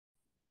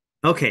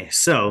Okay,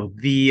 so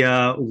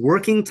the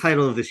working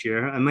title of this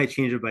year, I might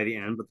change it by the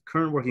end, but the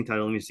current working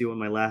title, let me see what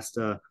my last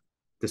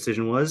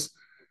decision was,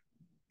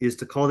 is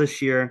to call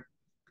this year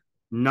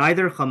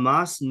Neither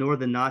Hamas nor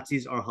the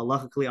Nazis are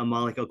halachically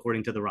Amalek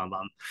according to the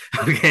Rambam.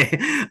 Okay.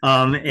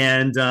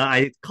 And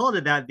I called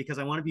it that because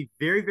I want to be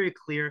very, very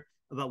clear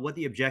about what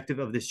the objective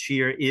of this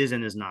shiur is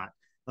and is not.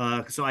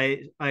 So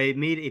I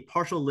made a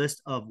partial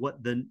list of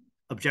what the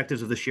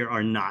objectives of the shiur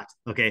are not.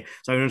 Okay.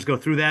 So I'm going to just go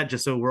through that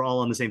just so we're all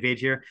on the same page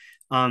here.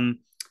 Um,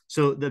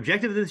 so the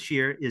objective of this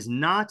shiur is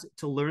not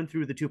to learn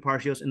through the two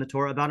parshios in the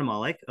Torah about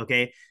Amalek.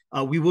 Okay.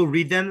 We will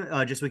read them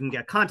just so we can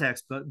get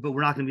context, but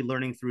we're not going to be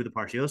learning through the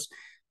parshios,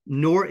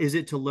 nor is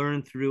it to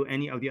learn through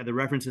any of the other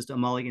references to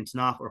Amalek in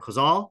Tanakh or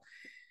Chazal.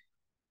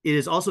 It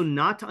is also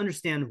not to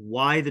understand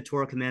why the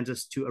Torah commands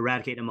us to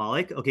eradicate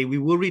Amalek. Okay, we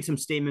will read some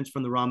statements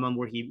from the Rambam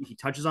where he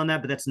touches on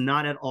that, but that's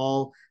not at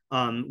all.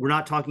 We're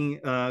not talking,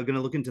 going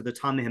to look into the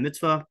Tameh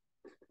HaMitzvah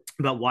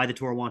about why the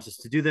Torah wants us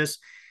to do this.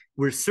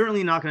 We're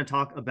certainly not going to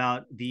talk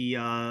about the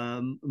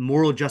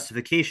moral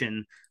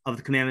justification of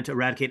the commandment to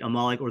eradicate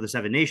Amalek or the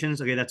seven nations.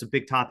 Okay, that's a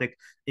big topic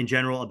in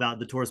general about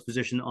the Torah's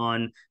position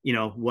on,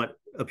 what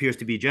appears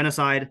to be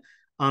genocide.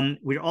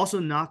 We're also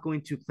not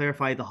going to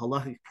clarify the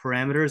halachic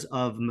parameters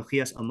of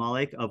Mechias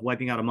Amalek, of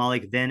wiping out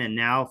Amalek then and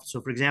now. So,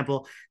 for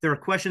example, there are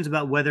questions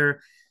about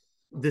whether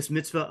this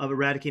mitzvah of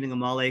eradicating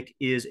Amalek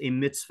is a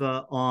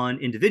mitzvah on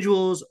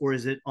individuals or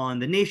is it on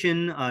the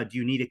nation? Do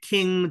you need a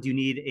king? Do you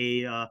need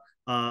a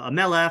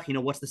melech?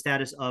 What's the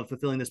status of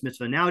fulfilling this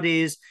mitzvah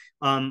nowadays?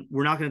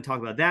 We're not going to talk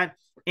about that.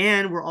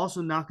 And we're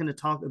also not going to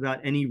talk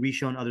about any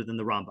Rishon other than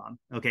the Rambam.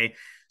 Okay.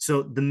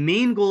 So the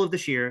main goal of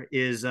this year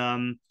is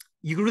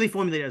you can really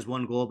formulate it as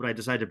one goal, but I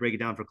decided to break it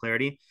down for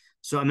clarity.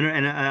 So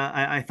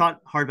I thought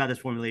hard about this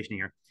formulation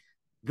here.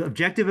 The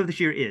objective of this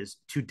year is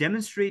to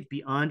demonstrate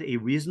beyond a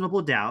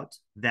reasonable doubt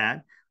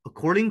that,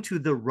 according to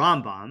the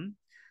Rambam,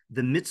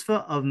 the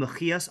mitzvah of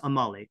Mechias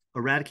Amalek,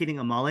 eradicating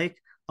Amalek,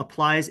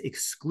 applies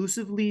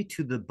exclusively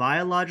to the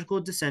biological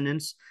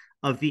descendants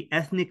of the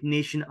ethnic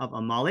nation of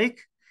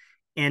Amalek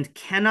and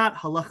cannot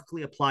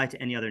halachically apply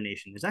to any other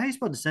nation. Is that how you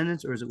spell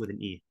descendants, or is it with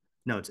an E?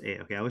 No, it's A.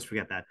 Okay, I always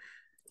forget that.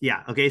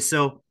 Yeah. Okay.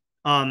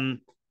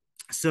 Um,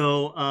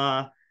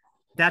 so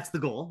that's the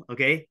goal.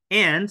 Okay.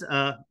 And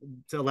to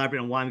elaborate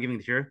on why I'm giving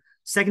the here,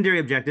 secondary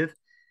objective.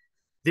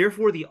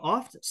 Therefore, the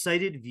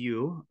oft-cited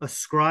view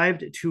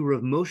ascribed to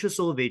Rav Moshe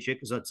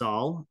Soloveitchik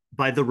Zatzal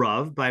by the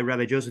Rav, by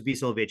Rabbi Joseph B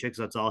Soloveitchik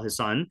Zatzal, his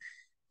son.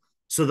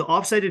 So the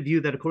oft-cited view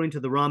that, according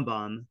to the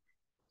Rambam,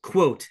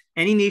 quote,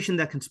 any nation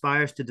that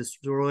conspires to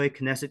destroy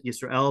Knesset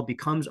Yisrael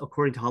becomes,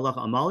 according to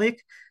Halacha,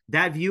 Amalek.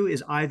 That view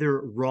is either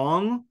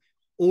wrong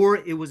or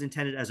it was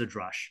intended as a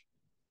drush.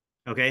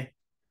 Okay.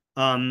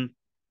 Um,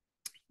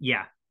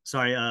 yeah.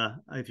 Sorry,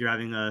 if you're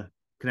having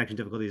connection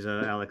difficulties,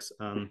 Alex.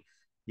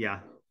 Yeah,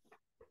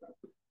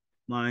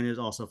 mine is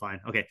also fine.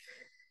 Okay.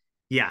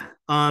 Yeah.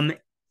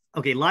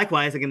 Okay.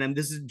 Likewise, again,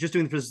 this is just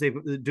doing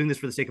this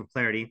for the sake of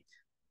clarity.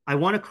 I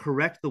want to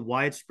correct the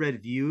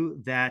widespread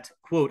view that,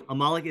 quote,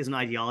 Amalek is an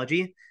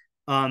ideology.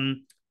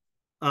 To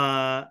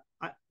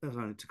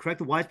correct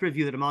the widespread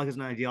view that Amalek is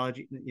an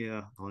ideology.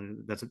 Yeah,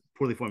 that's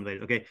poorly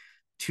formulated. Okay.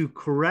 To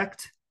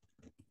correct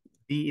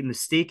the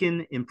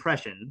mistaken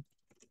impression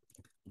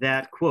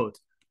that, quote,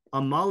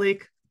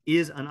 Amalek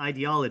is an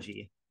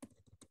ideology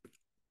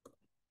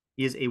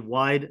is a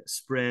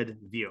widespread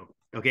view.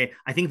 Okay.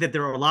 I think that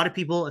there are a lot of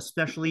people,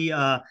 especially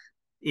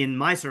in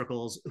my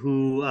circles,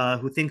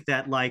 who think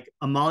that like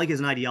Amalek is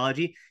an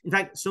ideology. In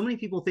fact, so many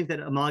people think that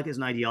Amalek is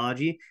an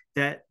ideology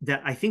that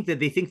I think that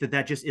they think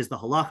that just is the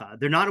halacha.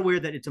 They're not aware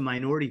that it's a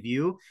minority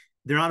view.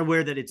 They're not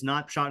aware that it's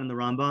not shot in the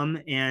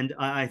Rambam, and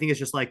I think it's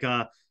just like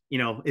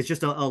it's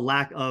just a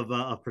lack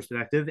of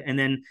perspective. And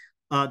then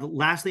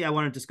lastly, I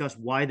want to discuss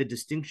why the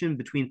distinction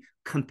between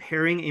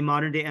comparing a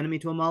modern day enemy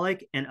to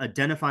Amalek and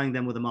identifying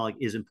them with Amalek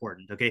is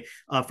important. Okay,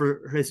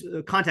 for his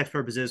context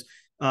purposes,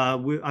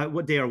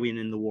 what day are we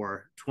in the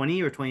war?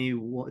 20 or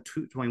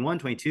 21,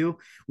 22?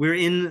 We're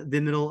in the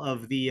middle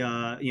of the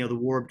the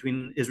war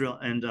between Israel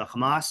and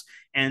Hamas,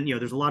 and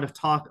there's a lot of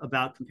talk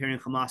about comparing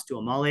Hamas to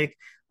Amalek.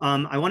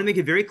 I want to make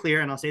it very clear,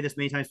 and I'll say this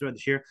many times throughout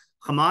this year: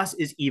 Hamas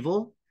is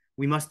evil.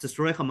 We must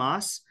destroy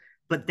Hamas,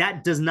 but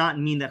that does not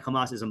mean that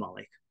Hamas is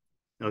Amalek.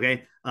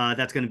 Okay,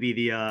 that's going to be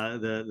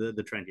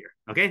the trend here.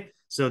 Okay,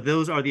 so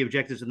those are the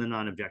objectives and the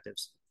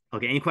non-objectives.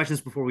 Okay, any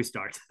questions before we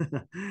start?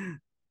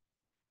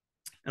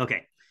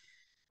 Okay,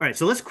 all right.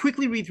 So let's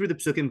quickly read through the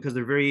psukim because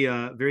they're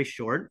very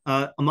short.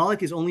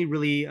 Amalek is only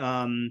really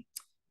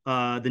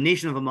the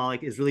nation of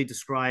Amalek is really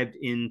described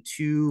in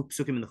two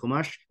psukim in the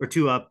Chumash, or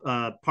two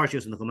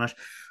parshios in the Chumash.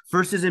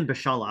 First is in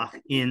Beshalach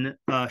in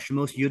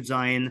Shemos Yud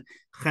Zayin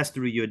Ches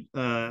through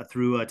Yud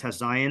through Tes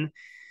Zayin.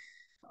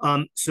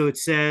 So it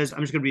says,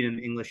 I'm just going to read it in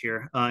English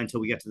here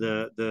until we get to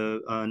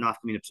the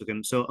Nafkamina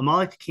Psukim. So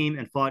Amalek came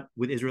and fought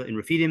with Israel in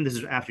Rephidim. This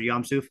is after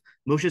Yam Suf.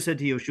 Moshe said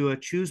to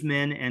Yoshua, choose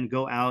men and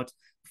go out,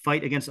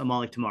 fight against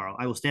Amalek tomorrow.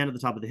 I will stand at the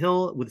top of the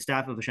hill with the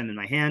staff of Hashem in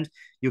my hand.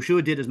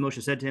 Yoshua did as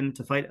Moshe said to him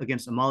to fight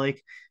against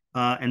Amalek.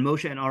 And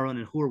Moshe and Aaron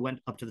and Hur went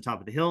up to the top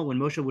of the hill. When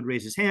Moshe would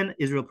raise his hand,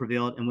 Israel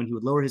prevailed, and when he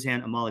would lower his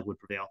hand, Amalek would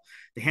prevail.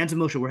 The hands of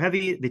Moshe were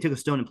heavy. They took a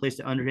stone and placed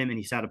it under him, and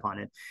he sat upon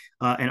it.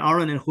 And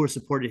Aaron and Hur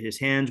supported his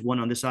hands, one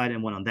on this side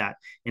and one on that.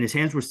 And his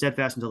hands were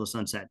steadfast until the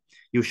sun set.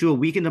 Yeshua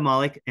weakened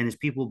Amalek and his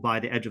people by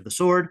the edge of the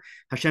sword.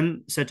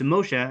 Hashem said to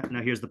Moshe,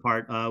 now here's the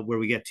part where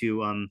we get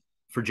to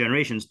for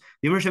generations.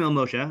 Hashem said to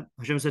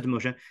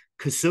Moshe,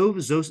 Kasov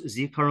zos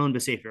zikaron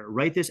b'sefer.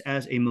 Write this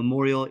as a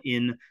memorial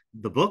in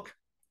the book.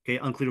 Okay,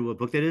 unclear what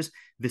book that is.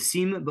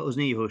 V'sim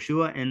ba'oznei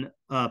Yehoshua, and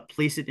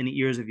place it in the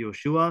ears of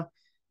Yehoshua.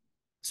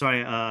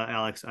 Sorry,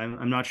 Alex,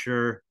 I'm not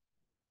sure.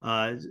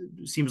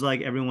 Seems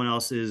like everyone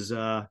else's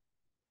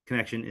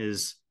connection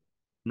is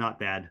not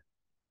bad.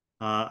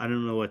 I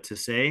don't know what to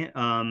say.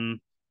 I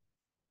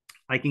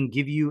can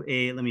give you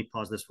a. Let me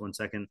pause this for 1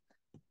 second.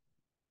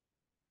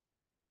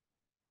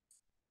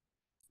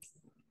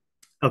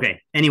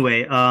 Okay.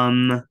 Anyway,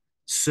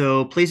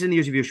 so place it in the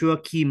ears of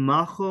Yeshua. Ki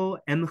macho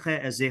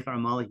emche ezecher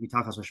Amalek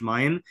mitachas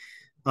hashmayim.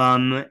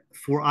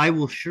 For I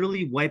will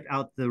surely wipe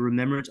out the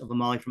remembrance of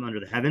Amalek from under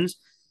the heavens.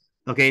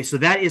 Okay, so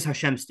that is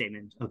Hashem's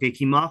statement. Okay,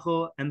 ki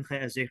macho emche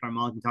ezecher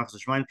Amalek mitachas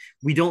hashmayim.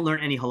 We don't learn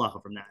any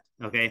halacha from that.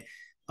 Okay.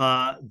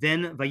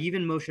 Then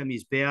vayiven Moshe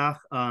mizbeach.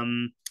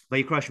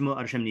 Vayikra Shemo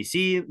ad Hashem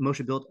nisi.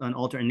 Moshe built an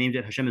altar and named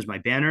it Hashem is my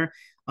banner.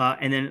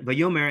 And then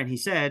vayomer, and he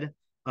said,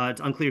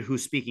 it's unclear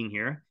who's speaking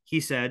here. He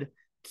said,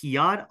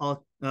 Kiyad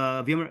al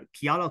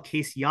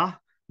kes yah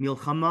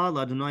milchama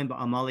ladonai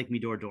ba'amalek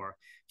midor dor.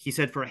 He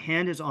said, for a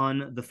hand is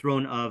on the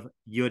throne of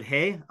Yud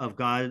He, of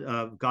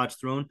God's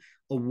throne,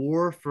 a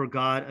war for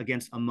God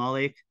against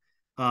Amalek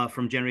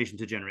from generation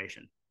to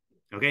generation.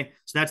 Okay,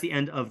 so that's the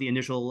end of the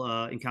initial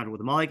encounter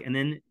with Amalek. And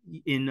then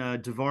in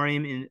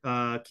Devarim in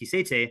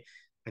Kisete,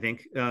 I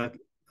think,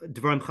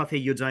 Devarim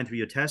Chafei Yud Zayin through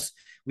Yud Tes,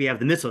 we have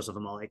the mitzvos of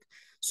Amalek.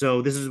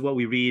 So this is what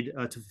we read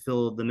to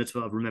fulfill the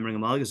mitzvah of remembering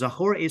Amalek.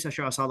 Zachor es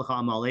asher asalecha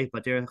Amalek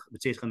b'derech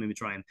b'tzeitcha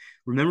miMitzrayim.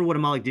 Remember what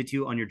Amalek did to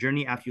you on your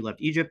journey after you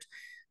left Egypt.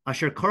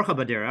 Asher karcha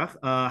b'derech,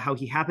 how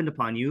he happened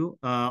upon you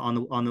on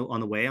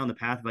the way, on the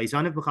path.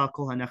 Vayzanev b'cha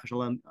kol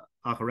hanechash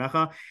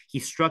acharecha. He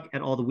struck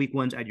at all the weak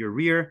ones at your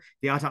rear.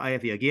 V'ata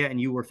ayaf yagia, and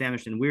you were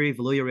famished and weary.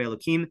 V'lo yarei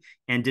Elokim,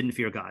 and didn't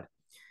fear God.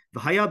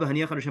 It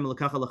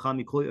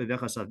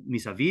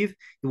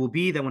will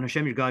be that when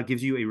Hashem your God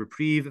gives you a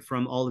reprieve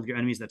from all of your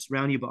enemies that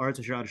surround you, in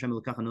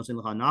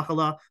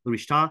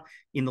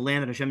the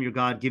land that Hashem your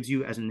God gives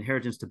you as an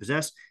inheritance to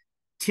possess,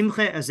 you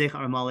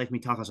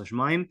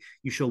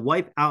shall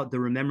wipe out the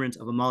remembrance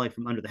of Amalek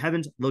from under the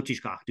heavens. Lo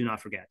tishkach, do not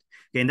forget.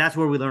 Okay, and that's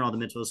where we learn all the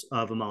mitzvahs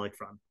of Amalek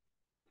from.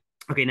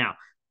 Okay, now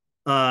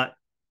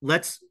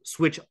let's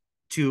switch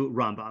to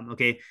Rambam.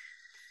 Okay.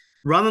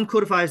 Rambam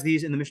codifies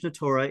these in the Mishnah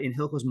Torah in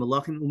Hilchos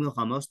Malachim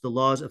Umilchamos, the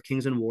laws of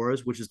kings and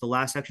wars, which is the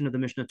last section of the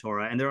Mishnah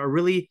Torah. And there are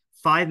really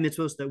 5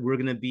 mitzvos that we're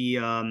going to be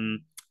that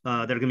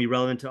are going to be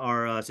relevant to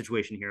our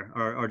situation here,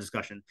 our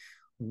discussion.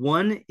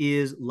 One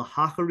is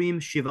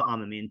lahacharim shiva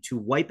amamin, to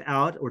wipe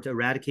out or to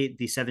eradicate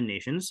the 7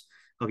 nations.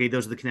 Okay,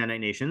 those are the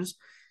Canaanite nations.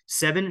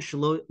 7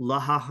 shelo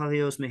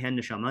lahacharios mehen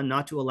neshama,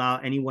 not to allow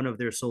any one of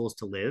their souls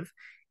to live.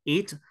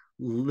 8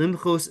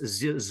 limchos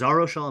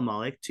zaro shal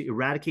Amalek, to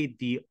eradicate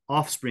the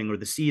offspring or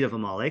the seed of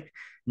Amalek.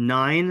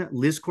 9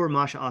 lizkor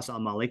masha asa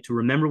Amalek, to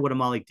remember what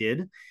Amalek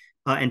did.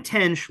 And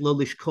 10 shlo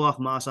lishkoach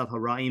ma'asav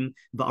haraim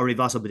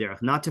ba'arivasa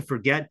b'derech, not to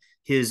forget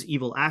his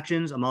evil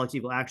actions, Amalek's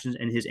evil actions,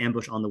 and his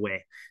ambush on the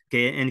way.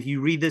 Okay, and if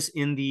you read this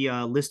in the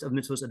list of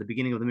mitzvos at the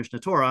beginning of the Mishnah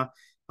Torah,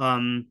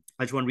 I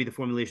just want to read the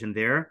formulation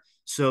there.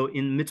 So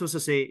in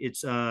mitzvos say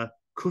it's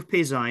kuf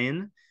pei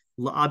zayin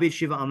la'abed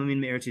shiva amamin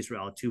me'eretz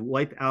Yisrael, to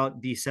wipe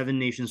out the 7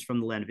 nations from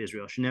the land of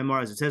Israel.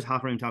 Shneimar, as it says,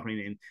 hacharim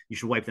tacharim, you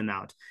should wipe them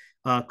out.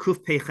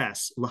 Kuf pei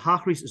ches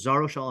lahachris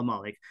zaro shal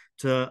Amalek,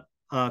 to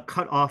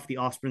cut off the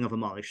offspring of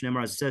Amalek.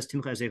 Shneimar, as it says,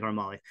 timcha ezekar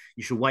Amalek,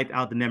 you should wipe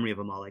out the memory of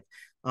Amalek.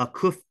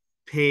 Kuf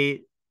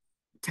pei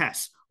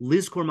tes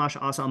lizkor masha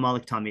asa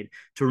Amalek tamid,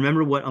 to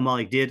remember what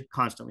Amalek did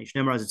constantly.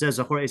 Shneimar, as it says,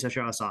 zachor es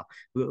asher asa,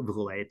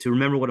 to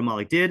remember what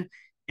Amalek did.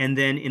 And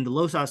then in the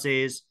los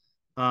ases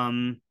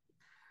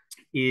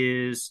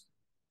is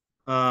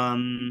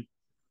I'm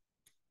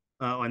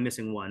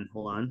missing one.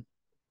 Hold on.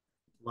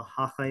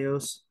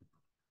 Lahachayos.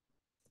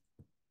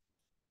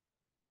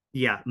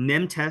 Yeah,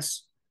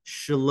 memtes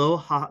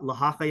shelo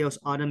lahachayos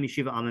adam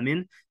mishiva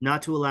amamin,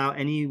 not to allow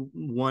any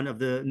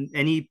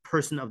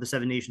person of the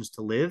 7 nations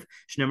to live.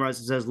 Shnemar, as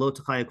it says, lo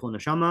tachaya kol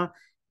neshama.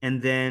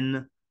 And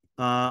then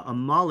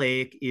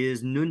Amalek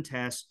is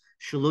nuntes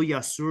shelo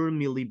yasur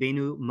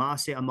milibenu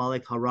maase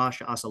Amalek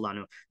harash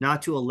asalanu,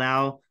 not to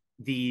allow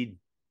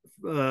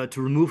to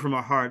remove from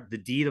our heart the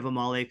deed of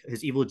Amalek,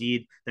 his evil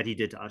deed that he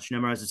did to us.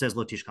 Shnemar, as it says,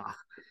 lo tishkach.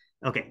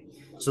 Okay,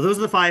 so those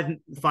are the five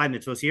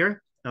mitzvos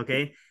here.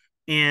 Okay,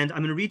 and I'm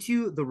going to read to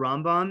you the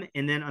Rambam,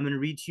 and then I'm going to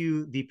read to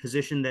you the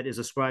position that is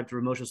ascribed to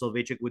Moshe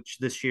Soloveitchik, which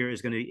this year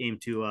is going to aim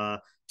to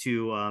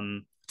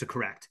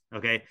correct.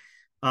 Okay,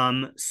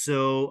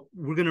 so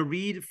we're going to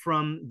read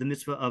from the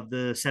mitzvah of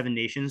the 7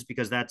 nations,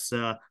 because that's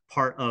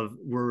part of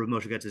where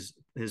Moshe gets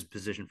his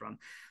position from.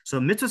 So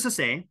mitzvah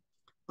say,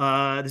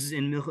 This is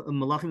in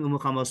Malachim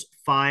Umuchamos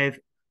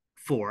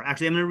 5:4.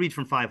 Actually, I'm going to read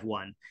from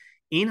 5:1.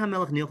 Ein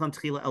hamelech nilcham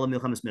tchila ela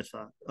milchamas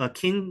mitzvah. A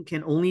king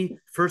can only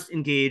first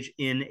engage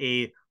in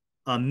a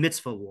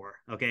mitzvah war,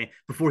 okay,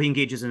 before he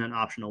engages in an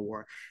optional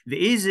war.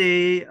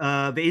 Ve'ezo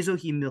hi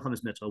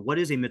milchamas mitzvah. What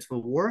is a mitzvah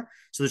war?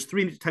 So there's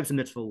three types of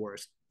mitzvah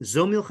wars.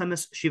 Zo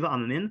milchamas shiva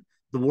amamin,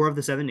 the war of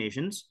the seven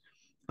nations.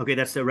 Okay,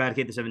 that's to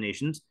eradicate the seven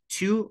nations.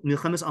 2,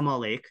 milchamas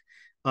Amalek,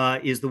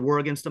 is the war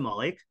against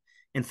Amalek.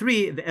 And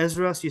 3, the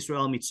Ezras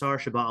Yisrael mitzar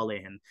sheba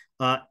alehem,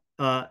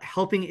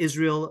 helping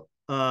Israel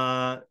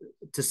to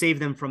save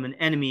them from an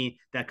enemy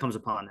that comes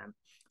upon them.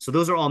 So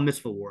those are all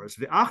mitzvah wars.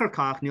 Then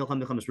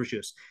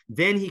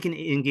he can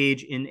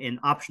engage in an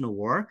optional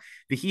war.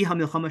 And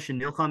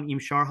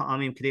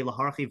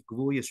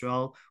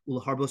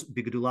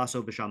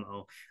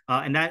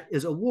that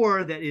is a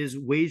war that is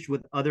waged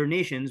with other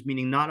nations,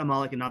 meaning not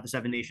Amalek and not the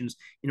seven nations,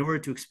 in order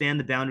to expand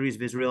the boundaries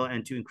of Israel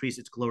and to increase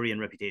its glory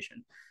and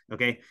reputation.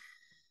 Okay,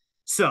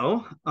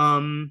 so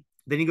then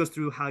he goes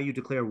through how you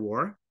declare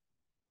war.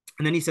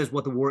 And then he says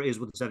what the war is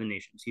with the seven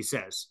nations. He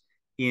says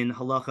in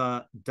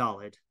Halacha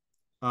Daled,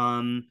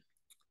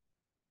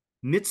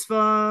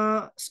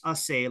 mitzvah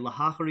aseh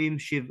lahacharim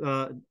shiv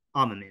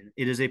amamin.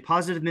 It is a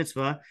positive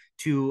mitzvah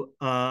to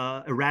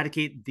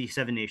eradicate the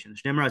seven nations.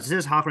 It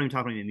says hacharim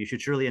tacharim. You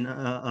should surely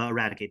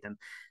eradicate them.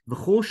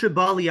 V'chol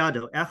sheba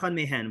liyado echad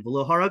mehen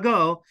v'lo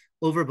harago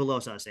over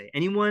belos aseh.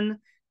 Anyone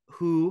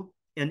who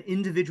an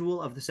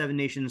individual of the seven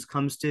nations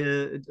comes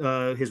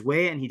to his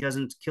way and he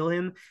doesn't kill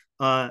him,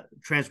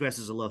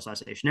 transgresses a los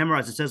aseh. Shnemar,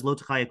 as it says, lo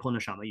techaya kol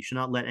neshama. You should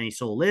not let any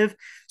soul live.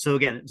 So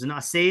again, it's an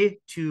aseh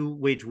to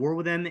wage war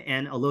with them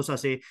and a los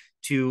aseh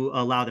to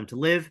allow them to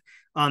live.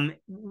 We're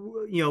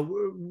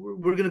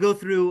going to go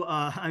through.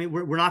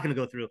 We're not going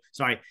to go through.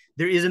 Sorry,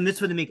 there is a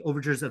mitzvah to make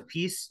overtures of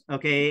peace.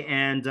 Okay,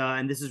 and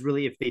this is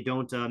really if they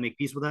don't make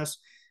peace with us.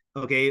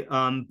 Okay,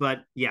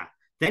 but yeah.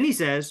 Then he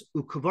says,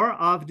 ukavar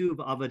avdu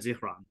v'avad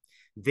zichram.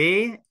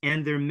 They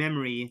and their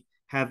memory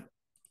have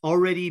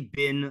already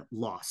been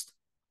lost.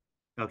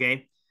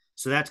 Okay,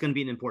 so that's going to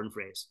be an important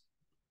phrase.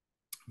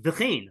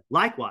 V'chein,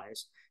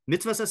 likewise,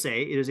 mitzvah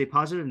saseh, it is a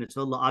positive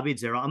mitzvah, la'abid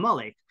zera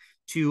Amalek,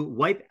 to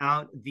wipe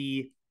out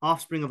the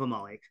offspring of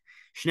Amalek.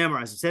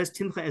 Shnemar, as it says,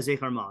 timcha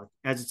ezechar Amalek,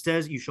 as it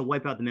says, you shall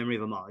wipe out the memory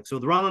of Amalek. So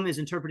the Rambam is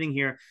interpreting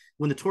here,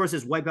 when the Torah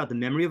says wipe out the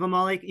memory of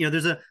Amalek,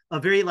 there's a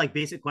very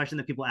basic question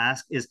that people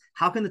ask is,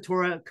 how can the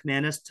Torah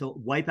command us to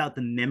wipe out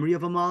the memory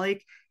of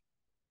Amalek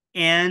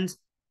and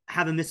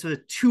have a mitzvah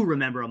to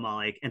remember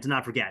Amalek and to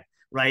not forget,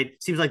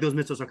 right? Seems like those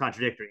mitzvahs are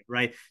contradictory,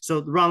 right? So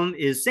the Rambam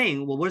is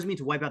saying, well, what does it mean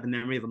to wipe out the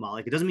memory of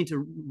Amalek? It doesn't mean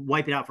to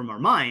wipe it out from our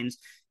minds.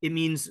 It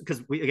means,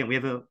 because we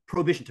have a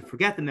prohibition to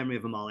forget the memory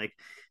of Amalek.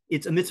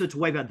 It's a mitzvah to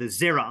wipe out the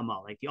zera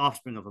Amalek, the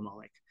offspring of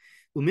Amalek.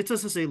 It is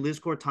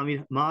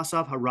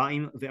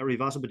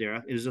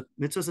a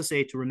mitzvah to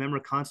say to remember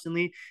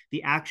constantly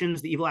the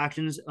evil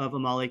actions of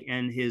Amalek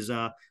and his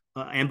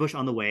ambush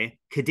on the way,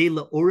 in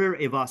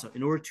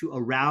order to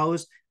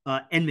arouse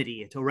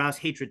enmity, to arouse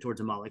hatred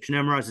towards Amalek.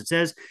 Shneimar, as it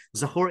says,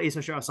 Zachor es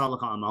asher asa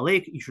lecha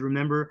Amalek. You should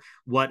remember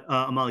what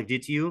Amalek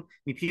did to you.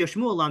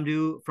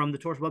 From the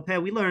Torah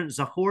Bapeh, we learn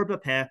Zachor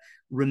Bapeh.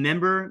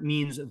 Remember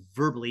means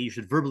verbally. You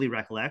should verbally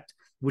recollect,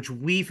 which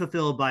we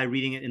fulfill by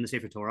reading it in the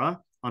Sefer Torah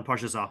on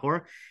Parsha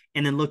Zachor.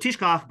 And then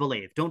Lotishkach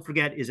Balev, don't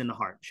forget, is in the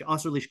heart.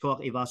 She'asur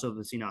lishkoch evaso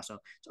v'sinaso.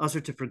 It's also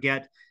to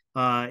forget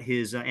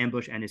his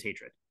ambush and his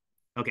hatred.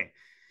 Okay.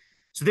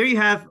 So there you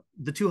have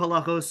the two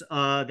halachos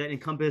that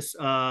encompass,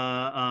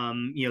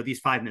 these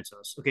five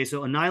mitzvahs. Okay,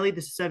 so annihilate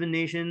the seven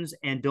nations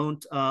and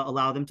don't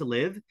allow them to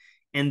live,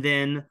 and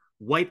then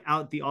wipe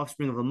out the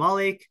offspring of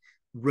Amalek.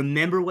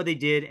 Remember what they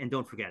did and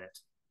don't forget it.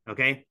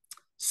 Okay,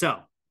 so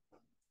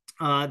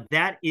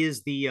that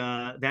is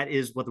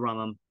what the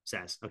Rambam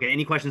says. Okay,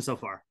 any questions so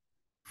far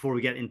before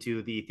we get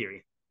into the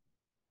theory?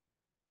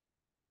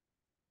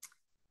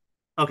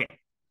 Okay.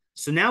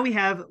 So now we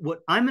have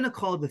what I'm going to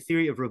call the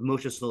theory of Rav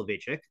Moshe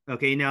Soloveitchik.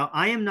 Okay, now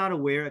I am not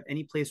aware of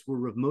any place where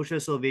Rav Moshe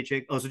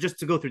Soloveitchik. Oh, so just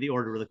to go through the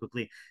order really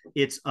quickly,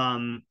 it's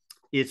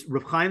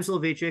Rav Chaim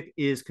Soloveitchik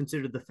is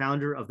considered the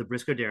founder of the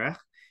Brisker Derech.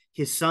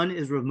 His son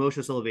is Rav Moshe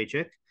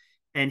Soloveitchik,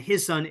 and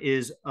his son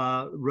is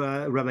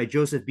Rabbi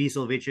Joseph B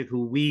Soloveitchik,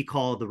 who we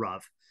call the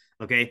Rav.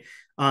 Okay,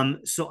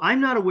 so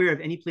I'm not aware of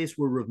any place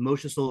where Rav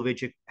Moshe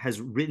Soloveitchik has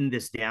written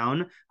this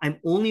down. I'm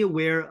only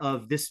aware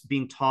of this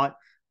being taught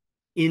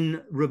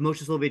in Rav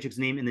Moshe Soloveitchik's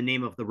name, in the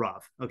name of the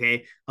Rav,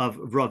 okay, of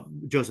Rav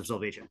Joseph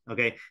Soloveitchik,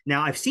 okay.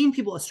 Now, I've seen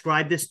people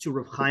ascribe this to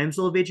Rav Chaim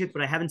Soloveitchik,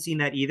 but I haven't seen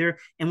that either.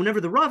 And whenever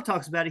the Rav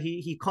talks about it,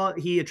 he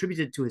attributes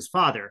it to his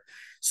father.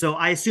 So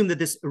I assume that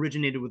this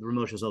originated with Rav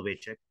Moshe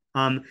Soloveitchik.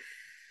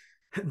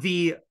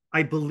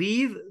 I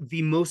believe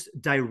the most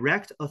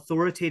direct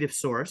authoritative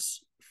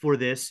source for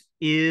this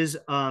is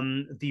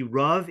the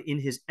Rav in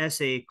his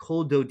essay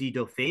Kol Dodi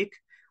Dofek,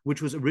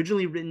 which was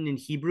originally written in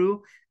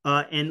Hebrew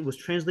and was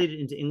translated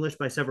into English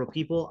by several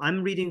people.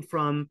 I'm reading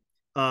from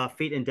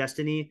Fate and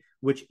Destiny,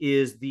 which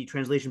is the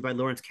translation by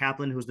Lawrence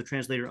Kaplan, who's the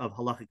translator of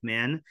Halachic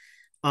Man.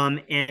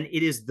 And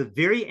it is the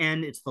very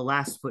end, it's the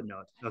last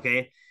footnote,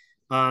 okay?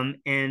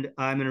 And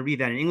I'm going to read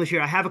that in English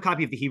here. I have a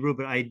copy of the Hebrew,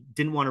 but I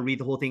didn't want to read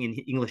the whole thing in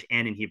English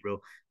and in Hebrew.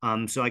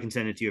 So I can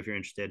send it to you if you're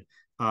interested.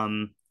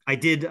 I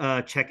did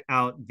check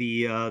out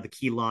the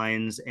key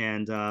lines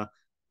and the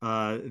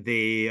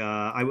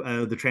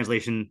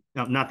translation.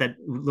 Not that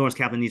Lawrence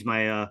Kaplan needs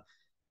my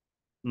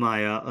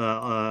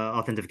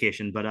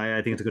authentication, but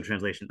I think it's a good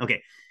translation.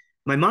 Okay.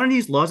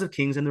 Maimonides' Laws of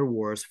Kings and Their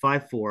Wars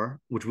 5:4,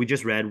 which we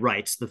just read,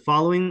 writes the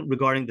following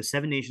regarding the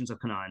 7 nations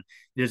of Canaan.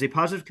 It is a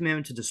positive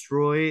commandment to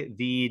destroy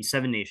the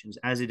 7 nations,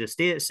 as it is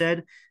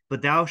said,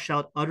 but thou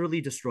shalt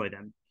utterly destroy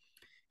them.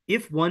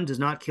 If one does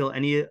not kill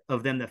any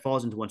of them that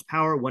falls into one's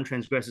power, one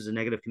transgresses a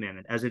negative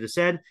commandment. As it is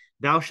said,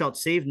 thou shalt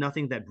save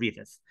nothing that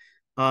breatheth.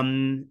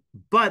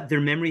 But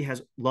their memory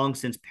has long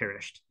since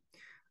perished.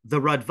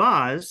 The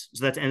Radvaz,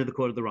 so that's the end of the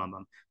quote of the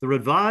Rambam. The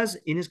Radvaz,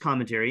 in his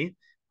commentary,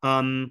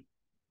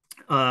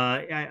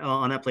 on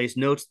that place,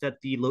 notes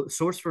that the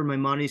source for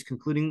Maimonides'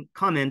 concluding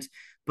comment,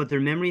 but their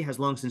memory has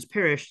long since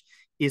perished,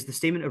 is the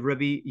statement of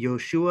Rabbi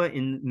Yehoshua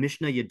in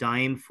Mishnah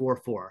Yadayim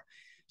 4:4.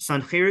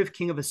 Sancheriv,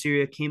 king of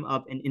Assyria, came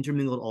up and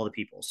intermingled all the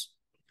peoples.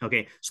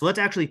 Okay, so let's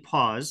actually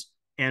pause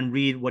and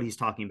read what he's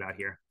talking about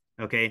here.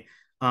 Okay,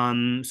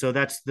 so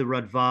that's the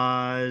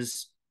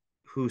Radvaz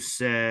who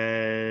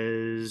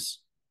says.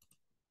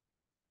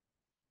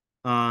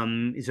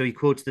 So he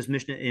quotes this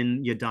Mishnah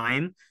in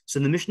Yadayim. So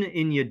the Mishnah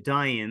in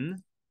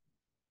Yadayim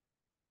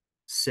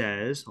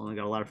says, I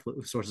got a lot of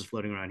sources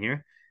floating around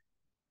here.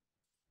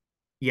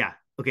 Yeah.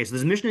 Okay. So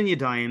there's a Mishnah in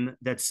Yadayim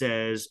that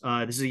says,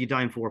 this is a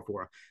Yadayim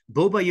 4:4.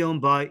 Bo bayom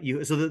ba.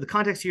 So the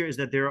context here is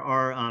that there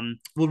are,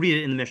 we'll read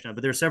it in the Mishnah,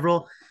 but there are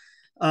several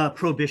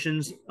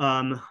prohibitions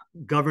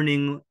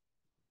governing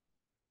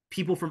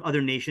people from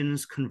other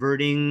nations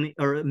converting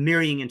or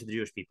marrying into the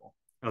Jewish people.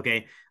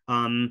 Okay.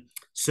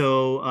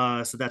 So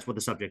that's what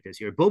the subject is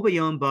here. Bo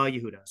bayom ba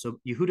Yehuda. So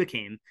Yehuda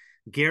came,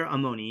 Ger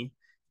Ammoni,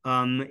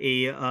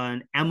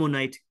 an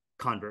Ammonite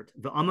convert,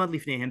 the Amad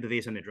Lifnehem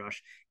Beves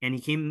Midrash, and he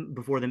came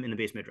before them in the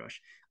base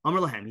Midrash. Amar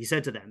Lahem, he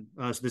said to them,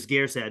 so this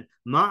Ger said,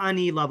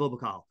 Ma'ani lavo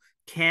bakal,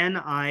 can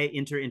I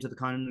enter into the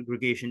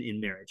congregation in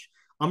marriage?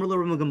 Amar lo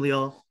Rabbi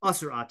Gamliel,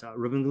 Asr ata.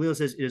 Rabbi Gamliel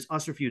says it is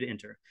asr for you to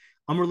enter.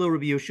 Amar lo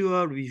Rabbi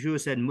Yehoshua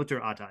said, Mutter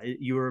ata,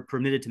 you are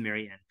permitted to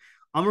marry in.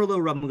 Amar lo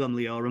Rabbi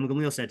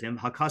Gamliel said to him,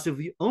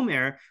 Hakasuv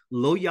Omer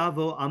lo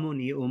yavo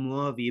amoni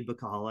umoavi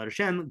b'kahal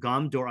Hashem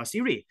gam dor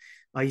asiri.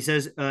 He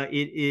says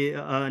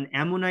an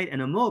Ammonite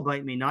and a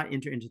Moabite may not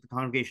enter into the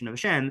congregation of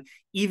Hashem,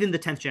 even the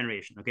 10th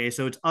generation. Okay,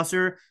 so it's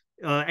usher.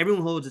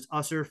 Everyone holds it's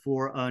usher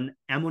for an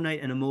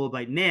Ammonite and a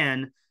Moabite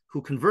man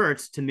who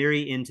converts to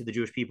marry into the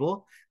Jewish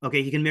people.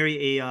 Okay, he can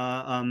marry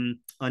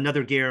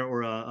another ger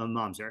or a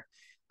mamzer.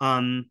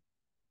 So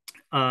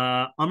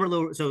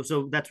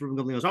that's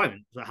Rabbi Gamliel's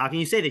argument. So how can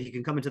you say that he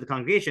can come into the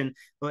congregation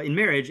in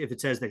marriage if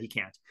it says that he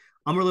can't?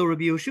 Amarlo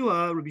Rabbi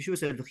Yehoshua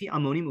said,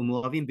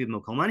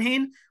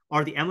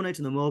 are the Ammonites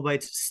and the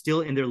Moabites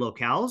still in their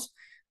locales?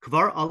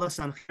 Kvar Allah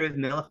Sancheriv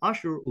Melech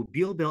Ashur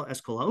Ubilbil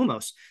Eskol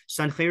Haumos.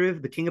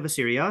 Sancheriv, the king of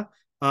Assyria,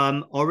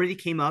 already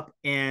came up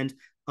and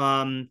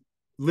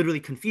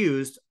literally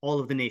confused all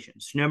of the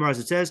nations. Shneimar, as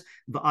it says,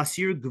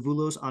 Va'asir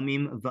Gevulos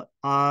Amim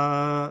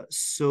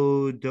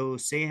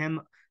Va'asodosehem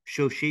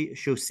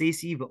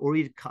Shosesi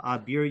Va'orid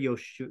Ka'abir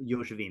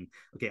Yoshavim.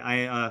 Okay,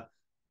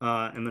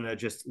 I'm gonna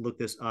just look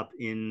this up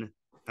in.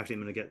 Actually,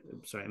 I'm gonna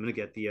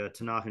get the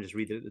Tanakh and just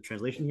read the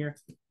translation here.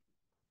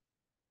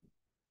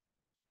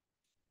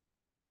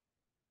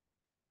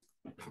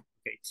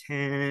 Okay,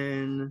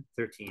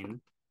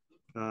 10:13.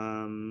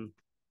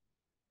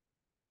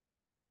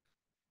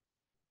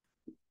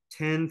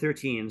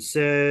 10:13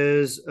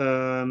 says,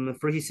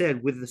 for he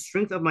said, with the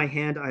strength of my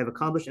hand I have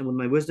accomplished, and with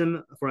my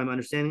wisdom for my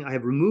understanding I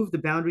have removed the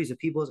boundaries of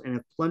peoples and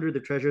have plundered the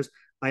treasures.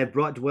 I have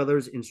brought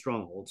dwellers in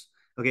strongholds.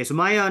 Okay, so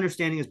my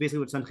understanding is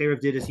basically what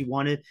Sancheriv did is he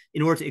wanted,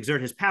 in order to exert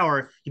his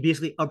power, he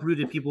basically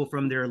uprooted people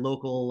from their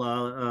local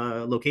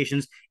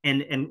locations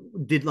and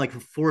did like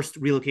forced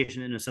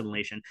relocation and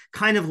assimilation,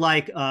 kind of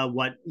like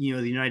what the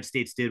United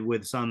States did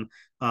with some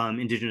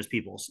indigenous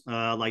peoples,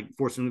 like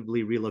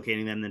forcibly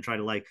relocating them and then try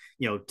to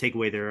take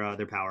away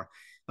their power.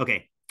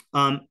 Okay,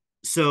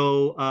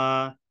 so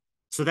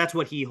that's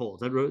what he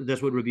holds.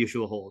 That's what Rabbi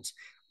Yehoshua holds.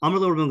 Amar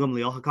lo Rabbi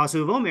Gamliel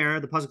Hakasu Omer.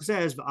 The pasuk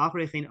says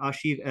v'achrechein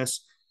ashiv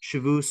es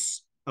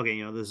shavus.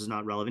 Okay, this is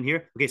not relevant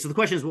here. Okay, so the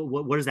question is,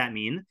 what does that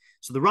mean?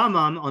 So the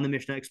Rambam on the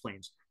Mishnah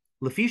explains.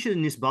 Because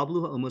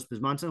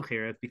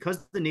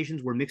the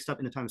nations were mixed up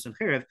in the time of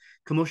Sancheriv,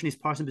 commotion is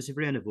parson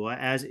b'sifrei nevuah,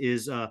 as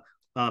is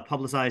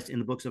publicized in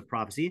the books of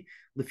prophecy.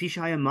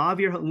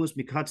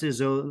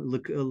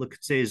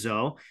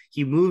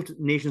 He moved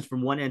nations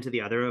from one end to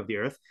the other of the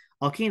earth.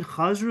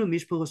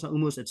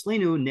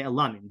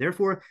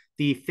 Therefore,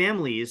 the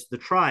families, the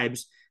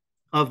tribes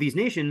of these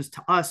nations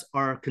to us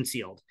are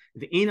concealed.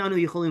 We cannot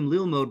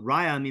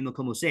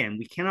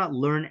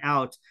learn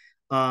out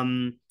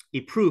a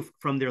proof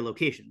from their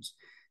locations.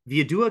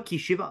 It's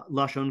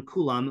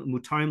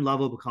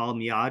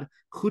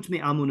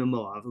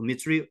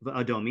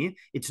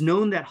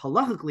known that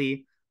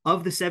halachically,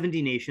 of the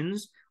 70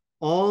 nations,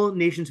 all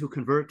nations who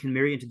convert can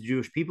marry into the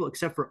Jewish people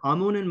except for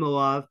Ammon and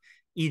Moab,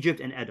 Egypt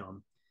and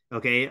Edom.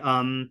 Okay.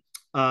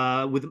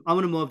 With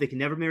Ammon and Moab, they can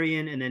never marry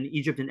in, and then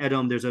Egypt and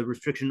Edom, there's a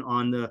restriction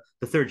on the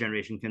third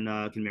generation can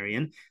marry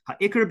in.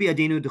 Because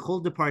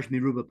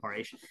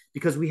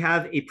we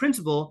have a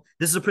principle.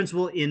 This is a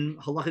principle in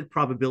halachic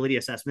probability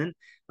assessment.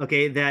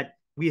 Okay, that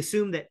we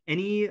assume that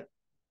any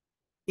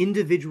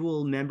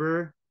individual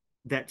member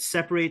that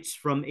separates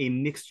from a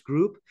mixed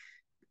group,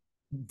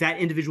 that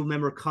individual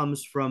member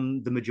comes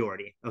from the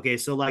majority. Okay,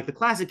 so like the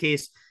classic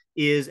case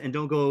is, and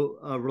don't go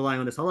relying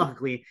on this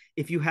halachically,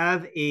 if you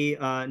have a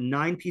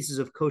 9 pieces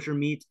of kosher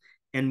meat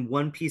and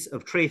 1 piece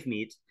of treif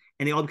meat,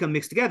 and they all become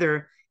mixed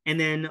together, and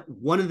then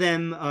one of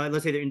them,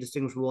 let's say they're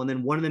indistinguishable, and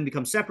then one of them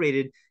becomes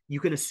separated, you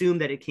can assume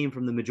that it came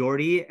from the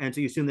majority, and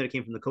so you assume that it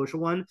came from the kosher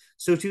one.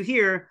 So to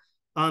here,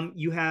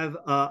 you have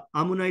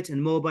Ammonites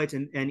and Moabites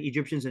and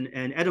Egyptians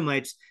and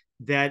Edomites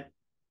that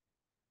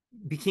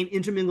became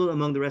intermingled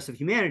among the rest of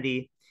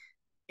humanity.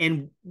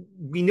 And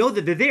we know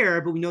that they're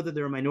there, but we know that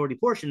they're a minority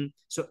portion.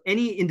 So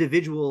any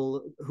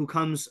individual who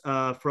comes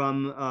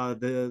from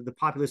the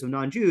populace of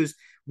non-Jews,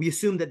 we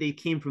assume that they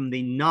came from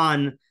the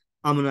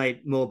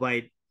non-Ammonite,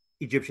 Moabite,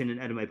 Egyptian,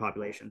 and Edomite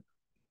population.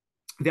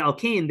 The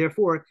Alkane,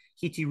 therefore,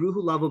 hitiruhu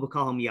lavo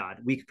b'kahal miyad.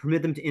 We could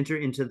permit them to enter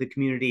into the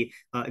community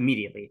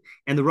immediately.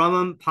 And the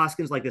Rambam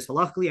paskins like this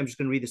halachically. I'm just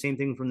going to read the same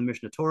thing from the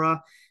Mishnah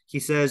Torah. He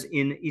says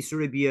in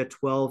Isurei Bia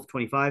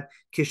 12:25,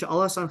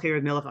 Kisha'ala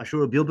Sancheiriv melech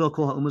Ashur bilbil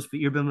kol ha'umas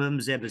v'ir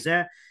zeh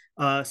b'zeh.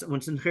 When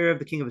Sancheiriv,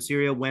 the king of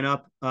Assyria, went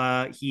up,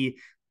 he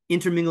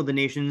intermingled the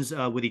nations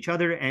with each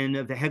other, and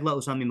the Hegla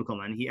Usami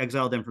Mukoman, he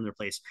exiled them from their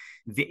place.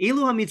 The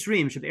Elu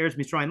HaMitzrim, Sheb Eretz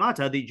Mitzrayim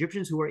Ata, the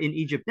Egyptians who are in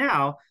Egypt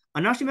now,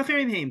 Anashim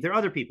Acherim Haim, they're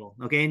other people.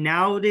 Okay,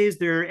 nowadays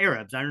they're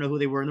Arabs. I don't know who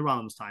they were in the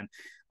Rambam's time.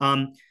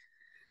 The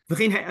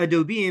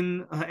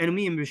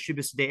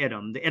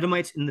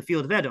Edomites in the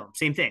field of Edom,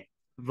 same thing.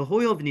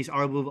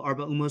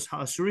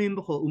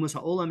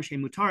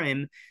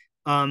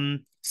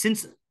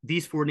 Since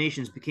these 4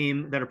 nations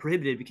that are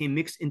prohibited became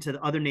mixed into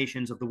the other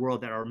nations of the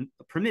world that are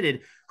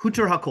permitted,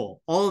 hutur hakol,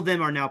 all of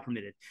them are now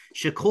permitted.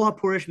 Shekol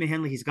hapurish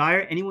mehen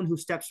lehizgayer, anyone who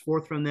steps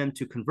forth from them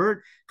to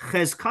convert,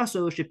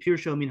 chezkaso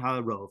shepirsho min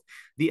harov.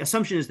 The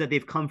assumption is that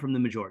they've come from the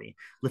majority.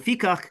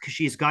 Lefikach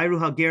kashis gairu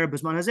hager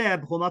b'zman hazeh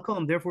b'chol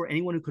makom. Therefore,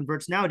 anyone who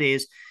converts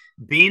nowadays,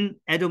 ben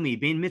Edomi,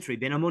 ben Mitri,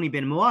 ben Ammoni,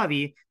 ben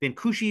Moavi, ben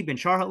Kushi, ben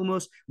Shar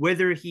ha'umos,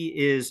 whether he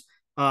is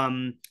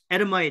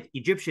Edomite,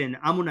 Egyptian,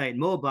 Ammonite,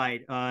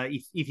 Moabite,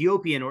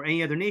 Ethiopian, or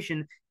any other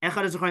nation,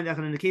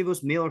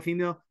 male or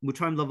female,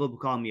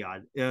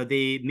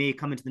 they may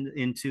come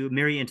into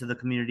marry into the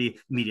community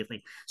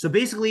immediately. So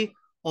basically,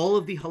 all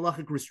of the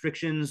halachic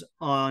restrictions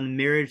on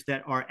marriage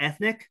that are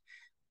ethnic,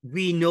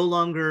 we no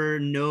longer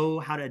know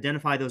how to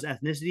identify those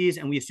ethnicities,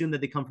 and we assume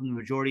that they come from the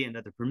majority and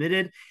that they're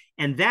permitted.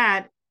 And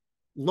that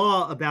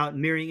law about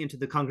marrying into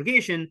the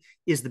congregation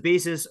is the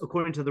basis,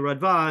 according to the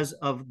Radvaz,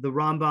 of the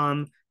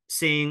Rambam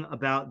saying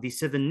about the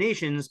 7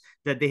 nations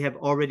that they have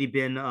already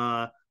been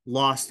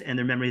lost and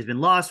their memory has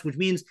been lost, which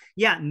means,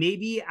 yeah,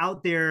 maybe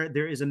out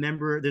there is a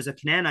member, there's a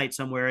Canaanite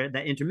somewhere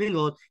that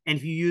intermingled, and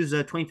if you use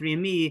a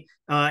 23andMe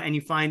and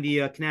you find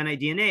the Canaanite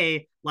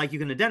DNA, like you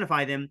can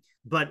identify them,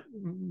 but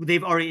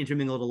they've already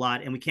intermingled a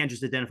lot, and we can't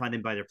just identify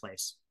them by their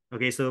place.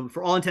 Okay, so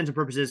for all intents and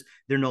purposes,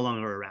 they're no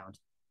longer around.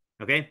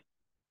 Okay,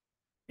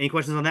 any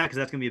questions on that? Because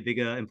that's going to be a big,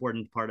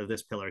 important part of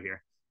this pillar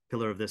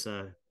of this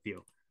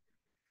view.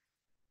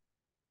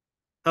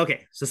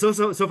 Okay, so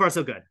far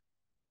so good.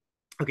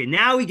 Okay,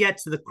 now we get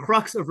to the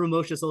crux of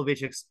Moshe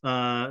Soloveitchik's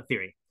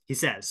theory. He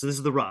says, so this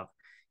is the Rav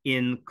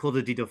in Kol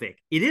Dito Fake.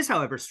 It is,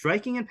 however,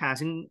 striking and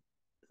passing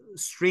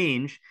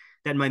strange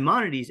that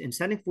Maimonides, in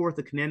setting forth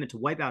the commandment to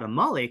wipe out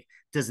Amalek,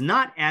 does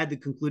not add the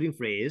concluding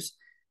phrase,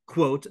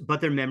 quote,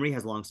 but their memory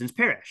has long since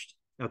perished.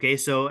 Okay,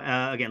 so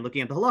again,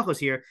 looking at the halachos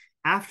here,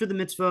 after the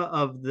mitzvah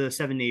of the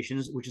 7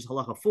 nations, which is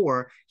halacha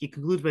 4, he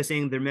concludes by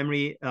saying their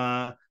memory,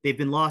 they've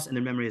been lost and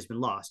their memory has been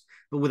lost.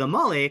 But with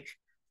Amalek,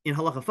 in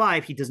halacha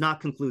 5, he does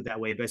not conclude that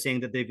way by saying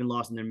that they've been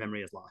lost and their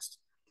memory is lost.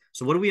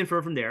 So what do we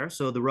infer from there?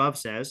 So the Rav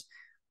says,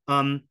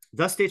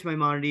 thus states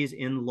Maimonides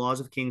in Laws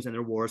of Kings and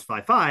Their Wars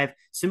 5.5,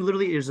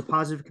 similarly, it is a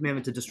positive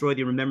commandment to destroy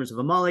the remembrance of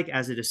Amalek,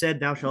 as it is said,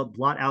 thou shalt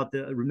blot out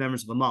the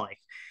remembrance of Amalek.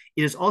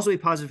 It is also a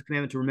positive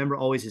commandment to remember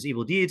always his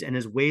evil deeds and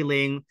his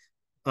waylaying,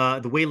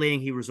 the waylaying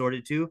he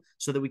resorted to,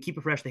 so that we keep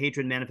afresh the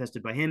hatred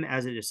manifested by him,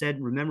 as it is said,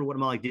 remember what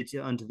Amalek did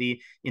unto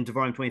thee in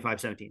Devarim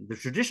 25:17. The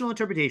traditional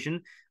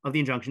interpretation of the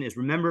injunction is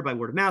remember by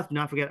word of mouth, do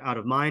not forget out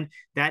of mind.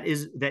 That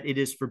is that it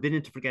is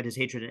forbidden to forget his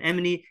hatred and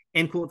enmity,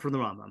 end quote from the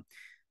Rambam.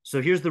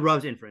 So here's the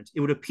Rav's inference.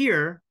 It would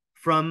appear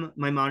from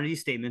Maimonides'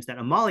 statements that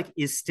Amalek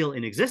is still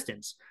in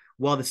existence,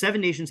 while the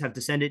 7 nations have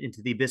descended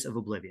into the abyss of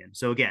oblivion.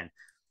 So again,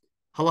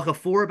 halacha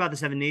 4 about the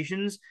 7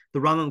 nations, the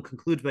Rambam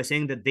concludes by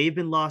saying that they've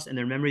been lost and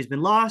their memory's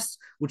been lost,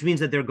 which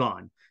means that they're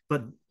gone.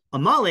 But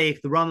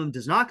Amalek, the Rambam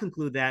does not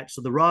conclude that.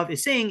 So the Rav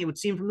is saying, it would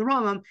seem from the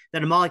Rambam,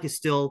 that Amalek is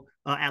still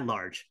at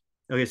large.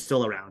 Okay, it's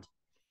still around.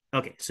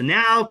 Okay, so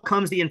now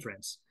comes the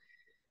inference.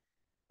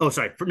 Oh,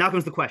 sorry. Now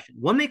comes the question.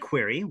 One may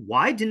query,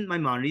 why didn't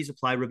Maimonides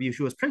apply Rabbi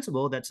Yeshua's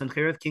principle that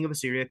Sancherib, king of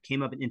Assyria,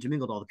 came up and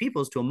intermingled all the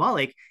peoples to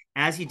Amalek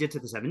as he did to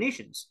the seven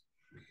nations?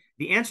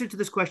 The answer to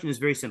this question is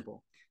very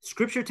simple.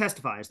 Scripture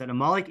testifies that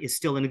Amalek is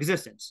still in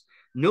existence.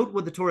 Note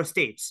what the Torah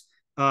states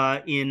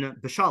in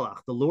Beshalach: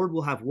 the Lord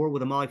will have war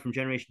with Amalek from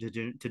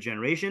generation to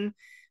generation.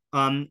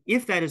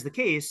 If that is the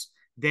case,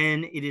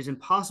 then it is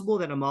impossible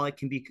that Amalek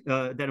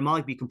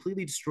be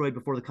completely destroyed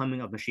before the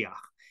coming of Mashiach.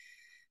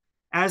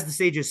 As the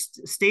sages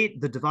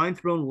state, the divine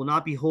throne will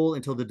not be whole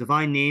until the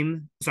divine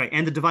name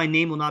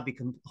will not be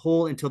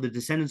whole until the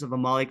descendants of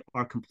Amalek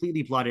are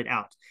completely blotted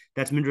out.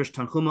 That's Midrash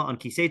Tanchuma on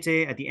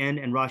Kisete at the end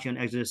and Rashi on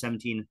Exodus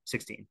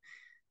 17:16.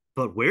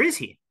 But where is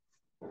he?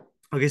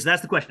 Okay, so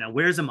that's the question. Now,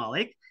 where is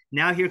Amalek?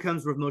 Now here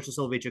comes Rav Moshe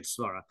Soloveitchik's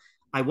svara.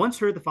 I once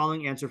heard the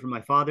following answer from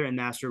my father and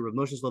master, Rav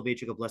Moshe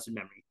Soloveitchik of blessed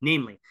memory,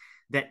 namely,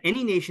 that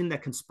any nation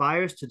that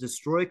conspires to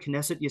destroy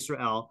Knesset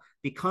Yisrael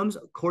becomes,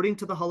 according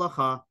to the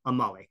halacha,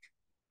 Amalek.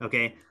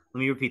 Okay, let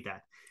me repeat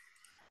that.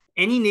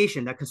 Any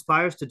nation that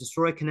conspires to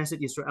destroy Knesset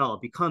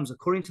Yisrael becomes,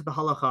 according to the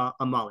halacha,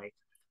 Amalek.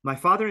 My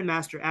father and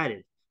master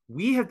added,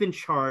 we have been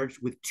charged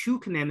with two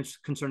commandments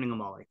concerning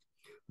Amalek.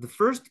 The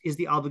first is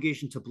the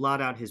obligation to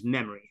blot out his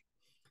memory.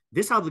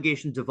 This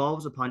obligation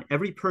devolves upon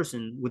every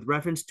person with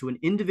reference to an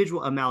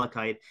individual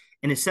Amalekite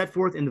and is set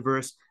forth in the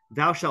verse,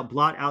 thou shalt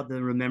blot out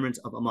the remembrance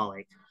of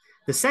Amalek.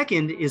 The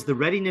second is the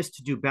readiness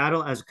to do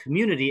battle as a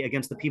community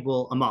against the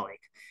people Amalek.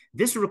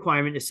 This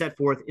requirement is set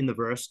forth in the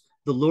verse,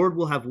 the Lord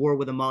will have war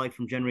with Amalek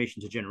from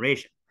generation to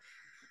generation.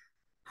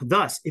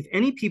 Thus, if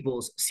any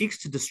peoples seeks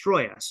to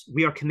destroy us,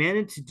 we are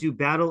commanded to do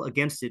battle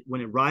against it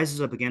when it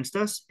rises up against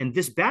us, and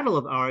this battle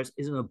of ours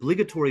is an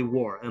obligatory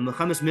war, a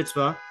mechamis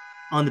mitzvah,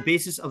 on the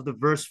basis of the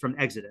verse from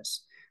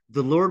Exodus.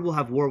 The Lord will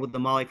have war with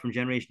Amalek from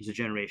generation to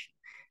generation.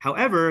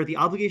 However, the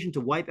obligation to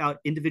wipe out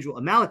individual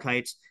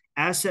Amalekites,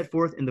 as set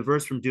forth in the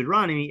verse from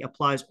Deuteronomy,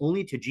 applies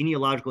only to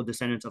genealogical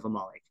descendants of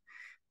Amalek.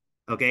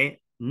 Okay?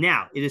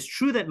 Now, it is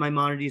true that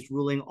Maimonides'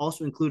 ruling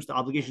also includes the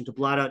obligation to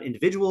blot out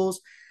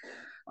individuals,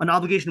 an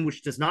obligation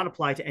which does not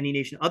apply to any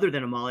nation other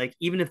than Amalek,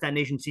 even if that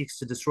nation seeks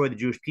to destroy the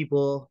Jewish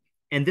people.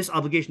 And this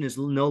obligation is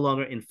no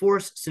longer in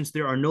force since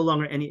there are no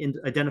longer any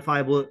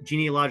identifiable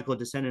genealogical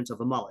descendants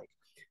of Amalek.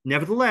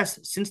 Nevertheless,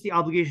 since the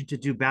obligation to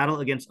do battle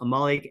against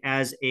Amalek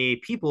as a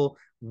people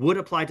would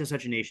apply to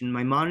such a nation,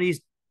 Maimonides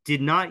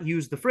did not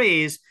use the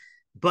phrase,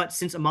 but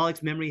since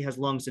Amalek's memory has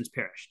long since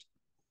perished.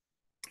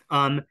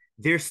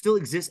 There still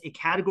exists a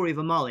category of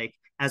Amalek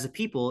as a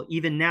people,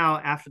 even now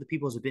after the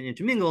peoples have been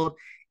intermingled,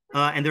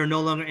 and there are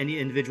no longer any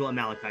individual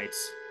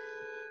Amalekites.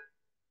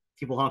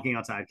 People honking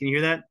outside. Can you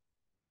hear that?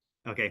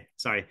 Okay,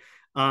 sorry.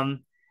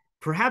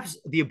 Perhaps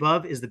the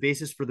above is the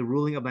basis for the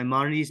ruling of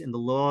Maimonides in the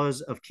Laws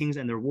of Kings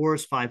and Their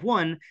Wars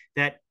 5:1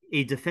 that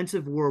a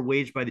defensive war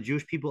waged by the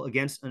Jewish people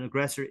against an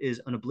aggressor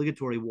is an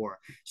obligatory war.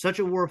 Such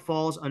a war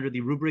falls under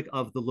the rubric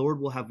of the Lord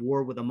will have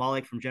war with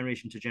Amalek from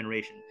generation to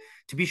generation.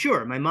 To be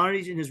sure,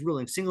 Maimonides in his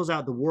ruling singles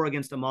out the war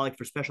against Amalek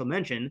for special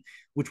mention,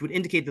 which would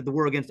indicate that the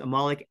war against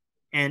Amalek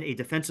and a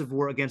defensive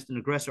war against an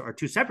aggressor are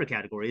two separate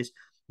categories.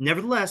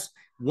 Nevertheless,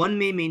 one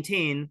may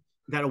maintain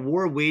that a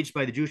war waged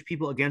by the Jewish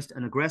people against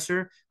an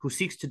aggressor who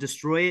seeks to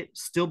destroy it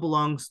still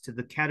belongs to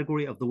the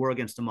category of the war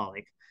against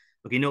Amalek.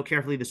 Okay, note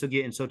carefully the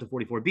sugya in Sota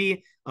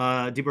 44b,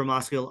 Dibur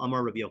Maskil,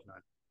 Amar Rabbi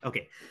Yochanan.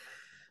 Okay,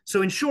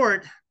 so in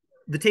short,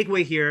 the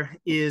takeaway here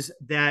is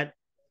that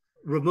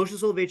Rav Moshe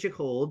Soloveitchik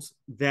holds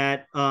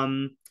that,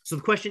 so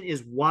the question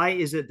is, why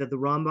is it that the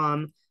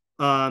Rambam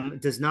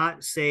does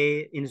not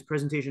say in his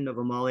presentation of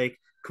Amalek,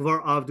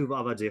 Kvar Avdu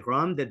V'Avad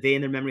Zichram, that they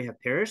in their memory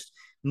have perished?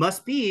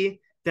 Must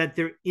be that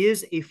there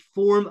is a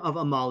form of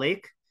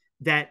Amalek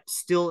that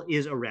still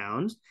is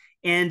around,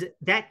 and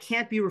that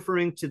can't be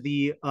referring to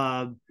the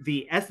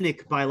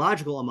ethnic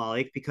biological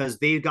Amalek because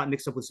they got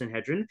mixed up with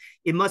Sanhedrin.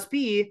 It must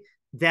be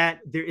that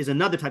there is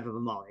another type of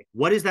Amalek.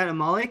 What is that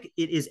Amalek?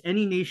 It is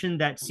any nation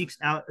that seeks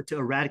out to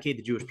eradicate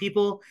the Jewish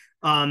people,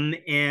 and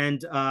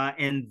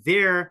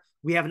there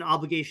we have an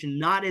obligation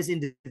not as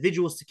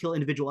individuals to kill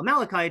individual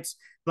Amalekites,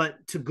 but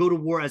to go to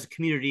war as a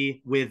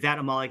community with that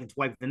Amalek and to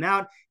wipe them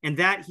out. And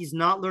that he's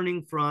not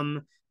learning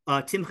from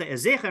Timche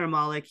Ezecher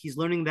Amalek, he's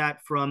learning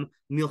that from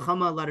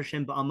Milchama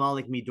Ladashem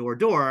Ba'Amalek Midor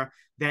Dor,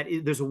 that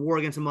there's a war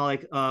against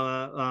Amalek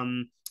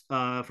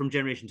from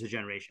generation to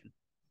generation.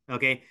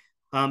 Okay,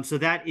 so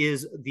that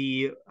is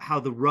how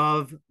the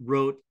Rav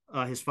wrote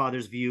his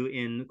father's view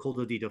in Kol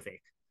Dodi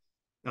Dofek.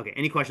 Okay,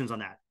 any questions on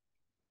that?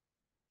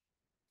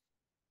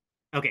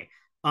 Okay.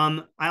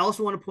 I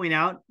also want to point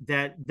out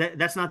that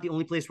that's not the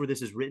only place where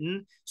this is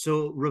written.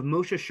 So Rav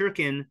Moshe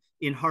Shirkin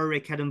in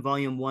Harare Kedem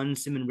Volume 1,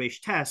 Siman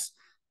Reish Tes,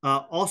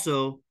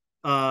 also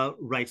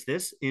writes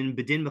this in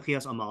Bedin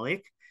Mechias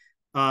Amalek.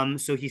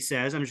 So he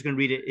says, I'm just going to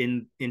read it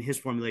in his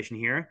formulation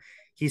here.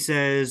 He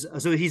says,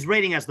 so he's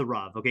writing as the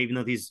Rav, okay, even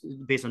though he's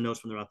based on notes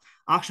from the Rav.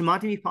 That's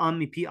actually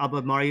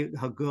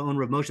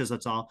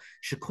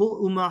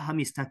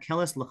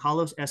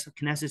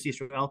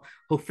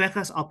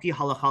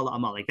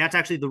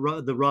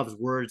the Rav's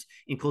words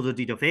in Kol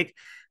Dodi Dofek,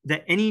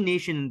 that any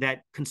nation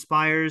that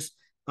conspires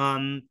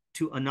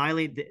to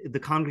annihilate the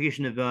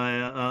congregation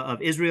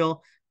of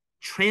Israel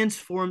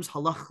transforms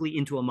halachically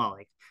into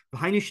Amalek.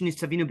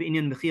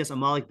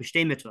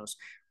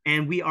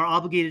 And we are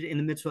obligated in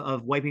the mitzvah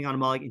of wiping out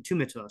Amalek in two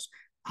mitzvahs.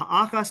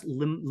 Ha'akas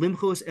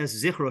limchos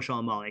es zichro shal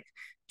Amalek,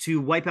 to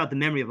wipe out the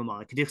memory of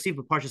Amalek. That's the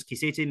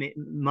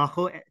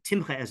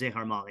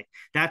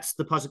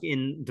pasuk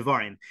in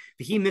Devarim.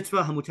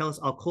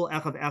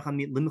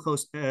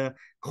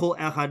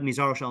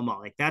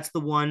 That's the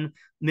one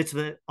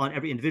mitzvah on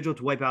every individual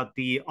to wipe out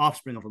the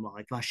offspring of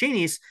Amalek.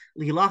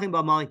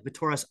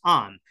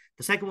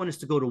 The second one is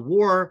to go to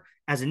war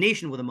as a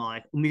nation with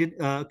Amalek. That's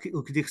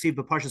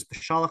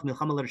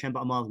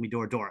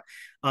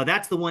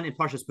the one in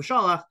Parshas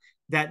Beshalach,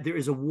 that there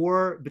is a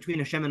war between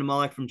Hashem and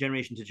Amalek from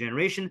generation to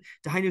generation.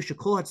 The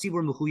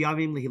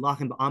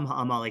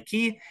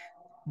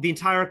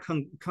entire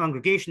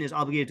congregation is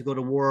obligated to go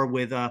to war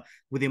with the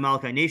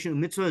Amalekite nation.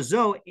 Mitzvah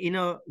zo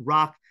ina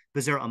rak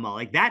bezer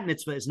Amalek. That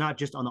mitzvah is not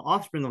just on the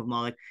offspring of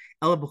Amalek.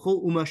 That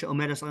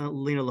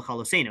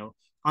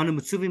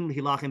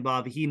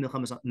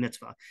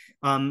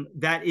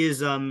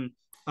is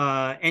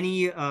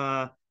any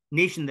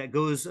nation that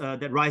goes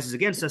that rises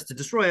against us to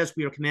destroy us,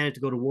 we are commanded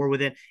to go to war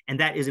with it, and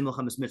that is a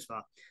milchamas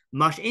mitzvah.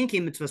 Mash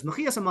enke mitzvahs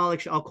mechias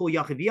Amalek she'al kol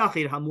yachid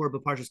v'yachid hamur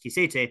b'parshas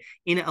kisete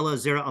ina ela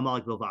zera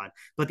Amalek bilvad.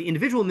 But the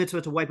individual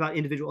mitzvah to wipe out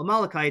individual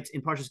Amalekites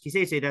in Parshas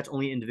Kisete, that's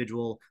only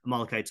individual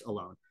Amalekites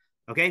alone.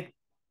 Okay,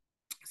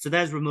 so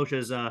that is Rav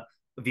Moshe's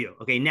view.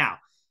 Okay, now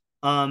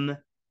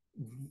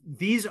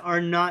these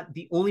are not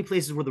the only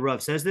places where the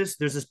Rav says this.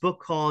 There's this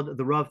book called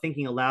The Rav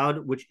Thinking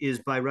Aloud, which is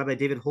by Rabbi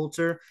David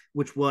Holzer,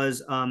 which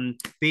was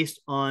based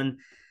on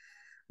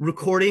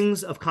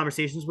recordings of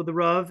conversations with the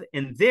Rav.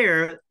 And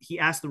there he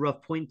asked the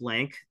Rav point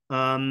blank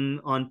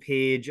on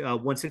page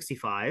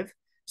 165.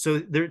 So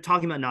they're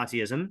talking about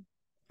Nazism.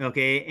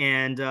 Okay.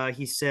 And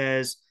he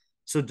says,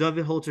 so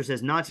David Holzer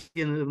says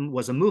Nazism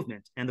was a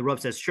movement. And the Rav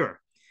says,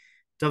 sure.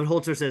 David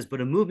Holzer says, but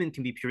a movement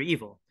can be pure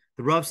evil.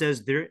 The Rav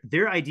says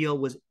their ideal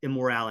was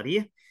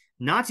immorality.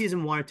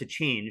 Nazism wanted to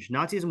change.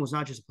 Nazism was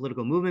not just a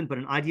political movement, but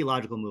an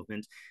ideological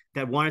movement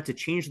that wanted to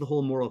change the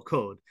whole moral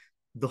code,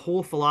 the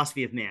whole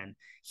philosophy of man.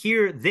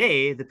 Here,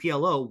 the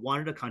PLO,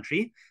 wanted a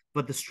country,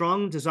 but the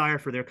strong desire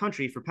for their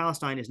country, for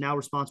Palestine, is now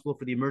responsible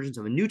for the emergence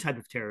of a new type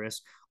of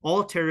terrorists.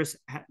 All terrorists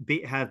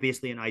have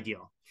basically an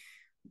ideal.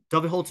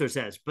 David Holzer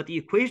says, but the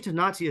equation to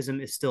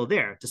Nazism is still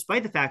there,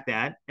 despite the fact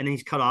that, and then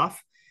he's cut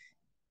off,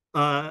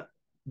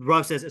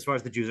 Rav says, as far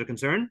as the Jews are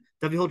concerned,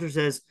 David Holzer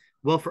says,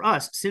 well, for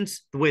us,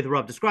 since the way the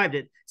Rav described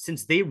it,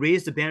 since they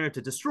raised a banner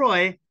to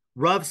destroy,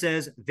 Rav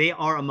says they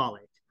are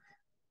Amalek.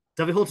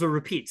 David Holzer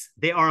repeats,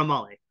 they are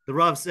Amalek. The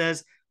Rav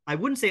says, I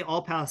wouldn't say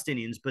all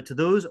Palestinians, but to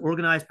those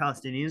organized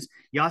Palestinians,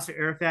 Yasser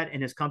Arafat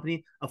and his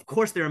company, of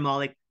course they're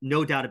Amalek,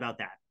 no doubt about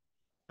that.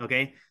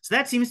 Okay, so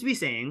that seems to be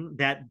saying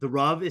that the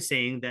Rav is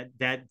saying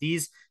that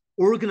these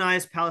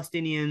organized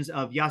Palestinians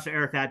of Yasser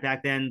Arafat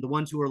back then, the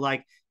ones who were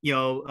like,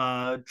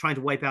 trying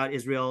to wipe out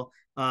Israel,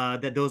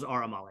 that those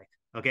are Amalek.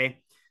 Okay,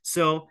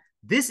 so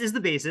this is the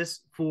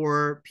basis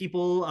for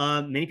people,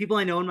 many people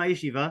I know in my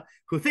yeshiva,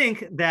 who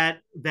think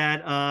that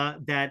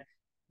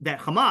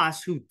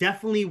Hamas, who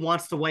definitely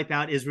wants to wipe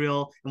out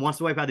Israel and wants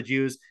to wipe out the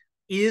Jews,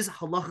 is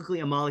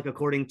halachically Amalek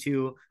according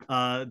to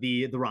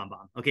the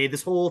Rambam. Okay,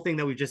 this whole thing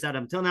that we've just said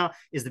up until now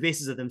is the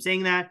basis of them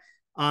saying that.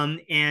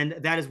 And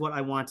that is what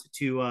I want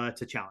to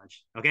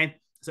challenge. Okay,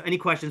 so any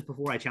questions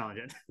before I challenge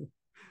it?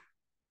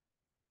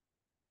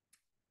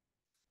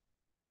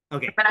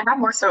 Okay. But I have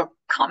more so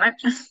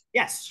comment.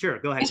 Yes, sure.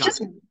 Go ahead. It's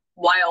just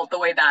wild the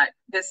way that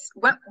this.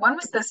 When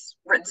was this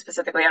written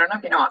specifically? I don't know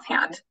if you know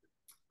offhand.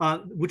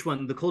 Which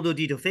one? The Kol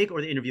Dito fake or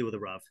the interview with the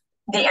Rav?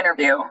 The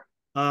interview.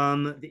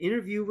 The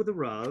interview with the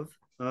Rav.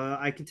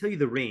 I can tell you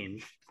the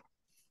range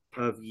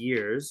of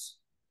years.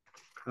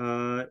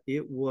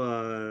 It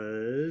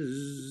was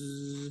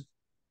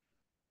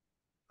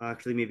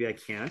actually, maybe I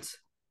can't.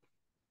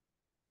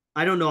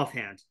 I don't know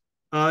offhand.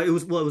 It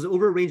was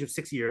over a range of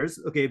 6 years.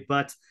 Okay,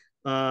 but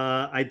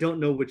I don't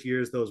know which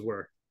years those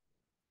were.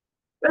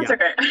 That's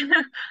okay.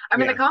 I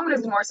mean, the comment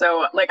is more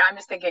so like I'm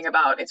just thinking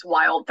about it's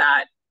wild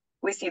that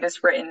we see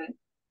this written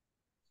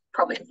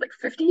probably like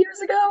 50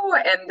 years ago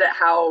and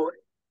how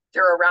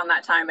they're around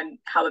that time and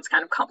how it's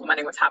kind of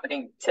complementing what's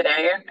happening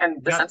today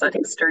and the sense that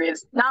history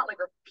is not like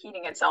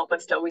repeating itself,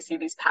 but still we see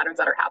these patterns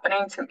that are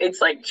happening. It's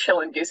like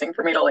chill inducing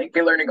for me to like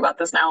be learning about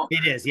this now.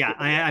 It is. Yeah.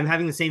 I'm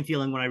having the same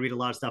feeling when I read a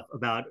lot of stuff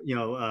about,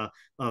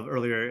 of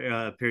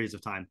earlier periods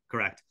of time.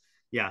 Correct.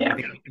 Yeah. I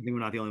think we're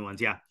not the only ones.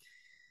 Yeah.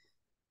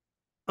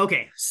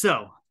 Okay.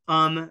 So,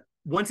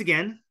 once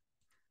again,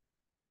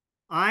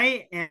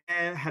 I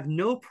have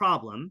no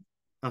problem.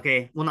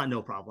 Okay. Well, not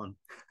no problem.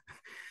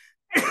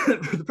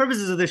 For the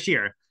purposes of this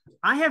year,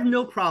 I have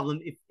no problem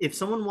if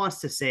someone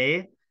wants to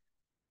say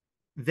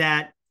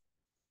that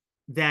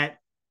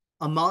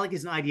Amalek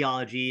is an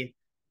ideology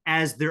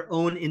as their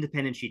own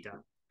independent shita.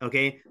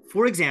 Okay.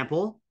 For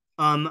example,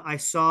 I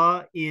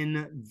saw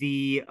in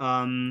the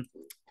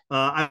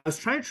I was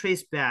trying to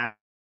trace back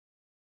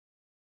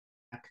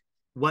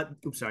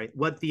what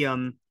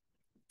the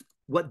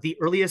what the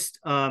earliest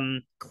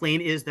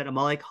claim is that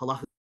Amalek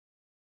halachically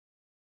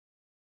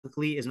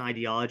is an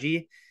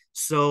ideology.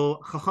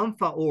 So Chacham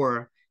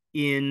Faor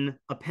in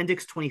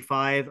Appendix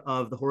 25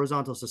 of the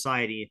Horizontal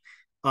Society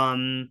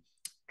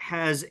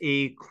has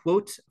a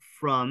quote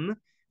from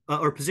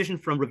or position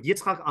from Rabbi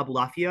Yitzchak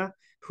Abulafia,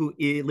 who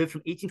lived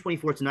from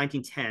 1824 to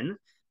 1910,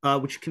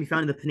 which can be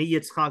found in the Pnei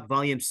Yitzchak,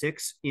 Volume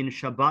 6, in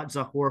Shabbat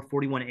Zachor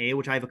 41a,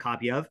 which I have a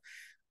copy of,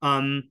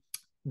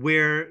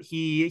 where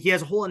he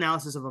has a whole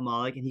analysis of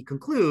Amalek, and he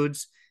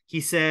concludes,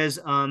 he says,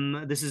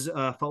 this is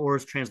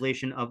Faor's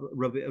translation of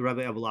Rabbi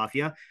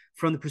Abulafia.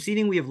 From the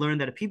preceding, we have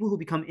learned that a people who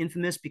become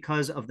infamous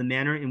because of the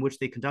manner in which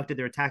they conducted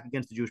their attack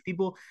against the Jewish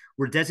people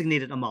were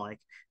designated Amalek.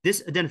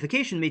 This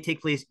identification may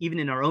take place even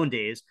in our own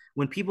days,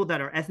 when people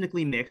that are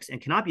ethnically mixed and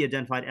cannot be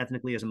identified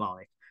ethnically as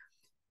Amalek.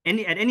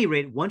 At any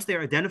rate, once they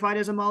are identified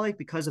as Amalek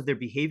because of their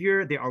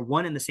behavior, they are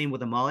one and the same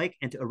with Amalek,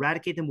 and to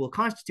eradicate them will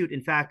constitute,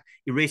 in fact,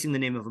 erasing the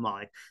name of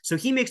Amalek. So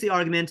he makes the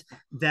argument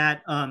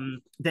that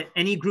that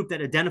any group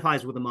that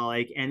identifies with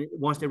Amalek and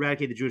wants to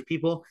eradicate the Jewish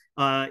people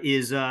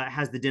has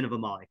the din of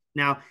Amalek.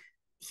 Now,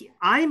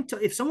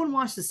 if someone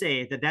wants to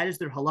say that that is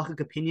their halachic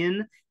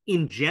opinion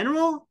in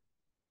general,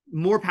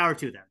 more power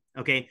to them.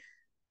 Okay.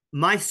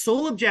 My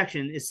sole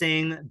objection is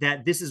saying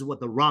that this is what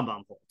the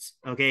Rambam holds.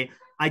 Okay.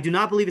 I do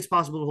not believe it's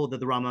possible to hold that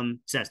the Rambam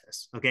says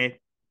this. Okay.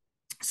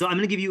 So I'm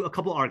going to give you a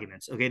couple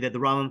arguments. Okay. That the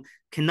Rambam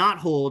cannot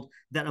hold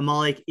that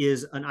Amalek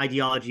is an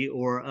ideology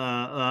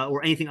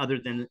or anything other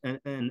than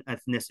an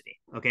ethnicity.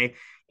 Okay.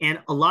 And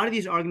a lot of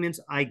these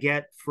arguments I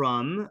get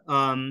from,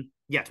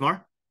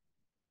 Tamar?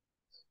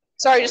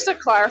 Sorry, just to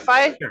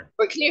clarify. Sure.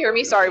 But can you hear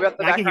me? Sorry about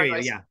the background noise. I can hear you,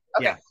 noise. yeah.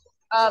 Okay.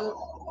 Yeah.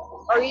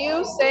 Are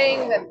you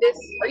saying that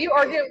are you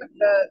arguing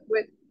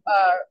with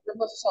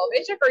Moshe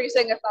Soloveitchik, or are you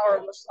saying it's not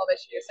what Moshe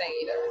Soloveitchik is saying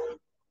either?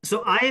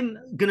 So I'm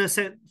going to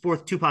set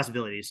forth two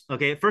possibilities.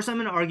 Okay. First, I'm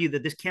going to argue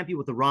that this can't be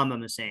what the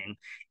Rambam is saying.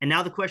 And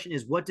now the question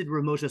is, what did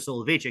Moshe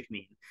Soloveitchik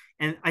mean?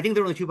 And I think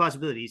there are only two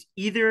possibilities.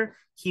 Either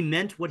he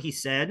meant what he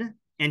said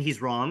and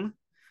he's wrong,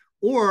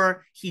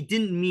 or he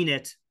didn't mean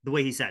it the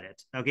way he said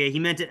it. Okay. He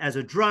meant it as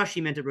a drush.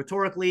 He meant it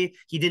rhetorically.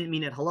 He didn't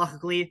mean it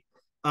halachically.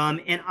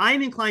 And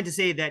I'm inclined to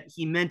say that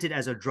he meant it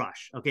as a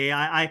drush. Okay,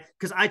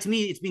 because to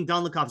me it's being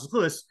done l'kaf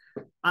zechus.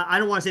 I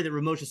don't want to say that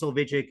Moshe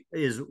Soloveitchik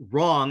is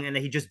wrong and that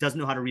he just doesn't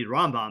know how to read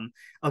Rambam.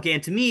 Okay,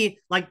 and to me,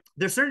 like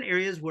there's certain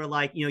areas where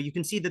you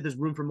can see that there's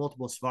room for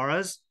multiple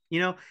svaras.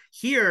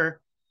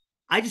 Here,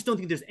 I just don't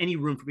think there's any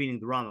room for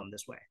reading the Rambam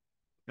this way.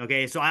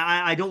 Okay, so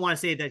I don't want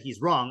to say that he's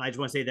wrong. I just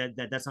want to say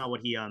that that's not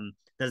what he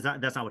that's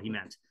not what he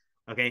meant.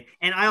 Okay,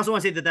 and I also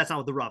want to say that that's not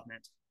what the Rav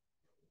meant.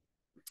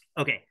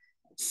 Okay.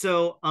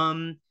 So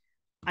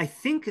I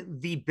think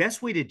the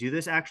best way to do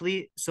this,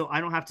 actually, so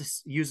I don't have to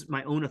use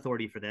my own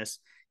authority for this,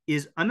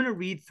 is I'm going to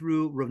read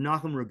through R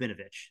Nachum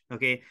Rabinovitch.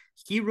 Okay,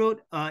 he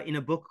wrote in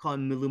a book called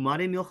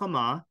Milumade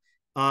Milchama.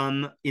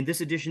 In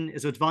this edition,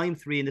 so it's volume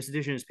 3. In this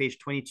edition, is page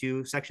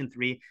 22, section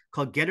 3,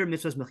 called Geter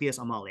Mitzvahs Mechias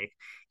Amalek.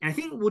 And I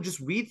think we'll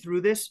just read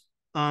through this.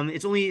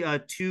 It's only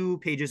 2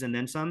 pages and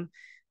then some.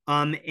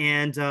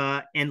 And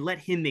let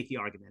him make the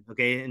argument,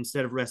 okay,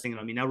 instead of resting it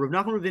on me. Now, Rav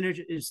Nachum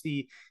Rabinovitch is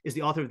the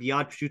author of the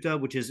Yad Pshuta,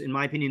 which is, in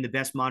my opinion, the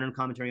best modern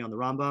commentary on the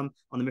Rambam,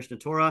 on the Mishnah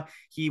Torah.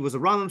 He was a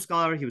Rambam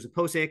scholar. He was a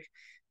posek,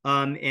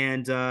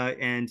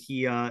 and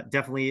he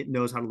definitely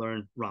knows how to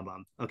learn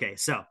Rambam. Okay,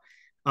 so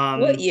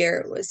what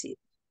year was he?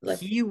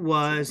 He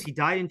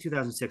died in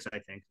 2006, I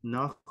think.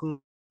 Nachum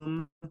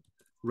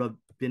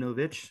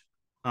Rabinovitch.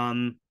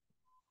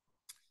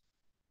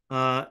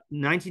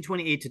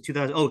 1928 to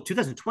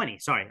 2020.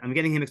 Sorry, I'm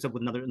getting him mixed up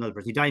with another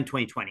person. He died in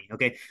 2020.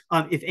 Okay.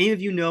 If any of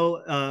you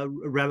know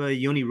Rabbi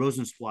Yoni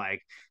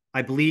Rosenzweig,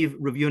 I believe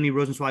Rabbi Yoni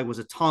Rosenzweig was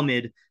a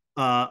Talmud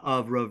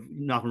of Rav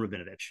Nachum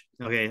Rabinovitch.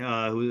 Okay,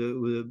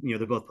 who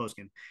they're both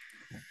poskim.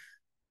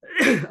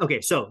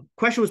 Okay, so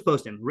question was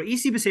posted.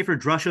 Re'isi b'sefer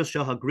drashos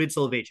shel hagrid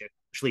Soloveitchik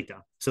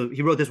shlita. So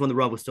he wrote this when the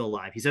Rav was still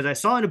alive. He says, I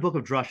saw in a book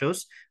of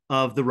drashos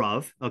of the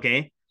Rav.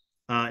 Okay.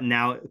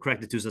 Now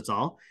corrected to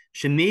Zatzal.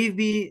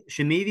 Shemevi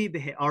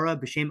behe'ara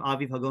b'shem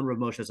aviv hagon Rav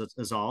Moshe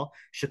Zatzal.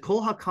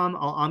 Shekol hakam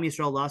al am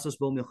Yisrael lasos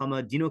bo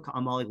milchama dino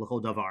ka'amalek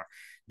l'chol davar.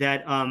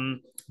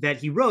 That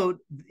he wrote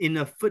in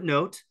a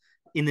footnote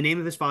in the name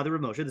of his father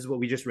Rav Moshe. This is what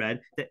we just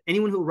read. That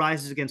anyone who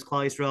rises against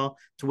Klal Yisrael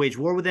to wage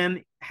war with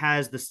them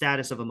has the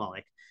status of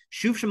Amalek.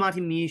 Shuv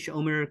shamati mi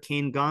she'omer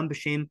kain gam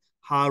b'shem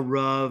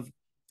ha'rav.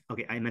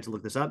 Okay, I meant to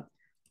look this up.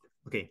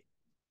 Okay,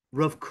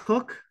 Rav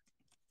Kook.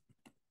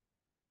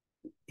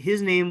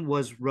 His name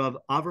was Rav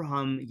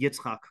Avraham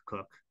Yitzchak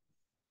Kook.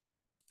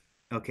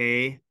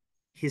 Okay.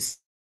 His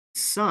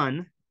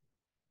son,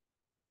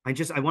 I want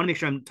to make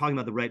sure I'm talking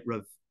about the right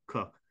Rav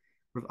Kook.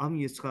 Rav Avraham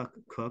Yitzchak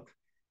Kook,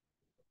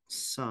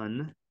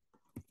 son,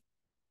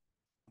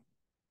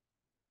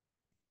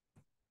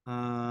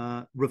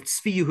 Rav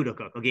Tzvi Yehuda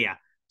Kook. Okay, yeah.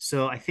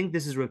 So I think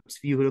this is Rav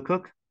Tzvi Yehuda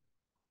Kook.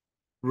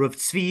 Rav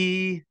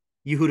Tzvi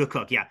Yehuda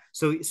Kook, yeah.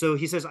 So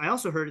he says, I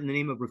also heard in the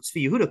name of Rav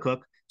Tzvi Yehuda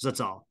Kook,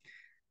 Zatzal.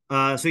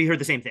 So he heard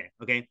the same thing,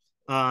 okay?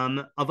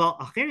 Some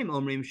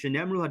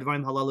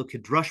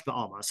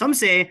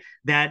say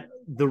that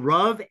the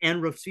Rav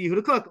and Rav Tzvi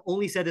Yehuda Kook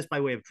only said this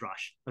by way of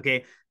drush.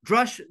 Okay,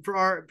 drush for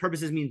our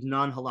purposes means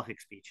non-halachic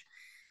speech.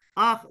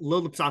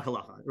 Lo lipsak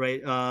halacha,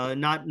 right?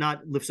 Not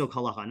lifsok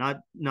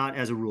halacha, not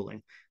as a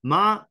ruling.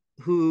 Ma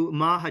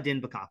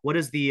hadin bakak. What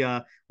is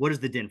the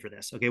din for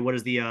this? Okay, what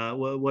is the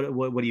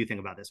what do you think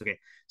about this? Okay,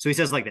 so he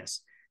says like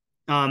this.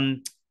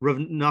 Rav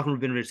Nachum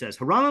Rabinovitch says,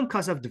 Haramam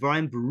kasav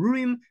dvarim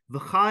berurim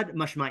v'chad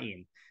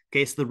mashma'im.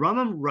 Okay, so the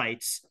Rambam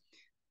writes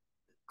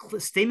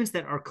statements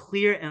that are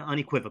clear and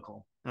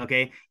unequivocal,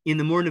 okay, in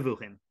the Mor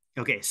Nevuchim.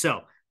 Okay,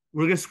 so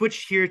we're going to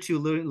switch here to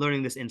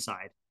learning this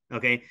inside,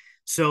 okay?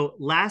 So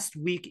last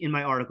week in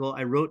my article,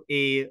 I wrote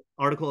a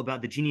article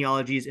about the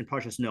genealogies in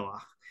Parshas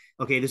Noach.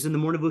 Okay, this is in the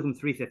Mor Nevuchim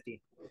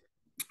 350.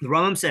 The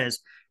Rambam says,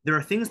 there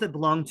are things that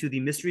belong to the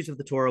mysteries of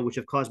the Torah which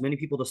have caused many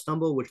people to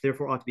stumble, which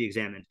therefore ought to be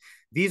examined.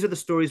 These are the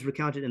stories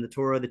recounted in the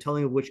Torah, the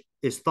telling of which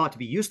is thought to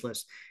be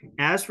useless.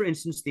 As, for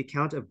instance, the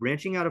account of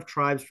branching out of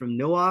tribes from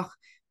Noach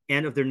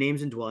and of their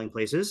names and dwelling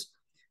places.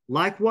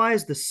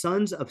 Likewise, the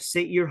sons of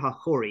Seir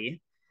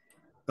HaChori,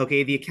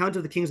 okay, the account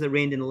of the kings that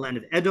reigned in the land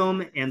of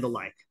Edom and the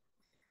like.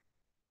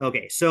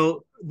 Okay,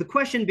 so the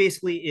question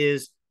basically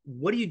is,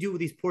 what do you do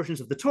with these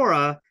portions of the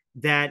Torah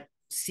that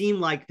seem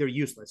like they're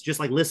useless, just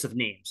like lists of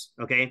names,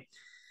 okay?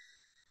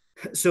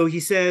 So he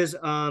says,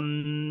 as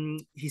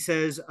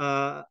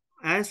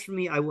for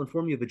me, I will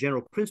inform you of a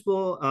general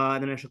principle,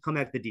 and then I shall come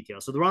back to the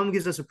details. So the Rambam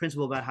gives us a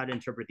principle about how to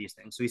interpret these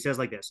things. So he says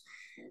like this: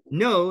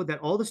 know that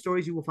all the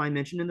stories you will find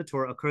mentioned in the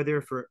Torah occur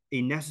there for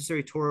a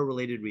necessary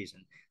Torah-related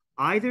reason,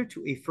 either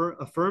to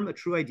affirm a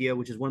true idea,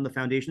 which is one of the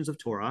foundations of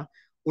Torah,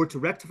 or to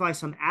rectify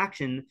some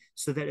action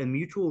so that a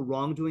mutual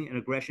wrongdoing and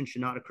aggression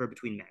should not occur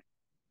between men.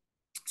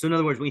 So in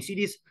other words, when you see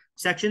these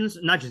sections,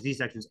 not just these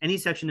sections, any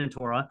section in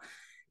Torah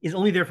is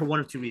only there for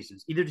one of two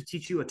reasons: either to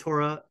teach you a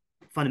Torah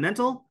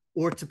fundamental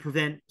or to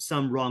prevent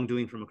some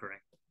wrongdoing from occurring.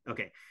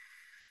 Okay.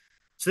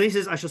 So then he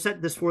says, I shall set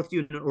this forth to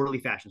you in an orderly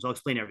fashion. So I'll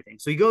explain everything.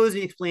 So he goes and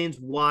he explains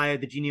why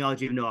the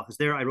genealogy of Noah is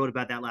there. I wrote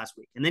about that last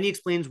week. And then he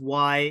explains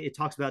why it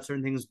talks about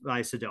certain things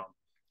by Sodom.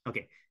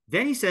 Okay.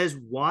 Then he says,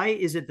 why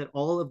is it that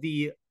all of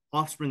the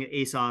offspring of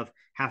Esav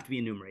have to be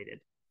enumerated?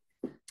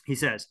 He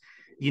says,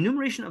 the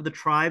enumeration of the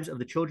tribes of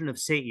the children of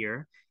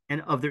Seir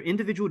and of their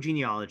individual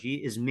genealogy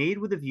is made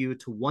with a view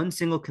to one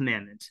single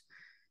commandment.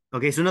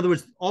 Okay, so in other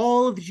words,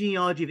 all of the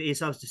genealogy of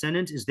Esav's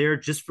descendants is there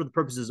just for the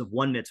purposes of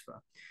one mitzvah.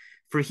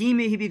 For he,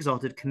 may he be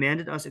exalted,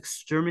 commanded us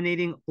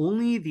exterminating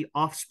only the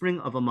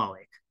offspring of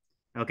Amalek.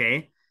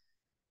 Okay,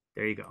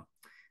 there you go.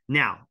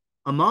 Now,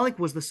 Amalek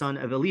was the son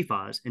of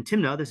Eliphaz and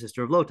Timnah, the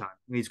sister of Lotan.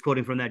 He's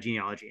quoting from that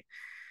genealogy.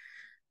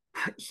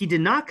 He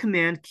did not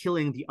command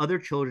killing the other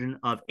children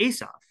of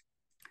Esav.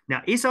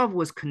 Now, Esav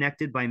was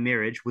connected by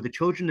marriage with the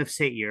children of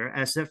Seir,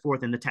 as set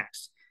forth in the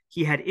text.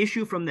 He had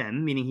issue from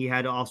them, meaning he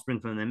had offspring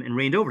from them, and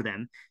reigned over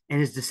them, and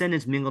his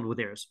descendants mingled with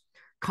theirs.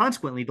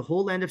 Consequently, the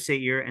whole land of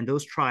Seir and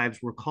those tribes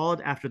were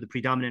called after the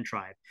predominant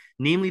tribe,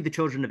 namely the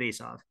children of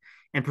Esav,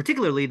 and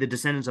particularly the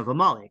descendants of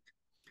Amalek,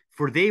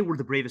 for they were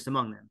the bravest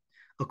among them.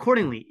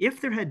 Accordingly,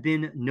 if there had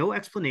been no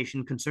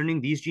explanation concerning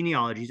these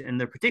genealogies and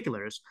their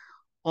particulars,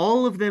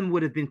 all of them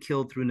would have been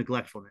killed through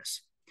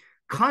neglectfulness.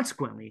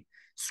 Consequently,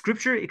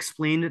 Scripture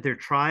explained their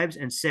tribes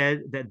and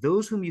said that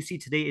those whom you see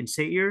today in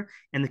Seir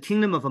and the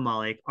kingdom of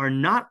Amalek are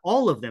not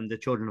all of them the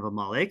children of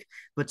Amalek,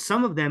 but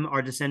some of them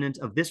are descendants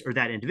of this or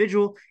that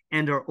individual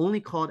and are only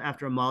called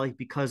after Amalek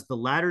because the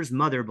latter's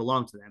mother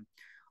belonged to them.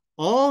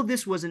 All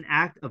this was an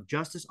act of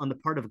justice on the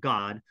part of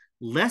God,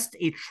 lest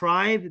a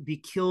tribe be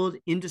killed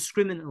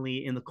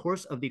indiscriminately in the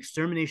course of the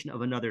extermination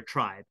of another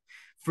tribe.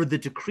 For the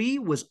decree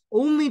was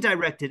only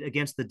directed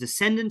against the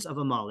descendants of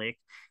Amalek,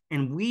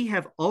 and we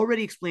have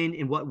already explained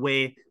in what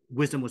way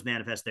wisdom was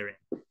manifest therein.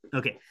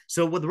 Okay,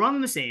 so what the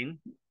Rambam is saying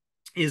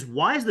is,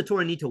 why does the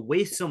Torah need to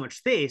waste so much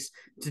space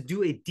to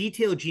do a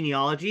detailed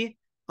genealogy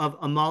of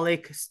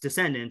Amalek's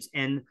descendants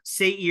and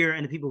Seir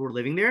and the people who were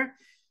living there,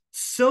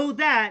 so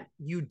that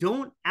you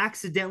don't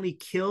accidentally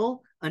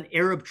kill an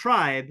Arab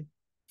tribe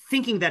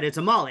thinking that it's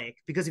Amalek?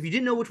 Because if you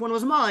didn't know which one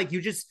was Amalek, you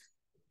just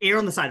err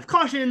on the side of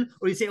caution,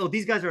 or you say, oh,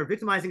 these guys are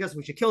victimizing us,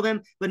 we should kill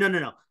them. But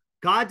no.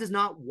 God does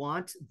not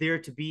want there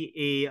to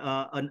be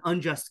an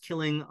unjust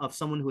killing of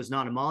someone who is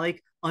not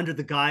Amalek under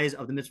the guise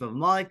of the mitzvah of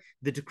Amalek.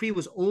 The decree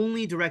was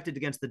only directed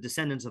against the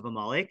descendants of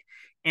Amalek.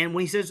 And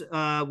when he says,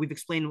 we've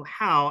explained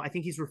how, I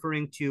think he's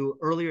referring to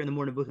earlier in the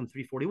Mor Nevuchim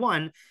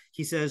 341,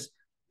 he says,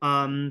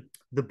 the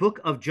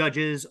book of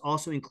Judges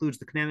also includes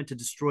the commandment to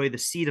destroy the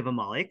seed of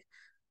Amalek.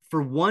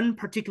 For one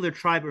particular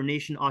tribe or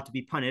nation ought to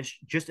be punished,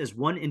 just as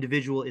one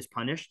individual is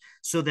punished,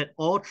 so that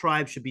all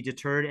tribes should be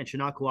deterred and should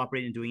not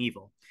cooperate in doing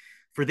evil.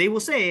 For they will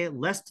say,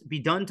 lest be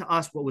done to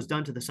us what was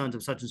done to the sons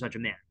of such and such a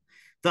man.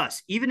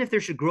 Thus, even if there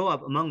should grow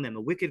up among them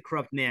a wicked,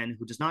 corrupt man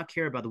who does not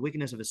care about the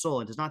wickedness of his soul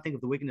and does not think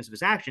of the wickedness of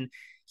his action,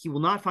 he will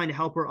not find a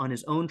helper on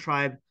his own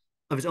tribe,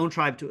 of his own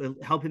tribe, to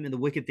help him in the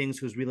wicked things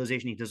whose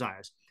realization he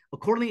desires.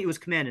 Accordingly, it was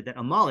commanded that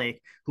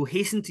Amalek, who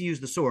hastened to use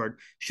the sword,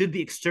 should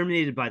be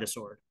exterminated by the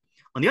sword.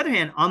 On the other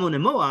hand, Ammon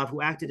and Moab,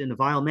 who acted in a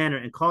vile manner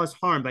and caused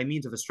harm by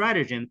means of a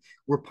stratagem,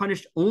 were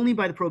punished only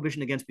by the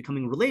prohibition against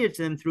becoming related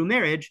to them through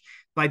marriage,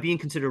 by being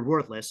considered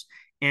worthless,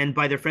 and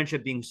by their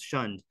friendship being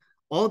shunned.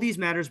 All these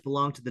matters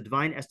belong to the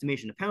divine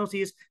estimation of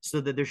penalties,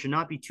 so that there should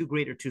not be too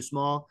great or too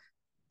small,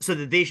 so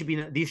that these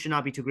should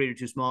not be too great or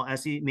too small,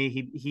 as may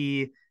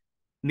he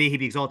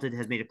be exalted,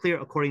 has made it clear,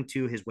 according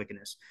to his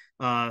wickedness,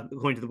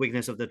 according to the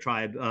wickedness of the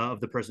tribe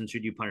of the person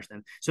should you punish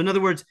them. So in other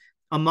words,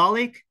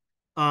 Amalek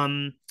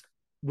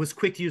was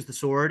quick to use the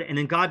sword, and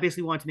then God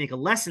basically wanted to make a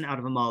lesson out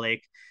of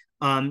Amalek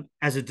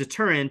as a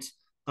deterrent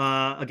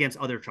against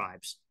other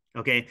tribes.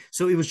 Okay,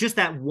 so it was just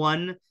that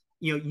one,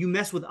 you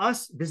mess with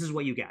us, this is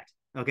what you get.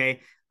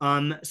 Okay,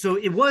 so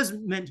it was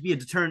meant to be a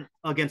deterrent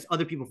against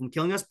other people from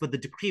killing us, but the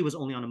decree was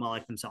only on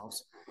Amalek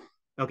themselves.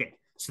 Okay,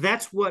 so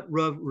that's what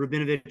Rav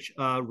Rabinovitch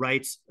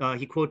writes.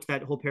 He quotes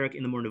that whole parak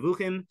in the Mor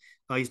Nevuchim.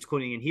 He's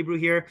quoting in Hebrew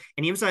here,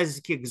 and he emphasizes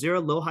ki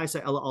gzera lo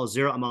haisa ela al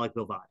zera Amalek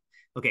bilvad.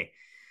 Okay,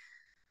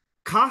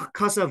 kach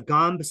kasav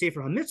gam b'sefer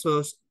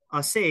hamitzvos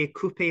aseh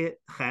kupe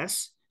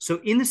ches. So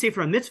in the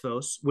Sefer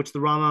HaMitzvos, which the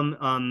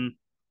Rambam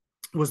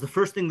was the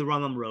first thing the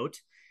Rambam wrote,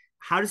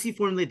 how does he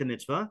formulate the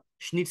mitzvah?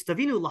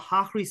 Shnitztavinu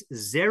lahachris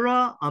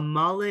zera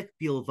Amalek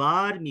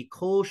bilvad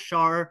mikol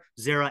shar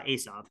zera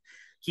Esav.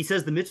 He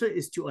says the mitzvah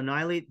is to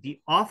annihilate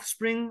the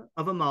offspring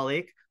of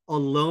Amalek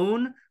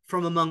alone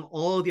from among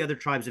all the other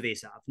tribes of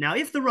Esav. Now,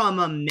 if the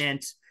Rambam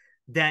meant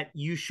that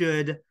you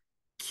should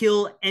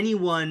kill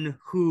anyone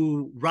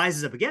who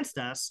rises up against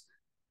us,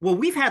 well,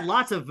 we've had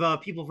lots of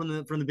people from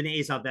the Bnei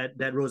Esav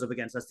that rose up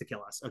against us to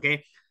kill us.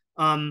 Okay,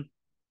 most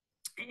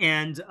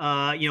in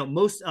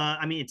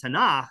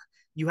Tanakh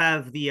you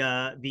have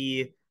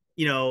the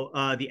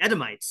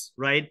Edomites,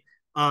 right?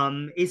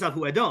 Esav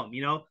hu Edom,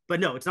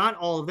 but no, it's not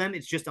all of them.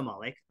 It's just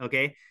Amalek.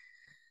 Okay,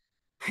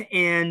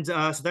 and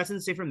so that's in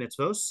the Sefer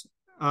Mitzvos.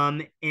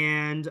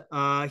 And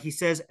he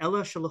says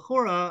Ella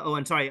Shalachora. Oh,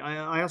 and sorry,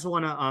 I also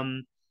want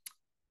to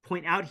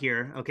point out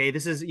here. Okay,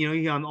 this is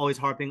I'm always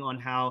harping on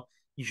how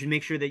you should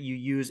make sure that you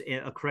use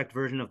a correct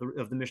version of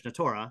the Mishnah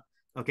Torah.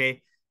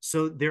 Okay,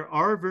 so there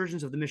are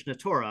versions of the Mishnah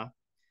Torah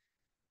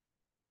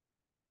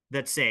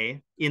that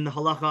say in the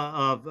halacha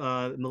of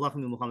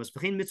Malachim Muhammad's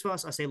V'chein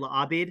mitzvahs aseh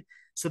la'abed.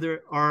 So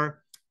there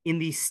are, in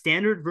the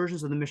standard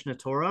versions of the Mishnah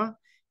Torah,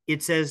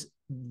 it says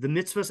the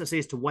mitzvahs aseh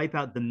is to wipe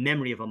out the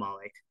memory of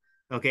Amalek.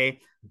 Okay,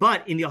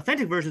 but in the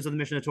authentic versions of the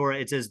Mishnah Torah,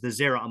 it says the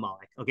zera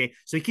Amalek. Okay,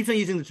 so he keeps on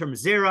using the term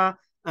zera.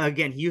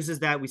 Again, he uses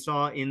that. We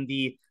saw in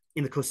the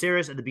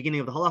Koseres at the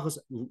beginning of the halachos,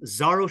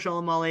 Zaro Shal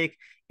Amalek.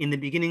 In the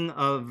beginning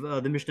of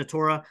the Mishnah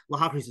Torah,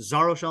 Lahachris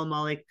Zaro Shal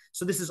Amalek.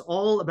 So this is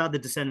all about the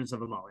descendants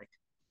of Amalek.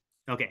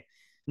 Okay,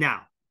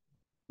 now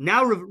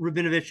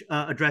Rabinovitch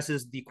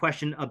addresses the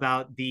question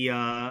about the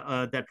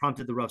that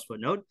prompted the Rav's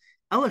footnote.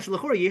 So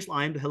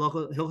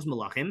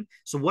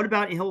what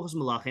about in Hilchos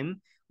Malachim,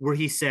 where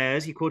he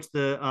says, he quotes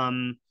the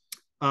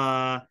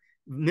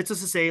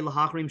mitzvah say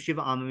lahachrim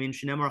shiva amamin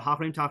shenemar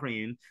hachrim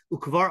tachrim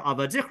ukvar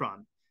avad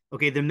zichram.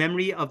 Okay, the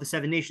memory of the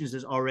seven nations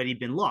has already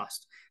been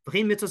lost.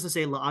 Mitzvah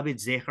say la'abid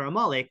zechar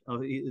Amalek. Oh,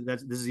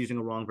 this is using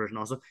a wrong version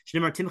also.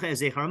 Shenemar timcha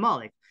zechar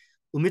Amalek.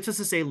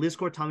 Umitzvah say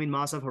lizkor tamin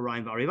masav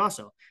harayim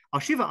v'arivaso. Al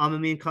shiva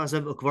amamin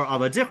kasav ukvar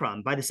avad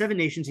zichram. By the seven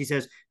nations, he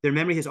says their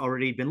memory has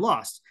already been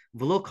lost.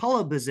 V'lo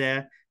kala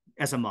bezeh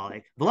as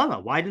Amalek.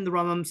 V'lama. Why didn't the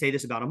Rambam say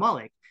this about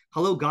Amalek?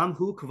 Hello,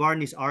 Gamhu Kvar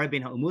Nisara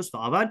ben Ha'umus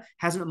Va'avad.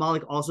 Hasn't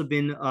Amalek also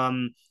been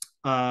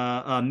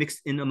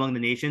mixed in among the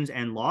nations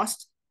and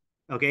lost?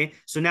 Okay,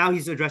 so now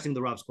he's addressing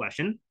the Rav's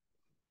question.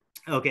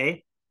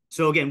 Okay,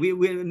 so again, we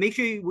make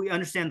sure we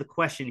understand the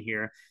question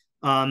here,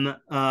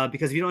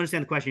 because if you don't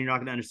understand the question, you're not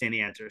going to understand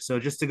the answer. So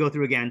just to go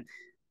through again,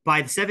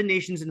 by the seven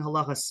nations in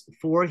Halachas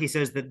 4, he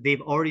says that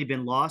they've already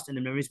been lost and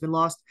the memory's been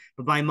lost.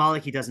 But by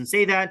Amalek, he doesn't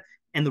say that,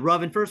 and the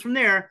Rav infers from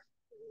there,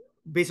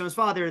 based on his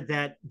father,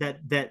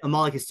 that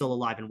Amalek is still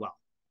alive and well.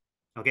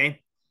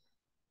 Okay,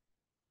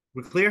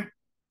 we're clear.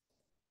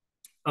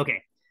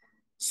 Okay.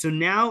 So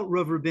now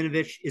Rav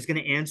Rabinovitch is going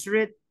to answer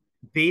it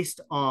based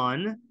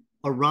on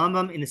a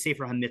Rambam in the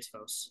Sefer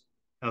HaMitzvos.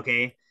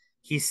 Okay,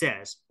 he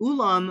says,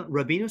 Ulam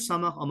Rabbeinu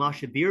Samach al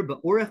Mashabir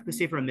ba'orech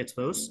b'Sefer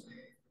HaMitzvos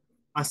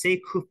aseh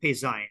kuf pei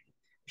zayin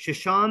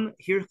shesham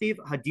hirchiv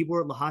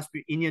hadibur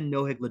lahaspir inyan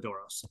noheg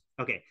ladoros.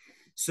 Okay,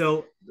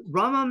 so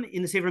Rambam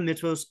in the Sefer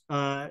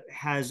HaMitzvos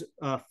has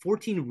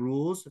 14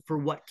 rules for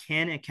what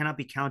can and cannot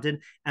be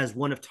counted as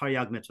one of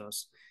Taryag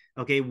mitzvos.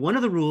 Okay, one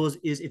of the rules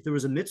is if there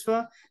was a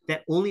mitzvah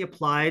that only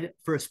applied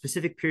for a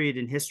specific period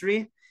in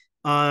history,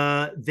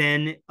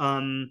 then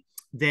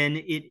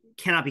it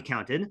cannot be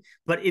counted.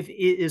 But if it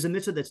is a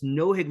mitzvah that's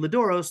noheg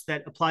ladoros,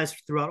 that applies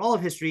throughout all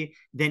of history,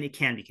 then it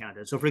can be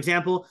counted. So, for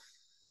example,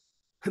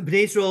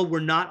 Bnei Israel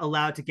were not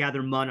allowed to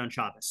gather mun on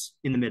Shabbos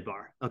in the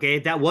Midbar. Okay,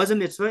 that was a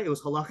mitzvah. It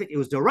was halachic. It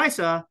was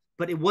doraisa,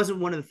 but it wasn't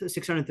one of the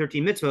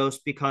 613 mitzvos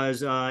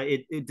because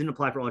it didn't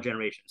apply for all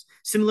generations.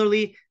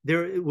 Similarly,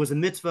 there was a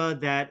mitzvah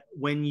that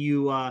when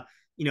you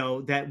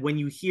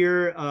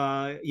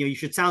hear, you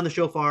should sound the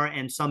shofar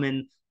and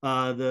summon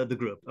the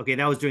group. Okay,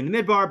 that was during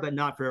the midbar, but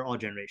not for all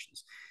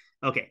generations.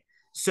 Okay,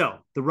 So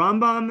the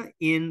Rambam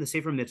in the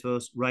Sefer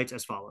Mitzvos writes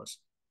as follows.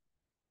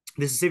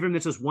 This is Sefer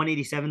Mitzvos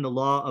 187, the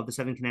law of the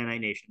 7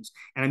 Canaanite nations.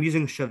 And I'm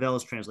using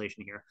Chavel's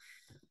translation here.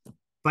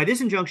 By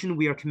this injunction,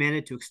 we are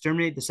commanded to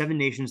exterminate the 7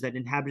 nations that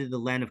inhabited the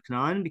land of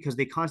Canaan because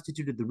they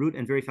constituted the root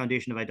and very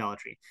foundation of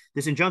idolatry.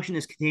 This injunction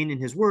is contained in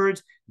his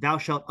words, thou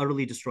shalt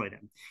utterly destroy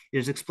them. It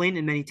is explained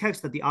in many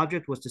texts that the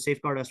object was to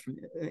safeguard us from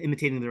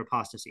imitating their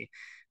apostasy.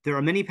 There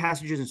are many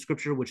passages in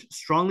scripture which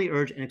strongly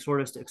urge and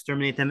exhort us to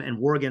exterminate them, and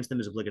war against them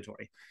is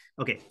obligatory.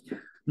 Okay,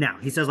 now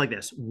he says like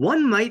this,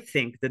 one might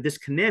think that this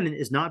commandment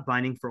is not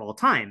binding for all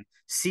time,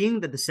 seeing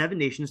that the 7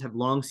 nations have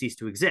long ceased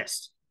to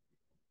exist.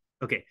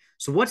 Okay,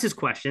 so what's his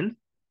question?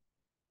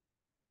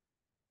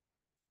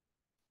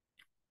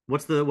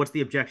 What's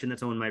the objection that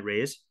someone might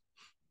raise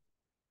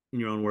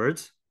in your own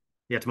words?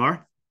 Yeah,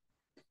 Tamar?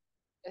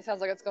 It sounds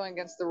like it's going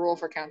against the rule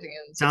for counting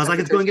in. Sounds like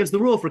it's going against the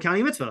rule for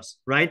counting mitzvahs,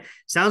 right?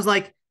 Sounds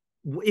like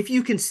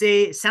you can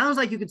say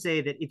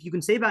that if you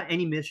can say about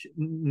any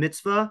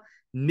mitzvah,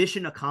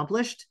 mission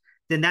accomplished,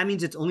 then that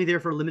means it's only there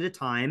for a limited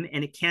time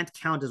and it can't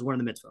count as one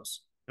of the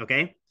mitzvahs,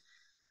 okay?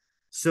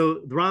 So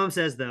the Rambam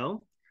says,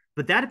 though,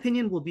 but that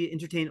opinion will be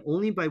entertained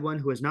only by one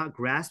who has not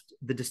grasped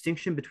the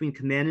distinction between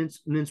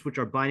commandments which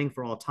are binding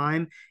for all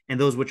time and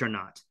those which are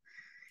not.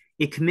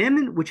 A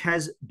commandment which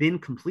has been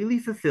completely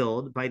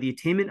fulfilled by the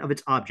attainment of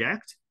its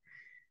object,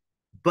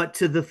 but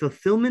to the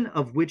fulfillment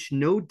of which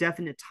no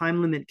definite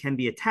time limit can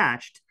be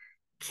attached,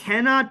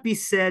 cannot be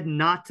said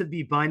not to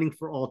be binding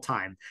for all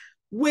time.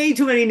 Way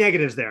too many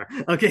negatives there.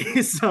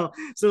 Okay, so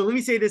let me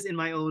say this in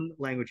my own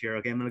language here.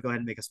 Okay, I'm going to go ahead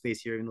and make a space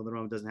here, even though the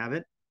Rambam doesn't have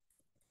it.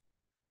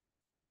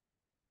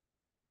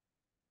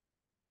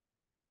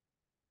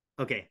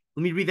 Okay,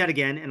 let me read that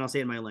again, and I'll say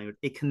it in my own language.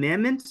 A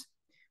commandment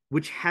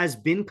which has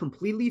been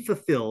completely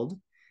fulfilled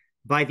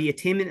by the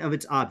attainment of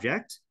its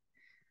object,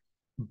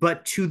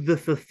 but to the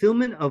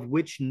fulfillment of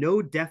which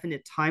no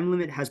definite time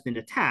limit has been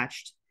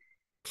attached,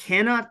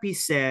 cannot be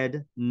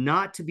said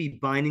not to be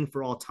binding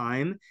for all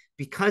time,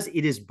 because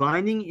it is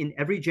binding in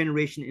every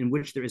generation in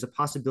which there is a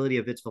possibility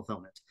of its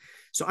fulfillment.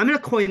 So I'm going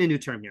to coin a new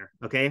term here,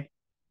 okay?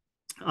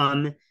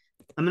 A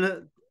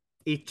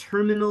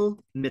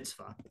terminal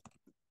mitzvah.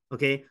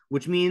 Okay,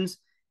 which means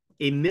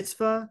a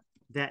mitzvah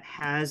that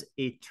has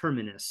a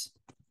terminus,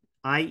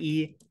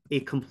 i.e. a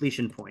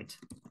completion point.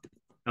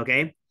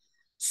 Okay,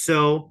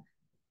 so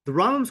the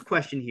Rambam's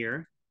question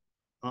here,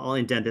 I'll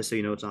indent this so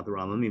you know it's not the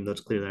Rambam, even though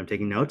it's clear that I'm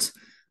taking notes.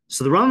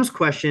 So the Rambam's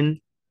question,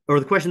 or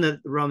the question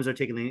that the Rambam is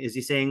articulating, is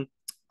he's saying,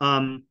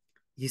 the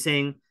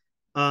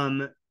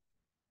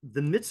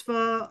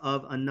mitzvah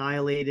of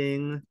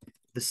annihilating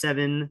the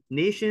 7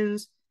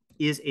 nations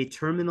is a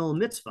terminal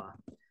mitzvah.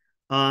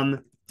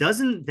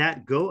 Doesn't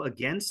that go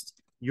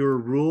against your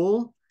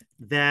rule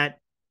that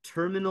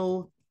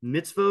terminal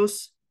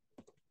mitzvos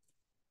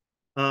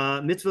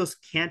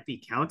can't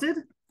be counted?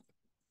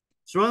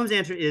 So Rambam's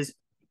answer is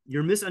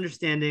you're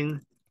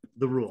misunderstanding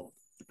the rule,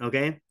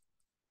 okay?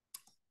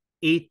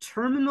 A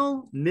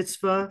terminal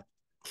mitzvah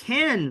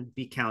can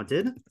be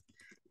counted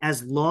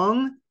as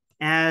long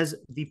as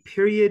the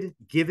period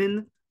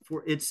given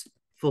for its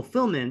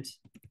fulfillment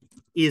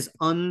is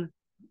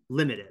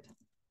unlimited,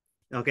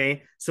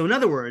 okay? So in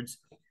other words,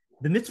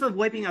 the mitzvah of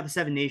wiping out the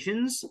 7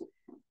 nations,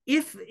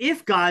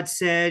 if God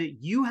said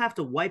you have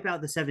to wipe out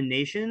the 7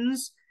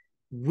 nations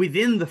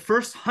within the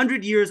first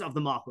 100 years of the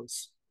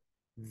Malchus,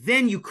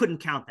 then you couldn't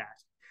count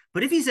that.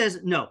 But if he says,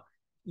 no,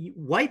 you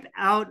wipe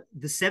out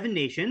the 7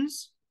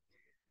 nations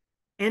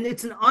and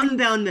it's an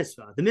unbound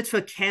mitzvah, the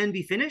mitzvah can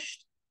be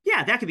finished,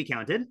 yeah, that could be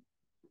counted,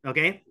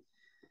 okay?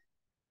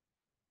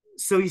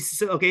 So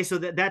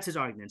that's his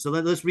argument. So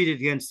let's read it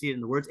again, see it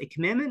in the words. A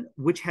commandment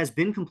which has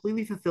been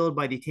completely fulfilled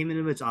by the attainment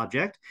of its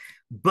object,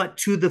 but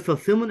to the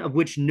fulfillment of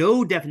which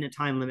no definite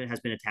time limit has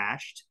been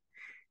attached,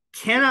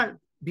 cannot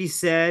be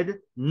said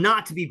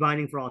not to be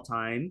binding for all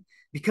time,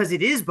 because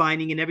it is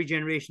binding in every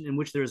generation in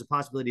which there is a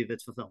possibility of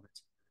its fulfillment.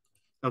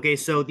 Okay,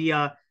 so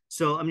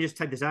so I'm just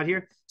type this out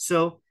here.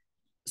 So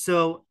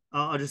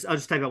I'll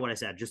just type out what I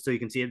said, just so you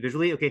can see it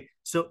visually. Okay,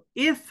 so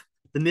if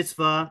the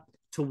mitzvah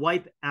to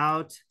wipe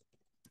out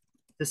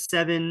the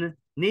 7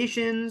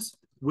 nations,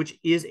 which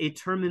is a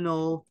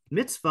terminal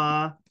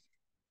mitzvah,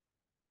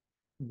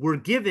 were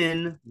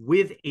given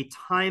with a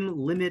time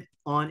limit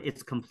on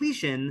its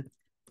completion,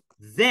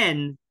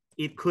 then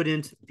it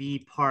couldn't be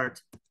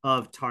part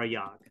of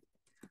Taryag.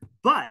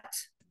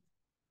 But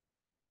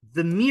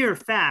the mere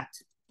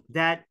fact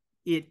that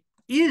it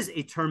is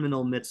a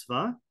terminal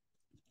mitzvah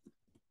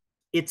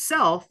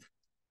itself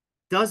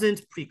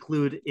doesn't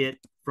preclude it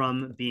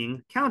from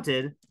being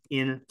counted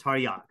in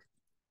Taryag.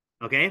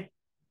 Okay?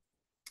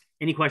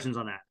 Any questions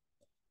on that?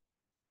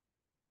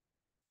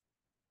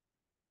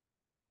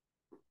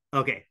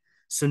 Okay,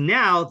 so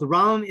now the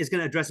Rambam is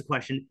going to address a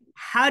question.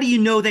 How do you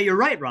know that you're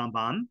right,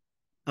 Rambam?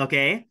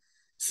 Okay,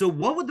 so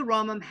what would the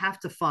Rambam have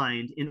to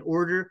find in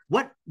order,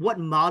 what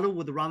model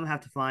would the Rambam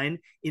have to find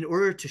in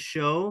order to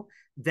show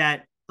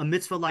that a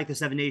mitzvah like the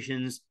 7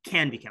 nations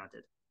can be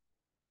counted?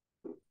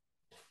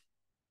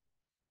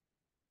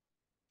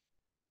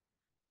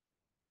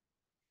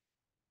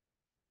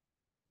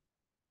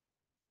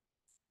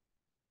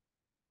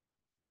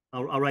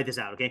 I'll write this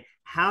out. Okay,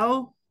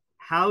 how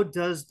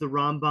does the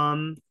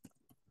Rambam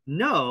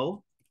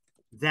know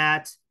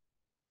that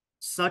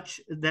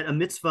a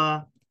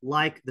mitzvah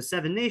like the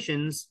 7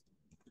 nations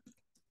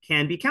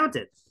can be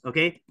counted?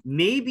 Okay,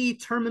 maybe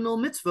terminal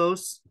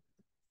mitzvos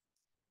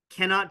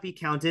cannot be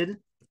counted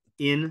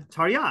in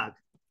Taryag.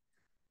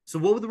 So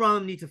what would the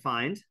Rambam need to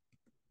find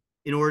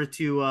in order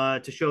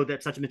to show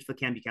that such a mitzvah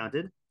can be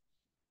counted?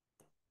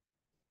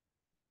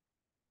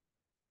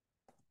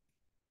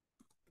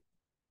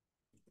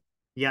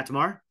 Yeah,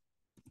 Tamar?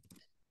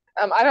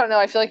 I don't know.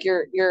 I feel like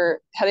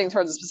you're heading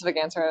towards a specific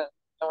answer. I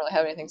don't really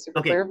have anything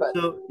super clear, but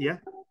so yeah.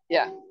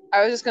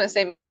 I was just gonna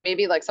say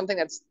maybe like something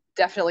that's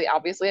definitely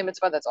obviously a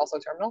mitzvah that's also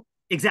terminal.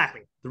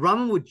 Exactly. The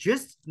Rambam would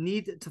just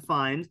need to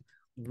find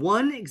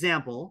one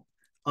example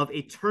of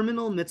a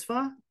terminal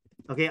mitzvah,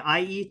 okay,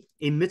 i.e.,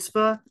 a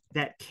mitzvah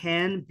that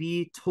can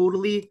be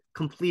totally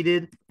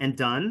completed and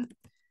done,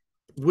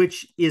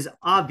 which is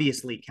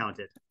obviously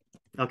counted.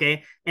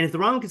 Okay, and if the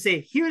Rambam could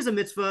say, here's a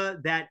mitzvah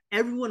that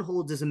everyone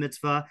holds as a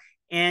mitzvah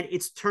and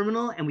it's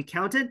terminal and we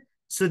count it,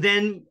 so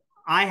then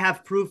I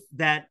have proof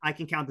that I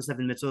can count the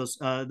 7 mitzvahs,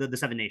 the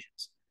 7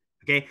 nations.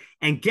 Okay,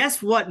 and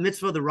guess what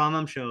mitzvah the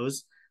Rambam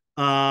shows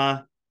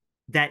that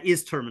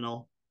is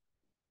terminal?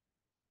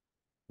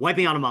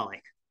 Wiping out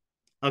Amalek.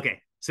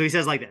 Okay, so he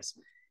says like this: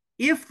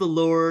 if the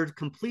Lord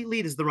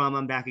completely, this is the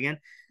Rambam back again,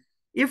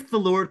 if the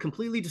Lord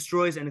completely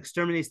destroys and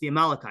exterminates the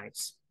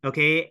Amalekites,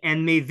 okay,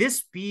 and may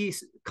this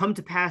come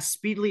to pass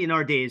speedily in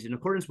our days, in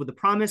accordance with the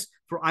promise,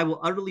 for I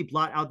will utterly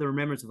blot out the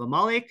remembrance of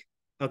Amalek.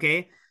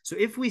 Okay, so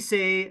if we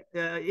say,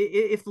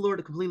 if the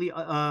Lord completely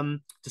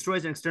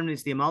destroys and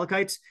exterminates the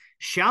Amalekites,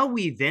 shall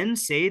we then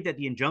say that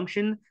the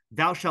injunction,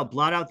 thou shalt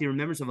blot out the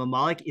remembrance of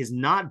Amalek, is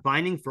not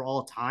binding for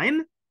all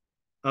time?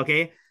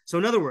 Okay, so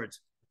in other words,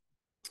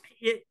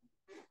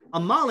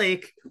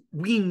 Amalek,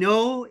 we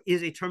know,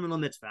 is a terminal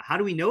mitzvah. How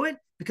do we know it?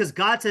 Because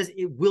God says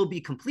it will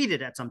be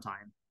completed at some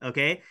time.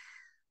 Okay,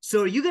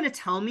 so are you going to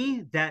tell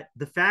me that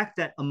the fact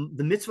that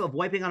the mitzvah of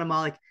wiping out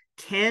Amalek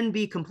can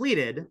be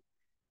completed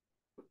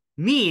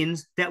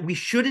means that we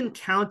shouldn't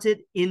count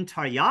it in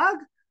Taryag?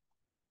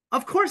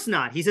 Of course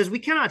not. He says we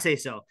cannot say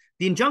so.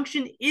 The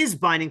injunction is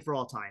binding for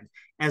all time.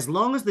 As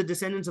long as the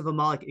descendants of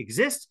Amalek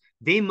exist,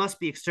 they must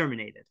be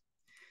exterminated.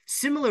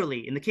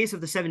 Similarly, in the case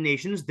of the 7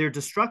 nations, their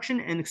destruction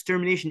and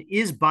extermination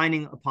is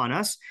binding upon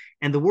us,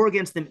 and the war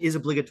against them is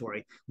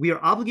obligatory. We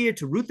are obligated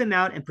to root them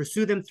out and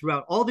pursue them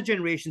throughout all the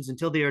generations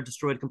until they are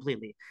destroyed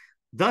completely.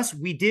 Thus,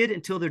 we did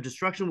until their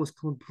destruction was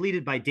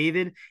completed by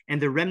David,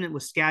 and their remnant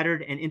was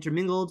scattered and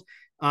intermingled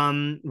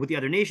with the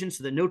other nations,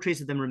 so that no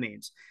trace of them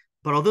remains.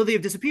 But although they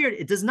have disappeared,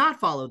 it does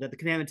not follow that the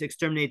commandment to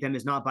exterminate them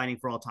is not binding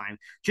for all time,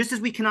 just as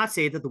we cannot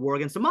say that the war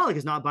against Amalek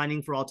is not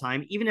binding for all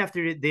time, even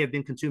after they have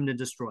been consumed and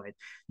destroyed.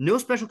 No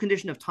special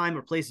condition of time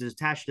or place is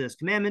attached to this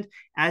commandment,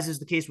 as is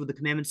the case with the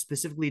commandments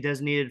specifically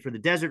designated for the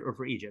desert or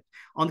for Egypt.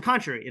 On the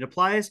contrary, it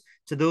applies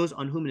to those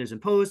on whom it is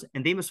imposed,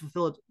 and they must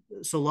fulfill it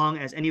so long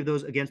as any of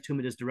those against whom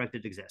it is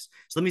directed exists.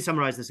 So let me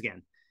summarize this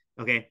again,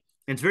 okay?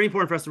 And it's very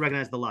important for us to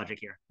recognize the logic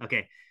here,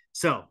 okay?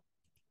 So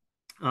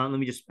let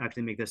me just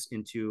actually make this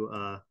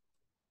into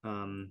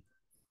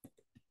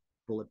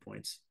bullet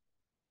points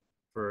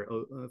for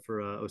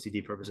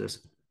OCD purposes.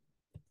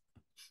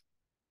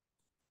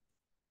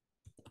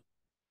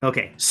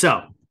 Okay,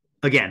 so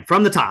again,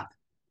 from the top,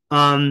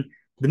 the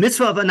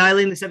mitzvah of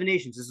annihilating the 7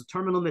 nations is a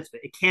terminal mitzvah.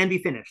 It can be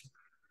finished.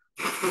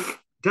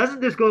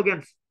 Doesn't this go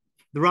against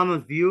the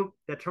Rambam's view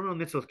that terminal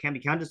mitzvahs can be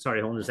counted?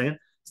 Sorry, hold on a second.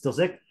 Still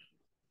sick?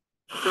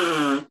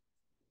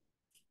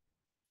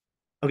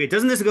 Okay,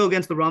 doesn't this go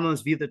against the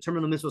Rambam's view that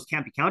terminal mitzvahs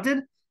can't be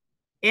counted?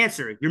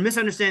 Answer, you're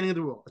misunderstanding of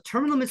the rule. A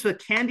terminal mitzvah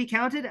can be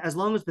counted as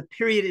long as the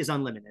period is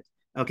unlimited.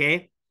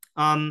 Okay.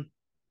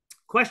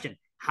 Question,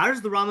 how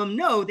does the Rambam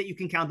know that you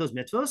can count those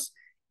mitzvahs?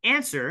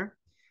 Answer,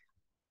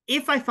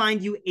 if I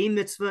find you a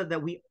mitzvah that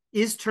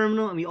is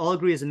terminal and we all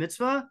agree is a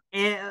mitzvah,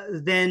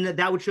 then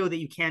that would show that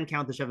you can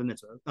count the Sheva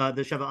mitzvah,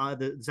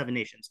 the 7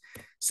 nations.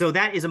 So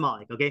that is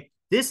Amalek. Okay.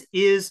 This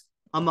is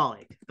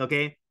Amalek.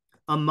 Okay.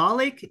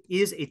 Amalek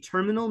is a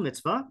terminal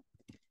mitzvah,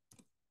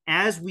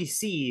 as we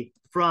see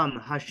from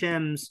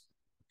Hashem's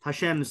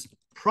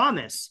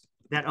promise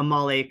that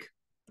Amalek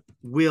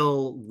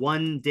will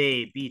one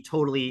day be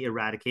totally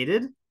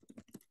eradicated.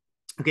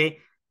 Okay,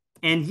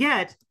 and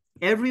yet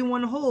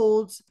everyone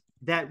holds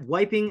that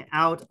wiping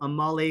out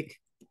Amalek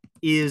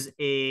is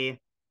a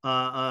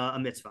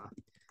mitzvah.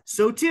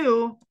 So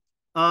too,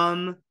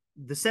 the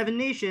 7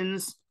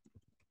 nations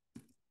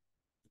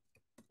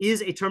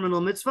is a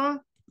terminal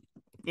mitzvah,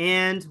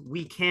 and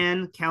we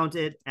can count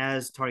it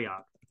as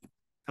Taryag.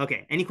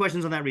 Okay, any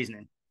questions on that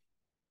reasoning?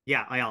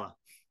 Yeah, Ayala.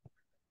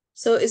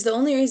 So is the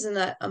only reason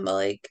that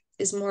Amalek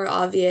is more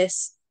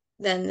obvious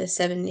than the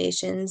 7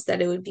 nations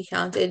that it would be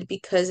counted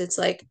because it's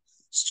like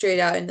straight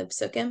out in the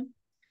Psukim?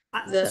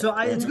 It's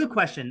a good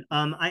question.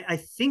 I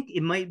think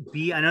it might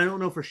be, and I don't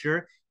know for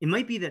sure, it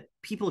might be that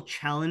people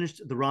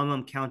challenged the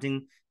Rambam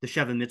counting the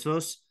Sheva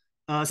mitzvos,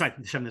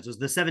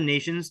 the 7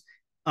 nations,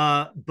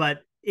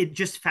 but it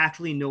just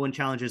factually no one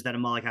challenges that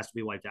Amalek has to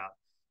be wiped out.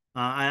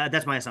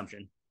 That's my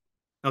assumption.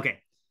 Okay.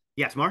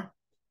 Yes, Mar?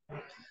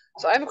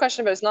 So I have a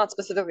question, but it's not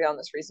specifically on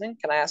this reasoning.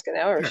 Can I ask it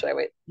now, or should I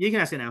wait? You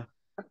can ask it now.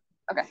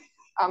 Okay.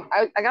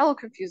 I got a little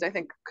confused, I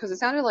think, because it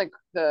sounded like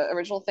the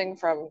original thing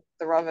from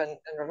the Rav and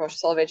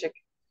Moshe Soloveitchik.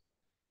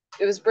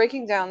 It was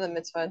breaking down the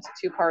mitzvah into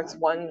two parts,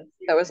 one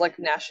that was like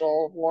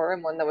national war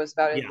and one that was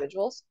about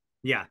individuals.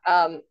 Yeah.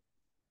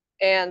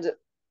 And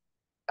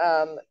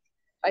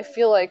I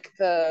feel like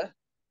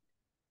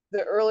the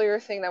earlier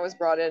thing that was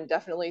brought in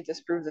definitely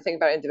disproved the thing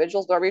about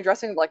individuals. But are we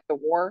addressing like the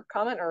war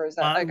comment, or is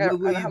that I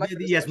don't know how much?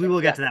 Yes, we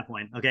will get to that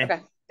point. Okay. Okay.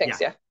 Thanks.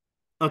 Yeah.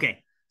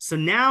 Okay. So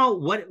now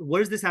what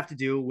does this have to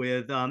do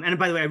with and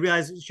by the way, I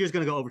realized she was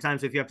going to go overtime,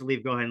 so if you have to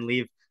leave, go ahead and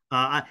leave.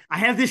 I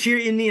have this here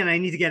in me and I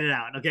need to get it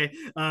out. Okay.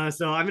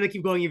 So I'm going to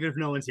keep going even if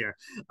no one's here.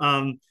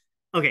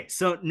 Okay.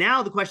 So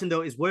now the question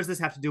though is, what does this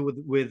have to do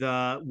with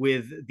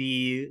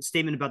the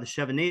statement about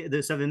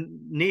the seven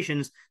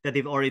nations that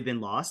they've already been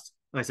lost?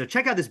 Okay, so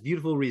check out this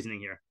beautiful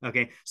reasoning here.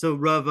 Okay, so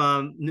Rav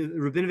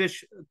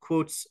Rabinovitch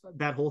quotes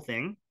that whole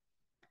thing. And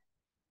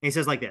he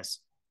says like this: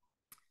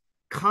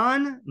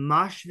 Kan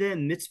mashve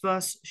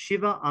mitzvahs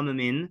shiva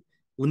amamin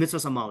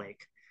lemitzvahs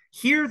Amalek.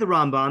 Here the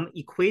Rambam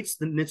equates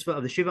the mitzvah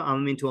of the shiva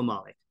amamin to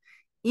Amalek.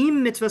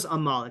 Im mitzvahs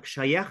Amalek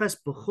shayeches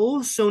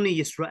b'chol soni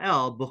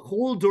Yisrael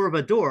b'chol dor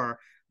vador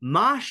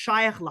ma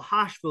shayach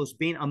lahashvos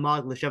bein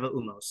Amalek l'sheva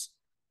umos.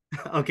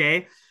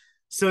 Okay,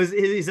 so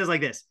he says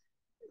like this.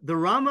 The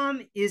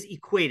Rambam is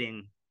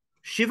equating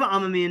Shiva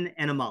Amamin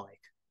and Amalek.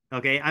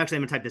 Okay, actually,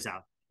 I'm gonna type this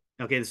out.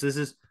 Okay, so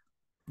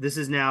this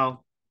is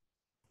now.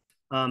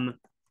 Oops,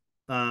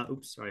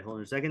 sorry. Hold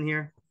on a second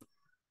here.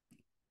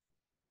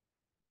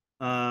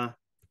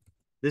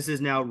 This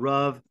is now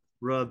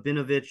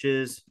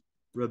Rabinovich's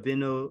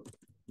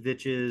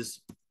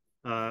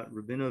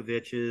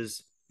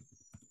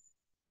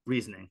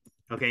reasoning.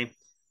 Okay,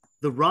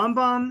 the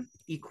Rambam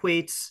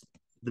equates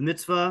the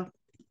mitzvah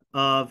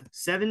of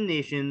seven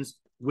nations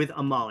with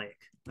Amalek.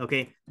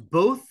 Okay,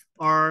 both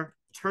are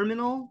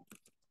terminal,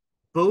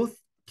 both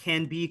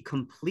can be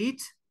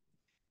complete,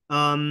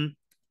 complete,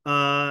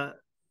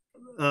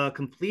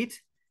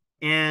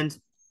 and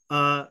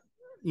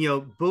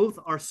both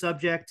are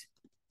subject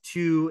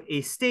to a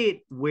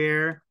state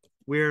where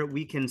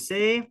we can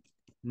say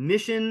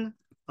mission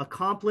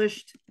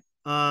accomplished.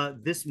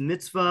 This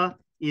mitzvah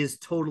is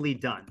totally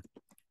done.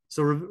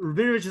 So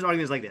Rabinovich's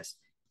argument is like this: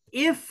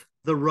 if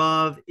the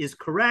Rav is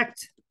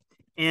correct,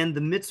 and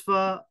the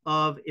mitzvah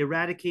of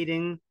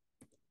eradicating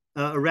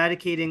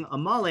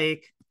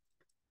Amalek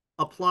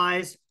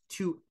applies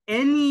to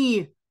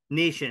any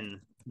nation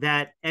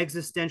that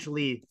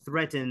existentially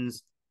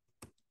threatens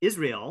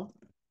Israel,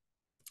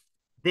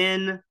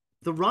 then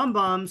the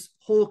Rambam's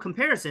whole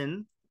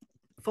comparison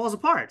falls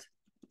apart.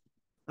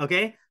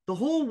 Okay,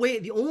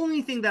 the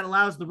only thing that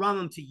allows the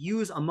Rambam to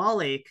use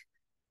Amalek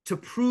to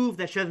prove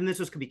that Sheva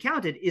mitzvahs can be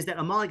counted is that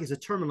Amalek is a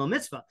terminal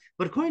mitzvah.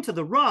 But according to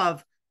the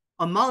Rav,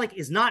 Amalek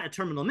is not a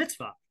terminal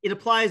mitzvah. It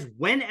applies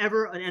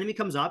whenever an enemy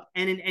comes up,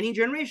 and in any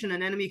generation,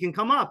 an enemy can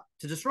come up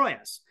to destroy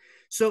us.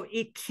 So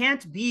it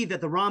can't be that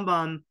the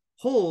Rambam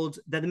holds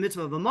that the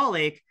mitzvah of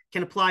Amalek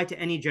can apply to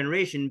any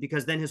generation,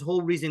 because then his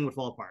whole reasoning would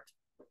fall apart.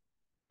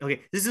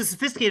 Okay, this is a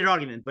sophisticated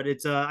argument, but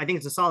I think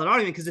it's a solid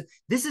argument, because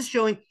this is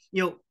showing,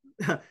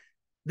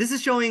 this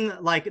is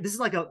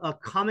like a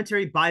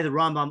commentary by the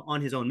Rambam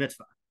on his own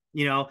mitzvah.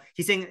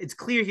 He's saying it's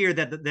clear here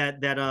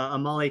that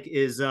Amalek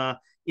is a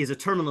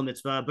terminal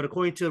mitzvah, but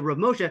according to Rav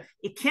Moshe,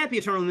 it can't be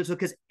a terminal mitzvah,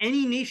 because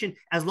any nation,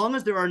 as long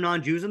as there are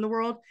non-Jews in the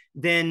world,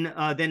 then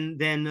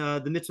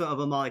the mitzvah of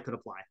Amalek could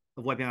apply,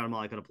 of wiping out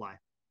Amalek could apply.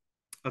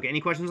 Okay,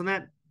 any questions on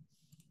that?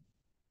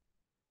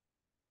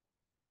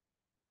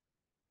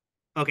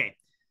 Okay,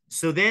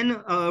 so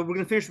then we're going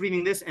to finish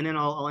reading this, and then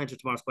I'll answer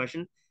tomorrow's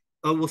question.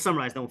 We'll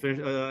summarize, then we'll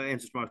finish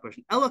answer tomorrow's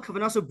question. Ella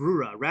kavanaso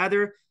brura,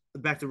 rather.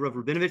 Back to Rav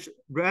Rabinovitch.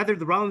 Rather,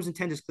 the Rambam's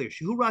intent is clear.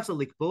 Shehu ratza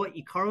likboa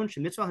ikaron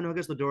shemitzvah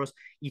hanogas ladoros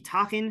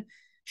yitachin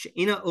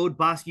she'ina od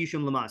bas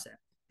yishum lamase.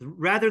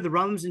 Rather, the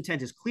Rambam's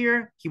intent is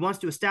clear. He wants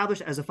to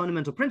establish as a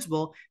fundamental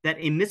principle that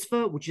a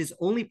mitzvah which is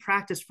only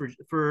practiced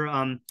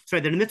that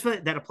a mitzvah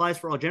that applies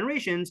for all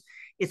generations,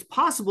 it's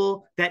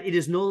possible that it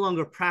is no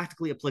longer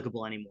practically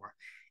applicable anymore.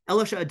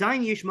 Elisha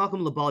adayin yish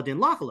makom labal din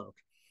lachalok.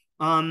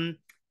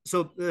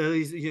 So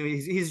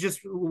he's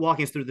just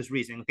walking us through this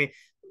reasoning. Okay.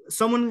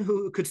 Someone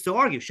who could still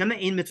argue, Shema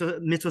ein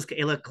mitzvos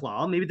ke'ela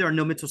klal. Maybe there are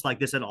no mitzvos like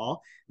this at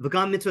all.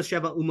 V'gam mitzvos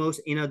sheva umos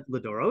ena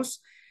ladoros.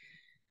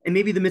 And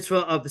maybe the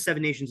mitzvah of the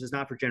seven nations is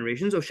not for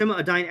generations. Or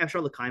Shema adayin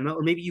efshar l'kaima.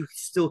 Or maybe you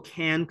still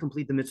can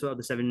complete the mitzvah of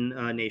the seven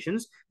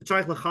nations.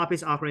 Tzarich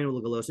l'chapes achrein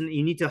l'galosin.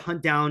 You need to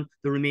hunt down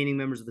the remaining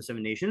members of the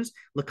seven nations.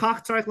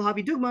 L'kach tzarich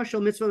l'havi dugma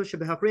shel mitzvah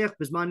shebehakreach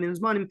bizman min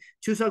zmanim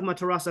tusag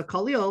matarasa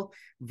kalil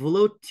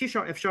v'lo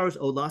tishar efsharos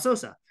od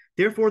la'asosa.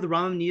 Therefore, the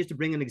Rambam needs to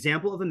bring an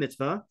example of a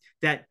mitzvah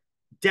that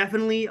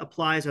definitely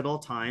applies at all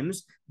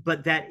times,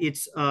 but that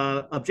its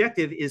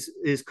objective is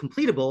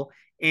completable,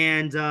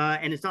 and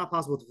it's not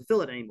possible to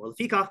fulfill it anymore.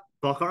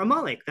 Bachar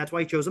Amalek. That's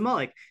why he chose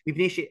Amalek.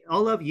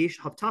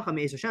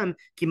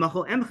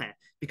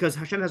 Because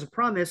Hashem has a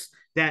promise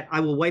that I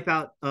will wipe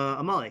out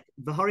Amalek.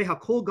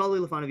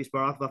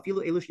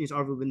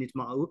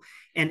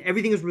 And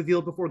everything is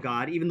revealed before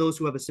God, even those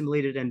who have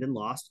assimilated and been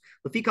lost.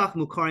 God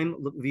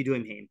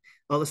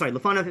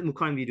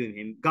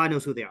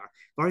knows who they are.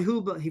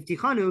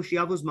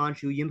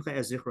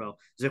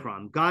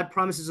 God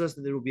promises us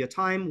that there will be a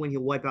time when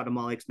he'll wipe out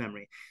Amalek's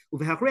memory.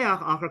 There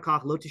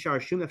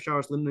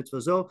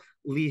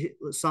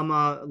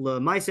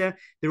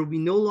will be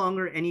no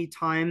longer any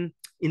time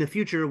in the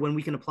future when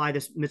we can apply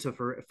this mitzvah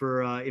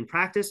for in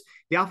practice.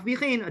 But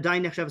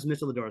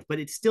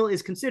it still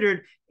is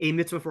considered a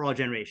mitzvah for all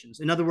generations.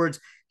 In other words,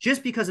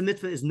 just because a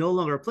mitzvah is no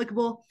longer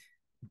applicable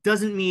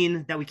doesn't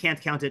mean that we can't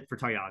count it for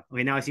Taryag.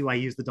 Okay, now I see why I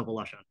used the double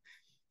lashon.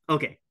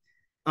 Okay.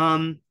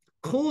 That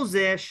was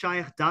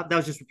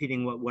just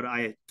repeating what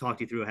I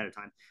talked you through ahead of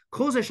time.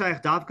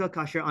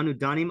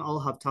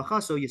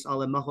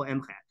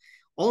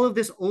 All of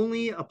this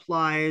only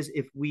applies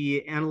if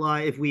we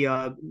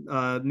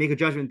make a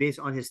judgment based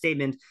on his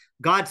statement,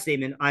 God's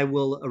statement, I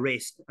will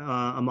erase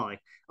Amalek.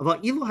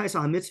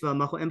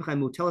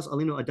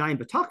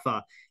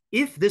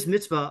 If this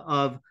mitzvah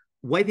of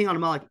wiping out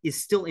Amalek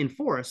is still in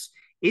force,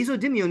 he's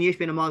just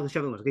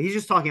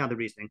talking out the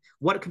reasoning.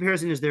 What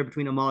comparison is there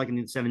between Amalek and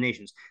the 7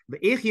 nations? How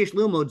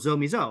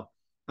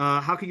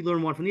can you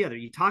learn one from the other?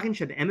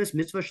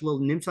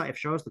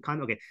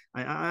 Okay,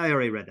 I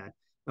already read that.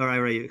 Or I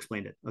already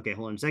explained it. Okay,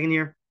 hold on a second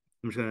here.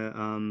 I'm just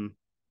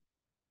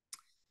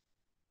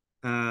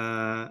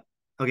gonna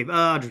okay,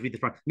 I'll just read this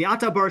part.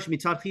 Mi'ata bar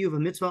shemitzad chiyuv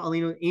mitzvah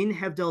alinu in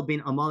hevdel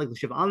bein Amalek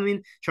l'shiva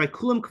amamin shai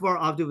kulam kvar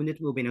avdu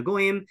v'nitmu bein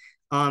agoyim.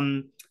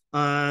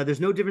 There's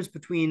no difference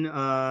between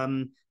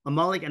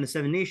Amalek and the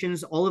 7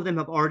 nations. All of them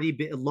have already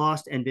been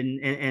lost and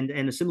been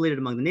and assimilated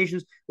among the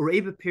nations.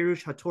 Ureiba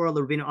Pirush HaTorah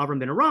l'Ravina Avram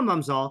ben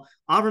Rambam Zal.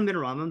 Avram ben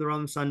Rambam, the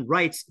Rambam's son,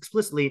 writes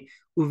explicitly,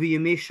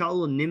 Uviyamei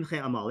Shaul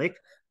nimche Amalek.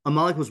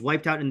 Amalek was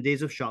wiped out in the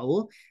days of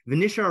Shaul.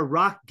 V'nishar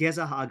rak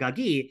geza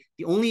ha'agagi.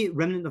 The only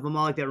remnant of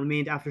Amalek that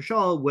remained after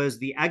Shaul was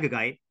the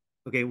Agagite,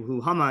 okay, who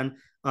Haman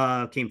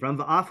came from.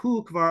 Va'af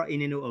hu kvar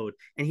inenu od,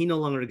 and he no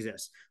longer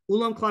exists.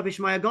 Ulam klap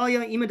ishmaya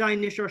galia imadai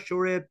nishar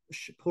shore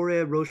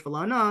pore rosh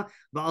falana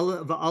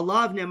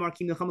va'alav nemar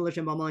kim necham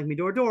l'shem b'Amalek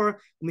midor dor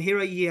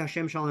umehira yi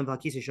Hashem shalom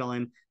v'hakisei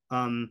shalom.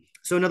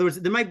 So in other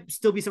words, there might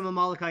still be some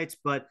Amalekites,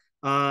 but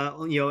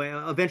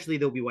eventually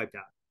they'll be wiped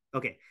out.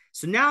 Okay,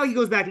 so now he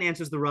goes back and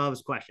answers the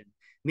Rav's question.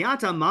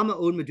 Mi'ata mama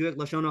od meduek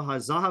lashono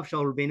hazahav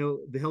shal Rabbeinu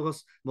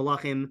b'hilchos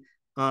malachim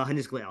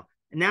hanizgleel.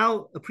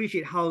 Now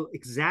appreciate how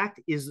exact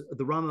is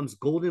the Rambam's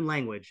golden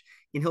language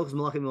in Hilchos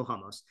Malachim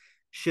Milchamos.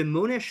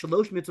 Shemone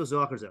shalosh mitzvos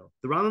zoakarzo.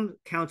 The Rambam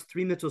counts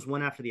 3 mitzvos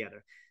one after the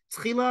other.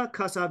 Tchila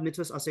kasav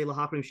mitzvos asay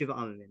lahakrim shiva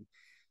amamin.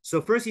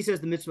 So first he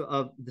says the mitzvah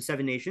of the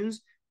 7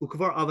 nations,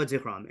 ukvar avad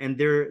zichram, and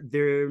their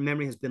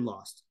memory has been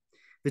lost.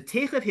 The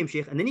teichav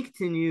himshich, and then he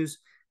continues.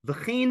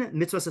 V'chein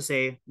mitzvah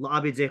saseh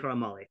la'abed zecher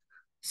Amalek.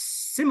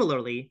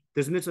 Similarly,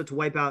 there's a mitzvah to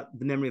wipe out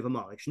the memory of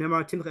Amalek.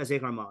 Shnemar timcha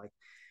zecher Amalek.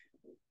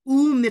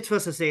 Mitzvah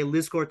saseh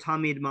lizkor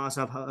tamid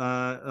ma'asav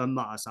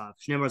ma'asav.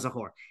 Shnemar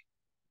zachor.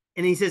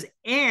 And he says,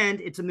 and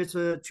it's a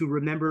mitzvah to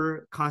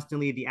remember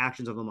constantly the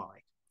actions of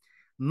Amalek.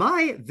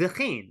 My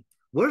v'chein.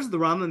 What does the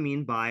Rambam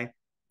mean by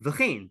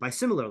v'chein? By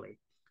similarly.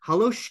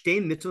 Halo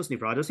shtei mitzvos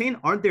nifrados hein.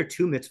 Aren't there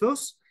 2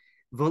 mitzvos?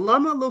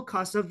 V'lama lo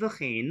kasav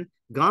v'chein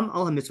gam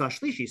al ha-mitzvah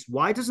shlishis.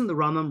 Why doesn't the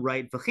Rambam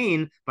write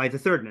v'chein by the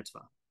 3rd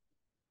mitzvah?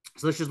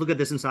 So let's just look at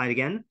this inside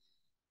again.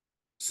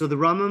 So the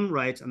Rambam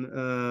writes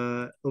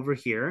over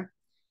here,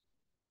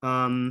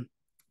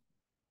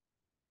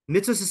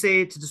 mitzvah to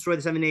say to destroy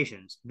the 7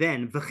 nations.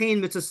 Then v'chein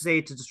mitzvah to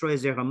say to destroy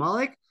Zer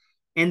Amalek,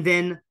 and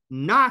then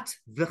not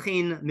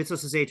v'chein mitzvah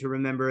to say to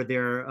remember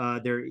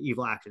their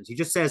evil actions. He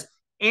just says,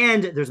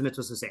 and there's a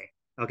mitzvah to say.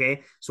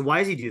 Okay, so why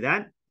does he do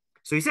that?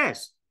 So he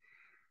says,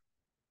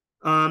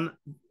 Ella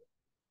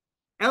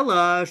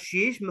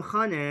shish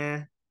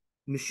mechane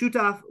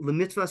mishutaf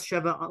lemitzvas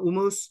sheva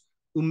umos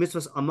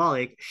umitzvas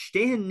Amalek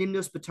shtehen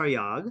nimnos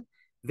b'taryag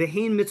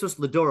vehein mitzvos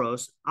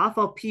ledoros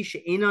afal pi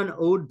she'enan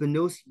od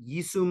benos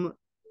yisum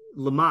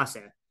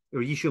lamase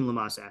or yishum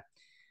lamase.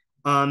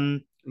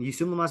 Yisum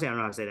lamase, I don't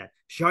know how to say that.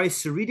 Shari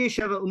seride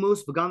sheva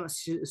umos v'gam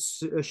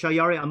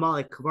shayare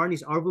Amalek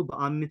kvarnis arvu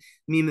ba'amim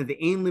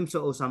ve'ein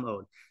limso osam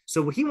od.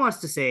 So what he wants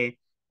to say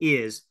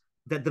is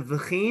that the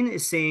v'chein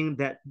is saying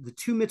that the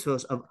 2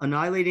 mitzvos of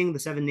annihilating the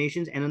 7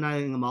 nations and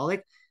annihilating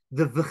Amalek,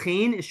 the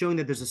v'chein is showing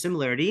that there's a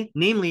similarity,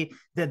 namely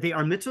that they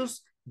are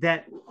mitzvos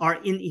that are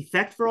in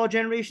effect for all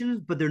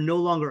generations, but they're no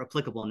longer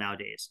applicable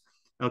nowadays.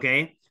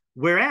 Okay,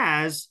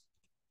 whereas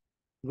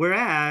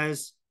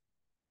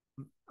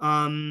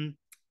the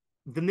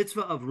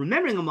mitzvah of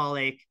remembering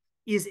Amalek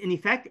is in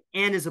effect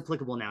and is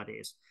applicable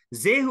nowadays.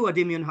 Zehu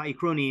adimyon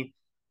ha'ikroni.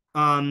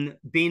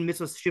 Bein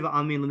mitzvahs shiva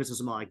amin lemitzvahs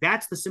Amalek.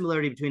 That's the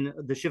similarity between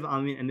the shiva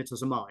amin and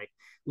mitzvahs Amalek.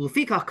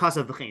 L'fikach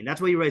kasav v'chein. That's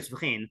why he writes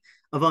v'chein.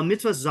 Of a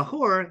mitzvah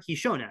zachor he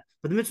shona,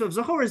 but the mitzvah of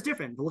zachor is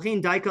different.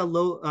 L'chein daika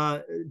lo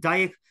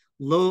daik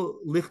lo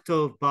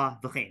lichtov ba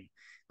v'chein.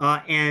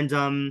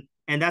 and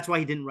that's why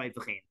he didn't write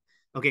v'chein.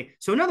 Okay,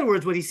 so in other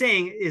words, what he's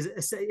saying is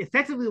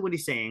effectively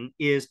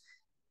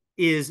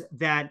is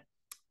that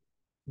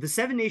the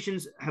 7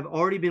 nations have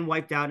already been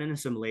wiped out and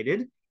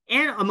assimilated,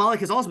 and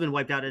Amalek has also been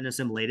wiped out and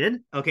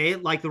assimilated. Okay,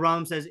 like the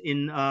Rambam says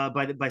in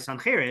by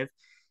Sancheiriv,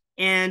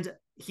 and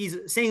he's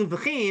saying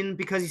v'chein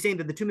because he's saying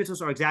that the 2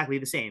 mitzvos are exactly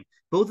the same.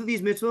 Both of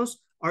these mitzvos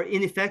are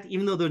in effect,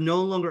 even though they're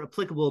no longer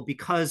applicable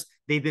because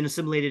they've been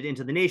assimilated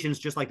into the nations,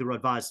 just like the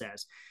Radvaz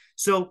says.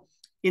 So,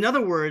 in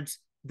other words,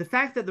 the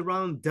fact that the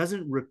Rambam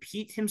doesn't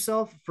repeat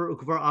himself for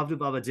Ukvar Avdu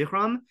Baba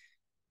Zichram,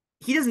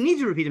 he doesn't need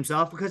to repeat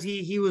himself because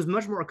he was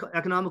much more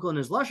economical in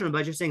his lashon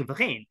by just saying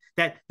v'chein,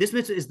 that this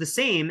mitzvah is the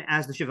same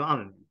as the Shiva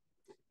Amim.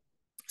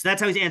 So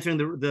that's how he's answering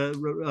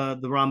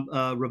the Rav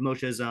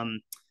Moshe's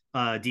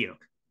diuk,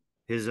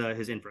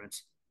 his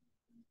inference.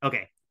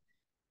 Okay,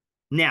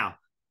 now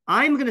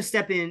I'm going to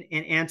step in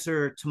and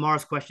answer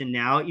tomorrow's question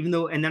now, even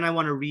though, and then I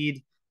want to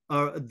read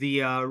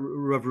the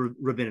Rav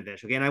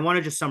Rabinovitch. Okay, and I want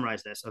to just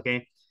summarize this.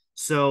 Okay,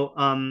 so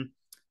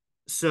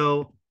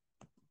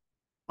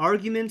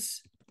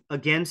arguments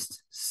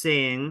against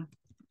saying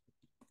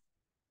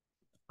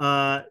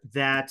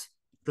that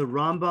the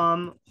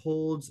Rambam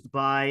holds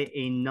by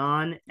a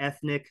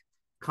non-ethnic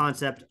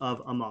concept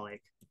of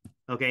Amalek.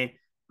 Okay,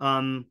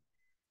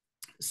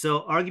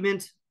 so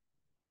argument.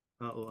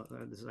 I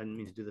didn't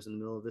mean to do this in the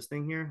middle of this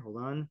thing here. Hold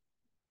on.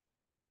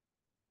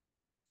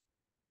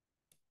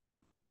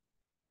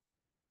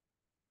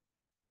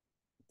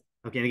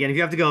 Okay, and again, if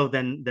you have to go,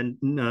 then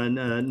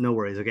no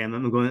worries. Okay, I'm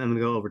gonna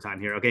go over time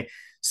here. Okay,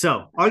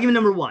 so argument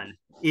number 1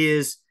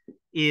 is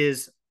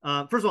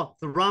first of all,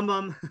 the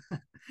Rambam.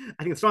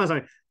 I think the strongest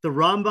argument. The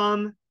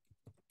Rambam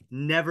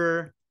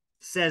never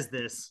says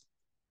this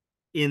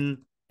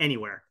in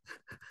anywhere.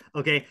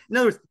 Okay, in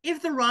other words,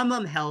 if the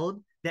Rambam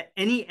held that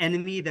any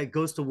enemy that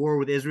goes to war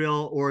with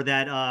Israel or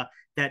that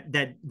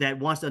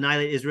wants to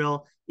annihilate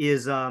Israel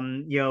is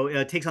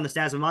takes on the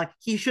status of Amalek,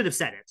 he should have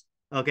said it.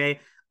 Okay,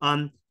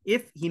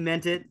 if he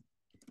meant it,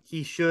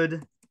 he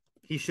should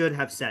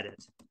have said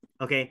it.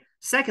 Okay.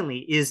 Secondly,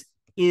 is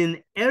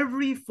in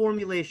every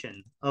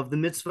formulation of the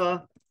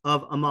mitzvah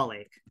of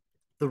Amalek,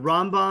 the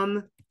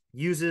Rambam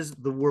uses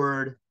the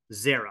word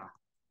zera,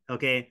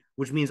 okay,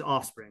 which means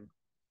offspring.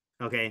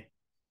 Okay,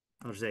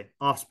 I'll just say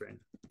offspring.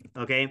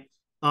 Okay.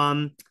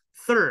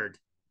 Third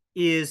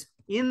is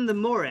in the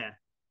Moreh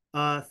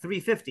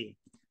 350.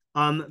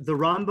 The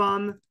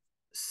Rambam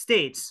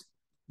states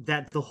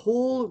that the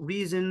whole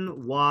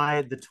reason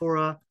why the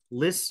Torah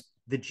lists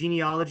the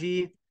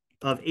genealogy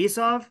of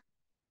Esav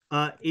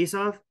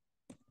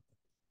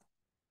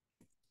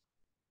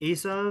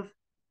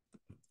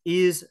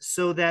is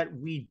so that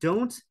we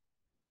don't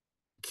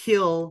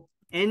kill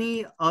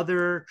any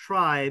other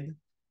tribe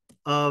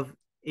of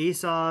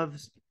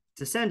Esav's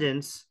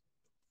descendants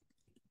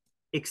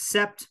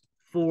except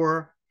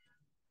for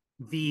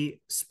the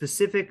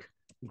specific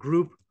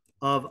group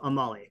of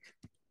Amalek.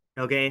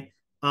 Okay.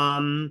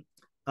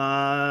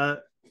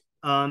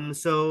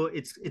 So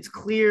it's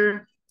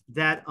clear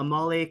that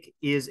Amalek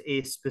is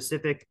a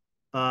specific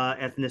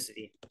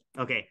ethnicity.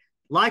 Okay.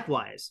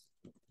 Likewise,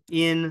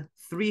 in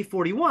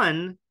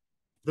 341,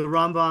 the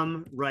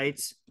Rambam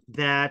writes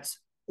that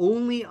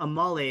only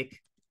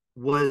Amalek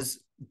was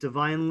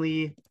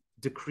divinely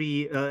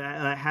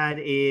had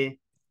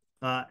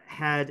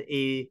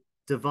a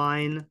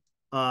divine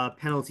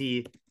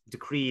penalty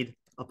decreed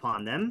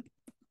upon them.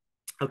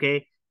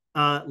 Okay.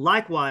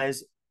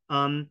 Likewise,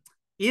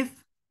 if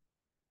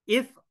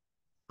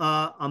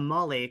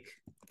Amalek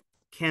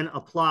can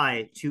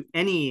apply to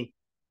any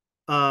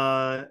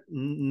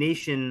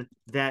nation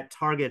that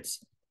targets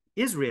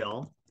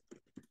Israel,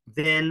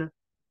 then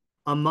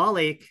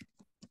Amalek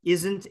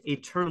isn't a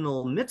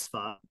terminal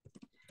mitzvah,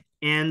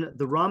 and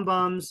the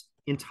Rambam's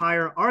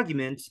entire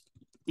argument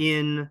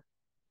in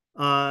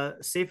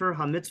Sefer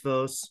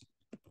HaMitzvos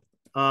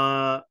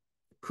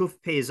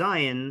Kuf Pei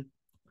Zayin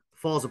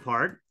falls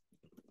apart.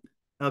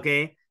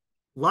 Okay.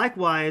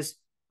 Likewise,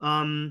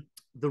 the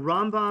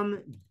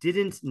Rambam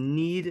didn't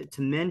need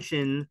to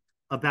mention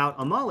about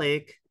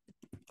Amalek.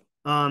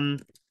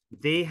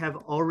 They have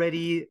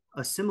already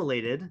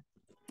assimilated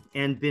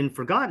and been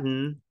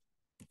forgotten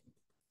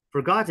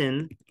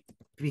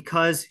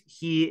because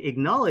he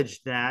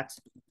acknowledged that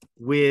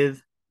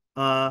with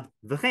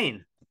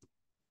v'chein.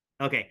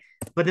 Okay,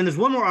 but then there's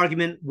one more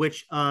argument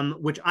which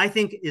I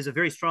think is a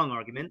very strong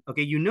argument.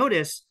 Okay, you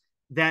notice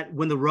that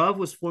when the Rav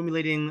was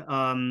formulating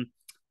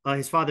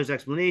his father's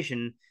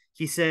explanation,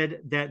 he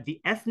said that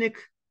the ethnic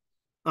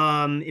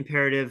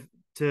imperative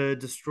to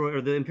destroy,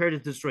 or the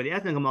imperative to destroy the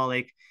ethnic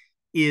Amalek,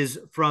 is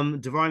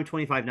from Devarim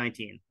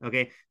 25:19.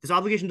 Okay, this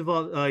obligation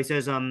to he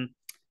says,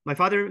 my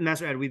father,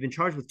 Master added, we've been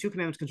charged with 2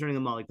 commandments concerning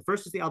Amalek. The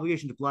first is the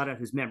obligation to blot out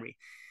his memory.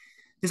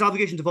 This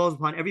obligation devolves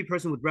upon every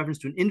person with reference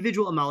to an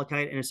individual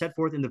Amalekite and is set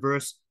forth in the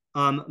verse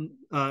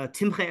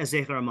Timche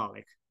Ezecher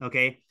Amalek.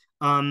 Okay,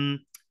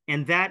 and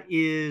that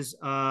is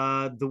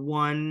the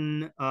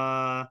one.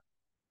 I'll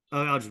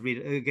just read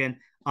it again.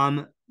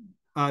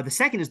 The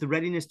second is the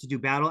readiness to do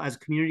battle as a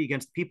community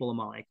against the people of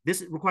Amalek.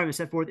 This requirement is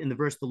set forth in the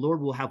verse, the Lord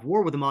will have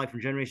war with Amalek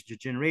from generation to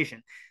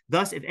generation.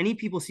 Thus, if any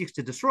people seeks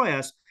to destroy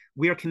us,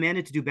 we are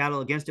commanded to do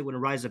battle against it when it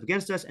rises up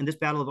against us. And this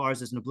battle of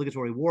ours is an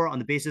obligatory war on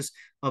the basis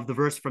of the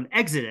verse from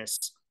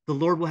Exodus. The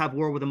Lord will have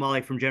war with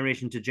Amalek from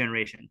generation to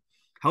generation.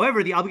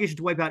 However, the obligation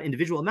to wipe out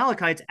individual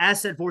Amalekites,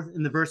 as set forth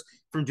in the verse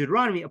from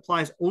Deuteronomy,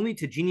 applies only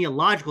to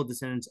genealogical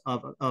descendants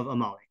of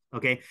Amalek.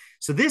 Okay,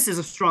 so this is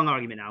a strong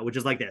argument now, which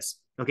is like this.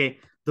 Okay,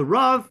 the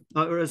Rav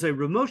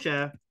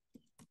Moshe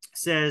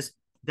says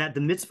that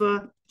the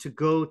mitzvah to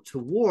go to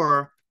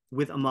war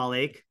with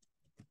Amalek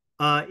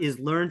is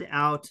learned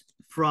out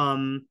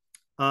from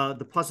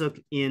the pasuk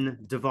in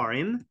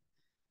Devarim,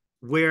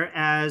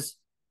 whereas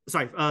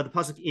the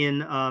pasuk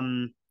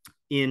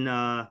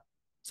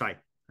sorry,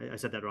 I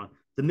said that wrong.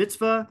 The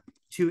mitzvah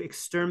to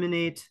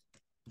exterminate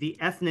the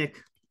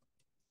ethnic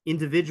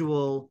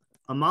individual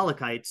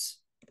Amalekites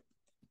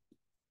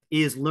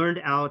is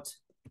learned out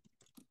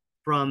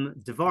from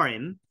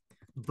Devarim,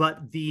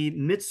 but the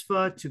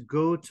mitzvah to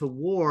go to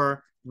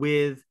war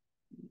with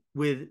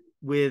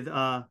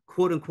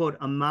quote unquote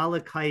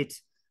Amalekite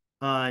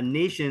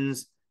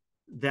nations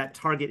that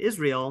target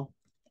Israel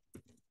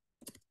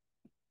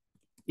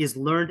is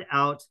learned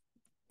out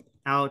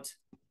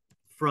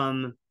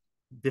from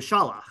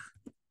Bishalach.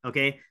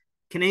 Okay,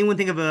 can anyone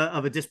think of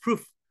a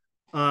disproof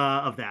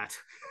of that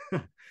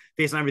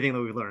based on everything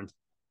that we've learned?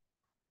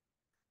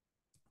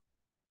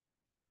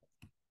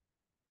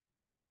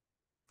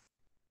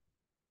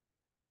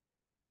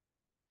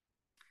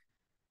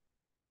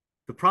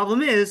 The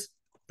problem is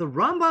the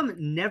Rambam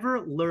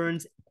never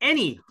learns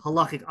any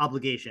halachic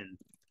obligation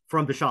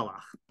from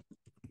Bishalach.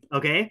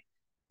 Okay,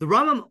 the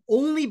Rambam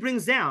only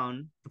brings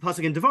down the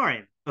pasuk in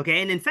Devarim.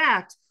 Okay, and in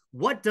fact,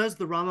 what does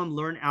the Rambam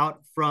learn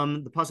out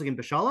from the pasuk in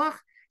Bishalach?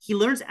 He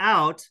learns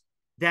out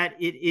that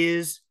it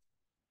is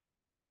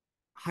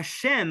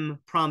Hashem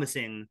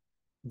promising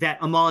that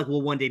Amalek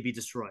will one day be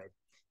destroyed.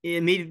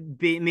 It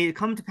may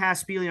come to pass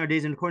speedily in our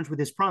days in accordance with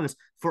his promise,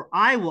 for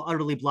I will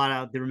utterly blot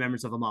out the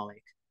remembrance of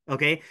Amalek.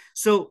 Okay,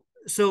 so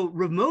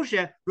Rav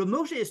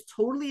Moshe is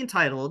totally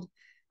entitled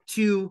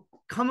to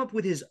come up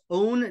with his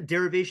own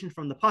derivation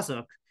from the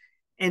pasuk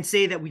and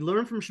say that we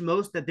learn from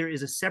Shemos that there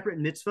is a separate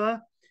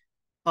mitzvah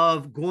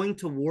of going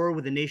to war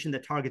with a nation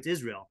that targets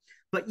Israel.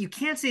 But you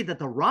can't say that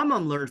the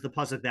Rambam learns the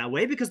pasuk that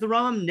way, because the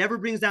Rambam never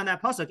brings down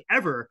that pasuk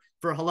ever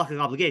for a halakhic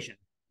obligation.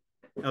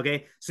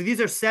 Okay, so these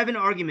are 7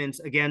 arguments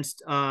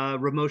against Rav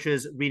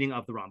Moshe's reading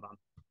of the Rambam.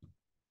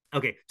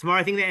 Okay, Tamar,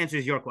 I think that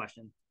answers your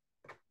question.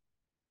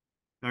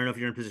 I don't know if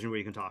you're in a position where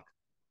you can talk.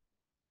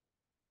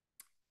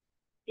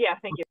 Yeah,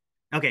 thank you.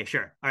 Okay,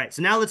 sure. All right,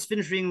 so now let's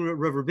finish reading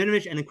Rav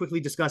Rabinovitch and then quickly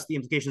discuss the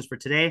implications for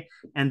today,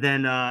 and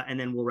then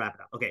we'll wrap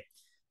it up. Okay.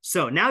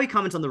 So now he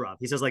comments on the Rav.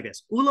 He says like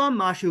this: Ulam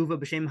mashuva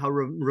b'shem ha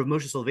Rav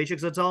Moshe Soloveitchik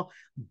zatzal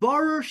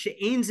barer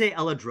she'ein ze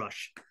ela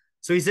drush.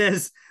 So he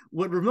says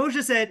what Rav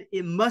Moshe said.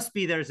 It must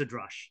be there's a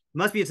drush.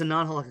 Must be it's a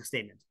non-halakhic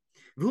statement.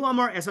 V'hu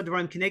amar esad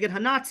devarim keneged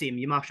hanatzim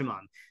yimach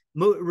shemam.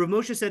 Rav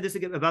Moshe said this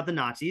about the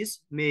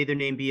Nazis. May their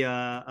name be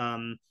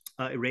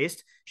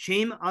erased.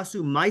 Shem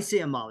asu maise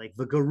Amalek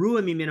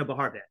v'garu mimena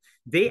b'harbe.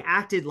 They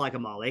acted like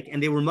Amalek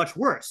and they were much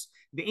worse.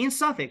 Without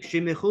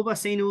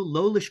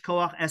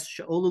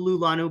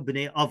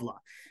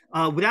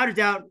a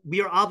doubt,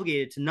 we are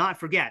obligated to not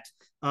forget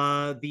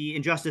the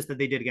injustice that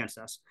they did against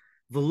us.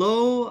 We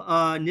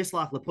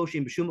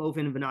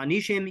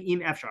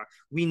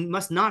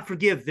must not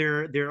forgive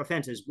their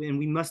offenses, and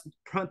we must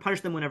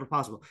punish them whenever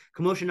possible.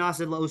 I don't know what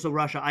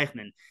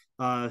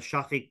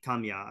Shafik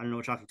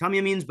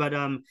Tamya means, but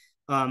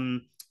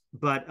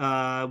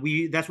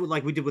that's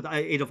what we did with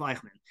Adolf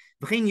Eichmann.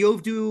 May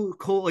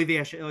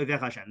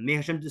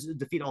Hashem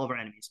defeat all of our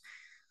enemies.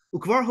 So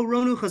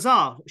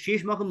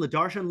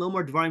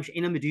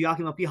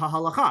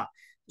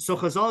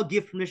Chazal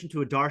give permission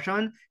to a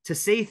darshan to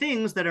say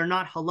things that are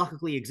not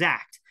halakhically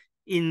exact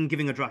in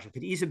giving a drasha.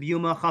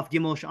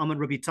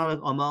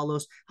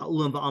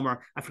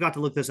 I forgot to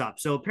look this up.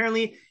 So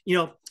apparently,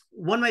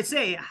 one might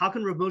say, how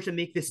can Rav Moshe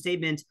make this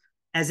statement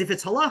as if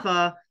it's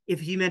halacha if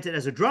he meant it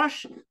as a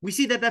drush? We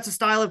see that that's a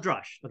style of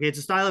drush. Okay, it's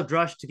a style of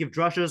drush to give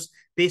drushas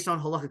based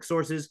on halachic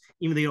sources,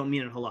 even though you don't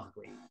mean it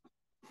halachically.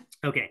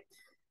 Okay.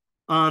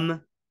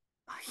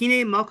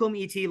 Hine makom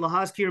iti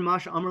lahazkir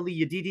mash amrli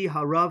yedidi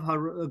harav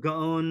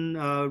gaon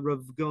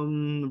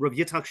Rav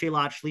Yitzchak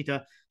Shelat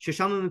Shlita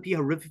sheshama mepi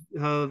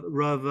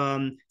Rav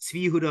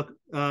Tzvi Yehuda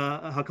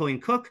HaKohen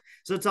Cook.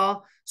 So that's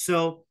all.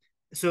 So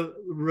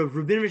Rav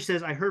Rabinovitch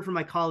says, I heard from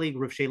my colleague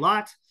Rav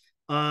Shelat,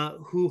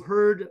 who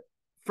heard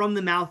from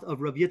the mouth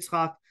of Rav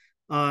Yitzchak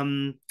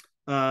Tzvi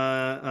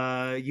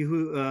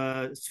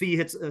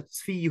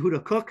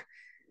Yehuda Cook.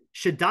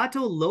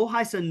 Shadato lo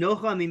haisa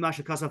nocha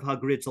mimasha kasav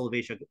hagrid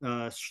Soloveitchik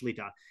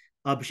shlita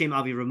b'shem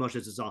avi Rav Moshe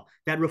Zatzal.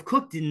 That Rav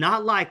Cook did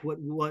not like what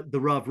the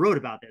Rav wrote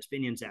about this.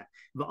 Binyan Zeh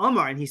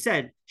v'amar, and he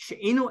said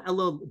she'eno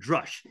elo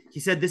drush. He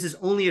said this is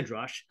only a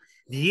drush.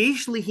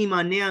 V'yesh lihi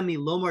manea mi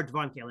lomar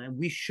dvarim kele, and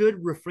we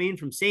should refrain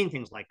from saying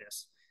things like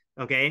this.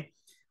 Okay,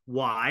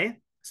 why?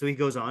 So he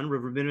goes on,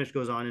 Rabbi Rabinovitch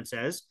goes on and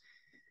says,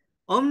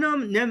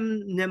 Omnam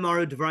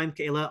nemaru dvarim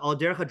ke'ela al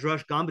derech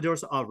hadrash gam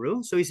b'doros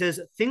avru. So he says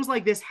things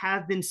like this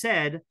have been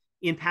said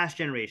in past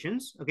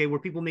generations, okay, where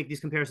people make these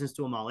comparisons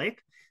to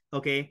Amalek,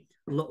 okay.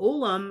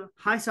 La'olam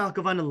haisal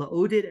kavana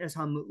la'odid es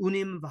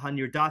ha'mu'unim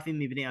v'hanirdafim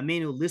mibnei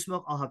amenu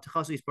lismok al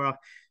ha'v'tachasu yisbarach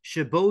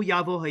shebo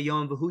yavo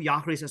hayom v'hu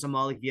yachris es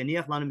Amalek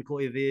v'yaniach lanu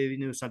mikol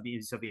yevinu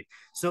savid.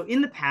 So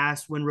in the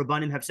past, when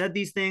Rabbanim have said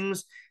these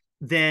things,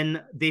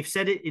 then they've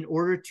said it in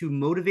order to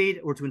motivate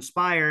or to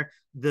inspire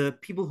the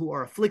people who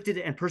are afflicted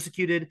and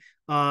persecuted in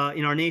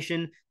our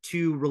nation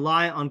to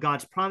rely on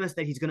God's promise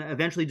that he's going to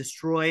eventually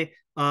destroy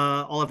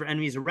all of our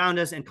enemies around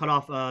us and cut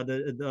off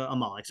the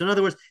Amalek. So in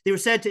other words, they were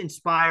said to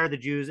inspire the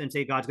Jews and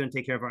say God's going to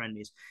take care of our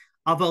enemies.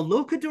 But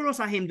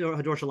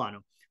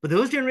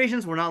those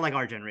generations were not like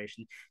our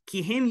generation.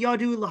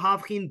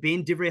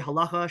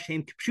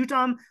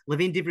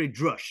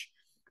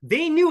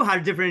 They knew how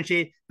to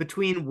differentiate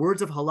between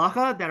words of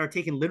halacha that are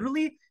taken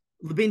literally,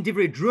 and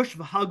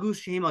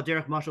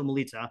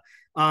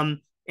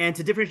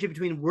to differentiate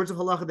between words of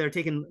halacha that are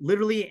taken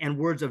literally and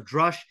words of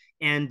drush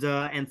and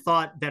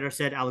thought that are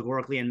said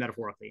allegorically and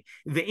metaphorically.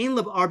 We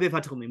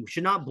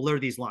should not blur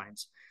these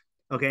lines.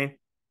 Okay.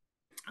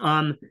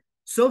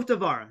 Sof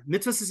davar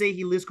mitzvah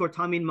sasehi lizkor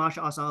tamin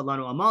masha asa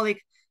alanu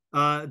Amalek.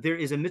 There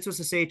is a mitzvah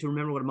to say to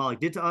remember what Amalek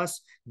did to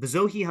us.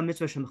 V'zohi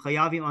ha-mitzvah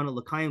shemchayavim anu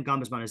l'kayim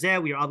gam b'zman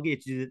hazeh. We are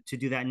obligated to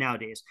do that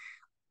nowadays.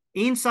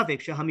 Ein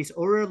safek shehamis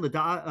orer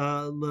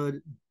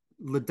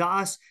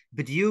l'daas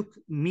b'diuk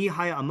mi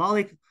haya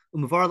Amalek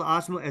u'mavar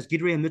la'asmo as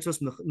gidrei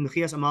ha-mitzvahs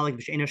mechias Amalek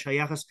v'she'ena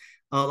shayachas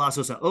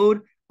la'asos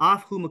ha'od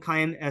af hu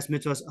makayim as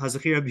mitzvahs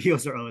hazachira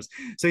b'yoser oz.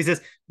 So he says,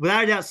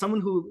 without a doubt,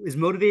 someone who is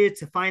motivated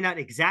to find out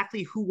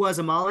exactly who was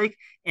Amalek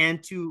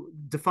and to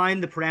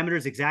define the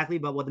parameters exactly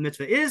about what the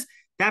mitzvah is,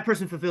 that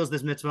person fulfills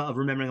this mitzvah of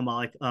remembering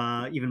Amalek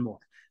even more.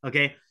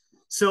 Okay,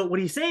 so what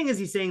he's saying is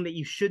that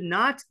you should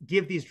not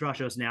give these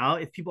drushos now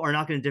if people are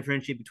not going to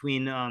differentiate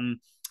between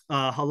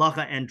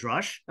halacha and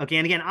drush. Okay,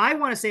 and again, I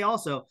want to say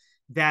also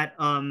that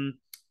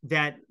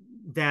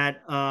that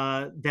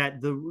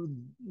the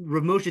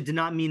Rav Moshe did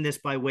not mean this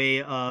by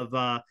way of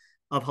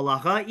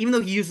halacha, even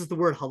though he uses the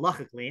word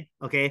halachically.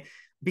 Okay,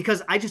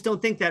 because I just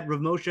don't think that Rav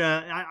Moshe,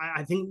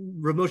 I think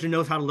Rav Moshe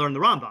knows how to learn the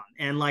Rambam,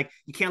 and like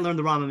you can't learn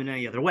the Rambam in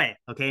any other way.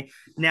 Okay,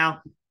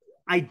 now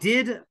I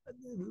did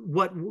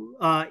what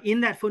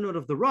in that footnote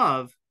of the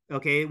Rav,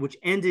 okay, which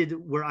ended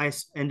where I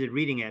ended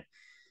reading it.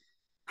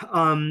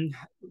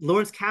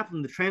 Lawrence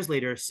Kaplan, the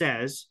translator,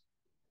 says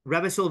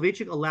Rabbi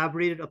Soloveitchik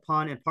elaborated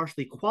upon and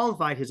partially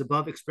qualified his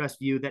above expressed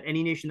view that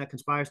any nation that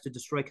conspires to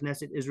destroy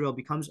Knesset Israel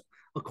becomes,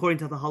 according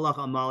to the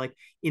Halacha Amalek,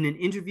 in an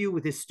interview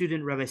with his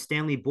student Rabbi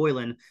Stanley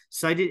Boylan,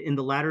 cited in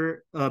the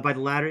latter by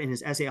the latter in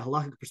his essay A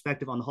Halachic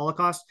Perspective on the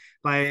Holocaust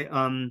by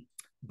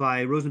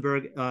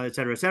Rosenberg, et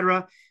cetera, et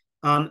cetera.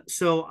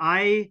 So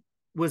I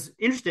was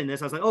interested in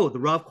this. I was like, oh, the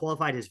Rav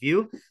qualified his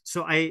view.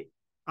 So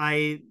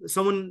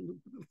someone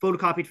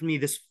photocopied for me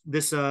this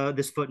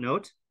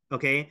footnote.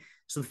 Okay,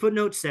 so the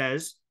footnote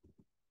says,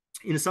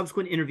 in a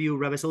subsequent interview,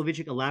 Rabbi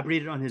Soloveitchik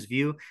elaborated on his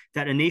view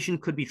that a nation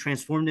could be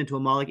transformed into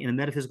Amalek in a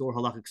metaphysical or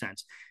halachic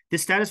sense.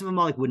 This status of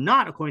Amalek would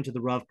not, according to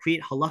the Rav,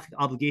 create halachic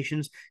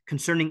obligations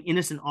concerning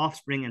innocent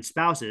offspring and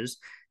spouses,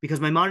 because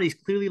Maimonides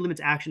clearly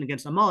limits action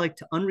against Amalek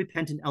to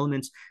unrepentant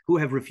elements who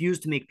have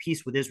refused to make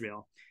peace with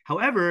Israel.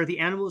 However, the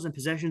animals and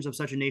possessions of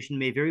such a nation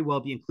may very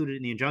well be included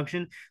in the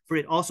injunction, for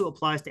it also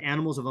applies to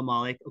animals of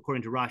Amalek,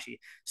 according to Rashi.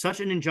 Such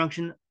an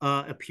injunction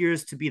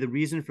appears to be the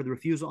reason for the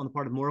refusal on the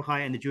part of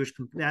Mordechai and the Jewish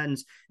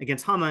combatants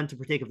against Haman to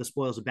partake of the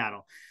spoils of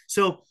battle.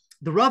 So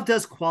the Rav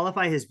does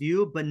qualify his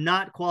view, but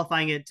not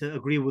qualifying it to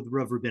agree with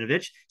Rav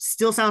Rabinovitch.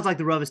 Still sounds like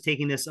the Rav is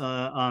taking this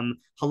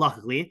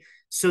halachically.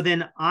 So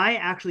then I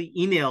actually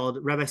emailed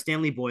Rabbi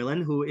Stanley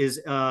Boylan, who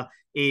is a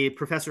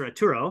professor at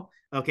Turo,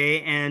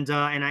 okay, and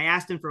I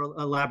asked him for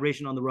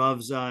elaboration on the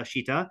Rav's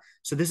Shita.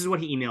 So this is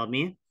what he emailed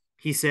me.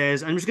 He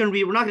says, I'm just going to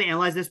read, we're not going to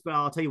analyze this, but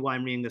I'll tell you why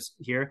I'm reading this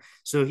here.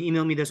 So he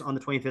emailed me this on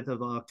the 25th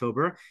of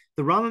October.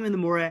 The Rambam in the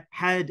Moreh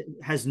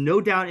has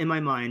no doubt in my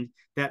mind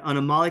that an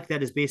Amalek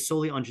that is based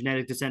solely on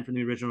genetic descent from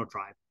the original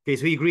tribe. Okay,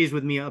 so he agrees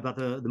with me about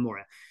the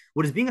Moreh.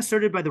 What is being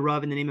asserted by the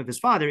Rav in the name of his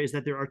father is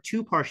that there are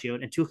two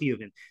parshiot and two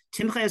chiyuvim.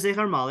 Timcha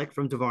ezechar Malek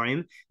from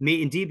Devarim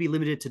may indeed be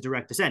limited to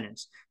direct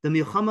descendants. The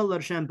milchama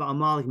l'Hashem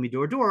ba'Amalek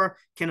midor dor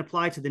can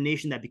apply to the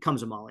nation that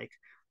becomes Amalek.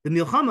 The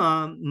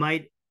milchama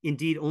might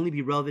indeed only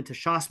be relevant to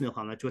Shas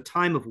milchama, to a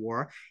time of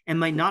war, and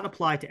might not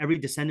apply to every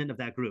descendant of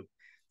that group.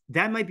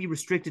 That might be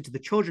restricted to the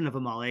children of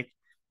Amalek,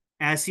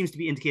 as seems to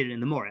be indicated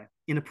in the Moreh.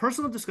 In a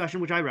personal discussion,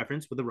 which I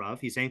referenced with the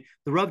Rav, he's saying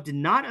the Rav did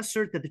not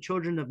assert that the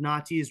children of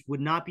Nazis would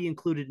not be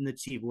included in the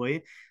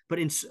Tzivoy, but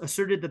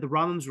asserted that the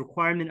Rambam's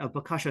requirement of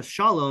Bakasha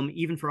Shalom,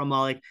 even for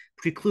Amalek,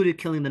 precluded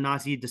killing the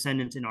Nazi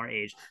descendants in our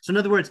age. So in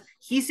other words,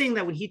 he's saying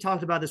that when he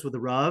talked about this with the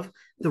Rav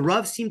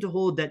seemed to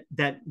hold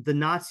that the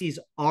Nazis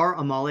are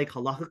Amalek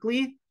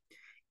halachically,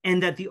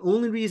 and that the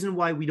only reason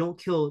why we don't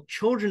kill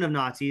children of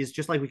Nazis,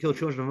 just like we kill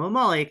children of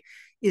Amalek,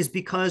 is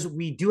because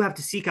we do have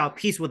to seek out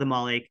peace with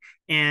Amalek,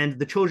 and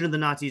the children of the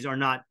Nazis are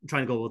not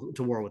trying to go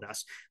to war with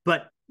us.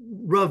 But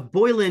Rav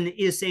Boylan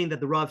is saying that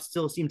the Rav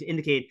still seem to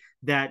indicate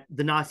that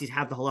the Nazis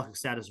have the halachic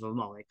status of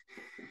Amalek.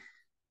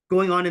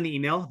 Going on in the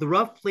email, the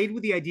Rav played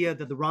with the idea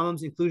that the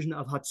Rambam's inclusion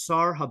of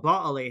Hatzar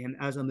Haba Aleihim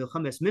as a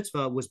Milchames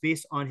mitzvah was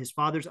based on his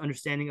father's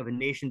understanding of a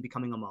nation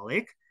becoming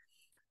Amalek.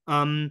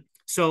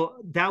 So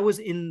that was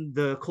in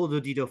the Kol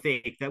Dodido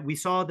fake that we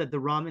saw that the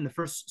Ram in the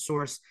first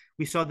source,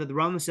 we saw that the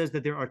Ram says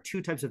that there are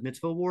three types of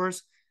mitzvah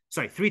wars.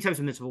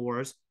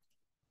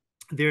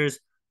 There's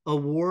a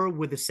war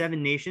with the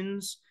 7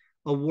 nations,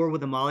 a war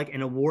with Amalek,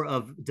 and a war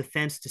of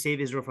defense to save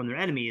Israel from their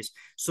enemies.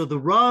 So the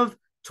Rav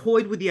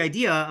toyed with the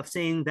idea of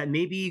saying that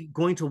maybe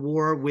going to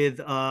war with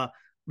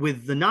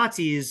the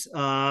Nazis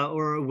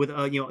or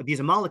with these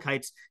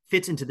Amalekites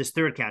fits into this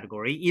third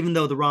category, even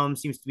though the Ram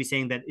seems to be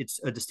saying that it's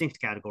a distinct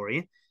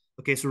category.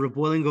 Okay, so Reb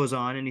Boiling goes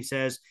on and he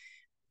says,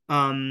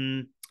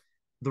 the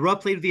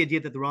Rav played with the idea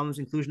that the Rambam's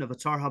inclusion of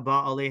Atzar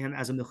Haba Aleihim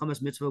as a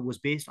Milchamas mitzvah was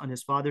based on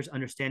his father's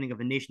understanding of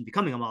a nation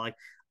becoming Amalek.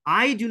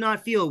 I do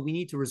not feel we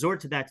need to resort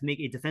to that to make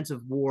a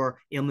defensive war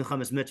a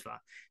Milchamas mitzvah.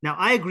 Now,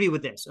 I agree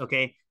with this,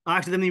 okay?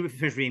 Actually, let me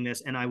finish reading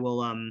this and I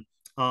will,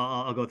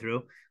 I'll go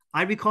through.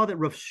 I recall that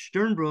Rav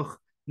Sternbruch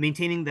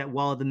maintaining that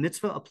while the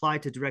mitzvah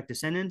applied to direct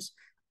descendants,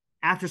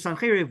 after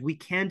Sancheriv, we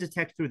can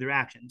detect through their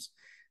actions.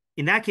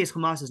 In that case,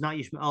 Hamas is not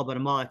Yishmael, but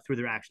Amalek through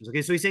their actions.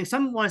 Okay, so he's saying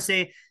some want to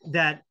say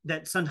that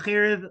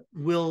Sancheriv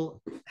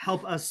will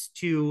help us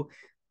to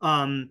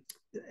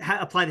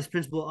apply this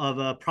principle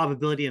of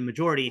probability and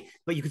majority,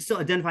 but you can still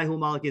identify who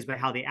Amalek is by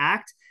how they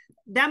act.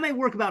 That might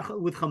work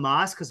with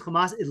Hamas, because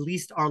Hamas at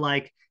least are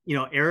like,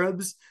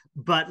 Arabs,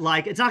 but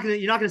like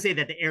you're not gonna say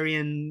that the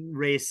Aryan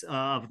race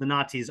of the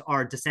Nazis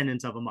are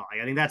descendants of Amalek.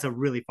 I think that's a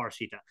really far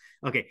shita.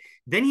 Okay,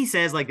 then he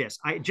says like this.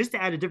 Just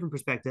to add a different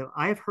perspective,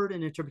 I have heard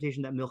an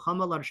interpretation that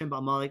Milchama L'Hashem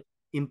Ba'Amalek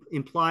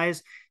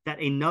implies that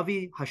a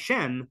Navi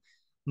Hashem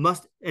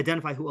must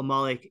identify who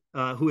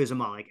is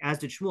Amalek, as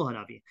did Shmuel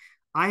Hanavi.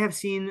 I have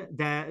seen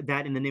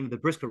that in the name of the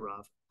Brisker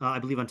Rav, I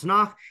believe on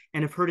Tanakh,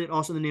 and have heard it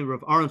also in the name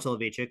of R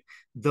Soloveitchik,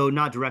 though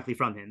not directly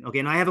from him. Okay,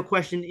 and I have a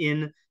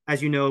question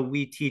as you know,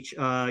 we teach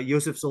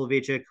Joseph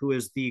Soloveitchik, who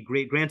is the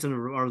great-grandson of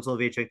R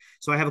Soloveitchik,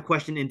 so I have a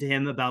question into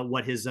him about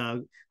what his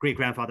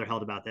great-grandfather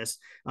held about this,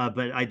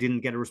 but I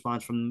didn't get a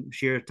response from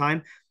sheer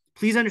time.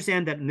 Please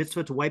understand that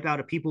mitzvah to wipe out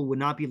a people would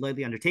not be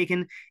lightly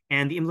undertaken,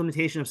 and the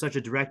implementation of such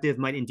a directive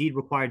might indeed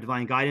require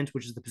divine guidance,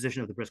 which is the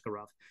position of the Brisker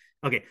Rav.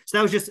 Okay, so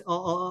that was just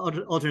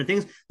alternate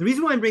things. The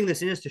reason why I'm bringing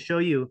this in is to show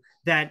you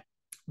that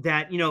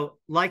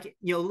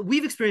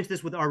we've experienced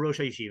this with our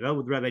Rosh Yeshiva,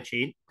 with Rabbi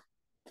Chait,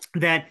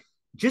 that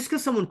just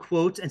because someone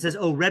quotes and says,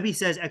 oh, Rebbe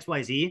says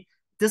XYZ,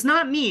 does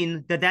not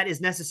mean that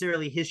is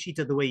necessarily his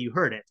shita the way you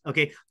heard it.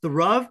 Okay, the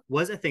Rav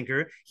was a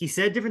thinker. He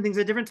said different things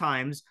at different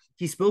times.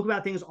 He spoke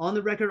about things on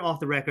the record, off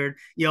the record.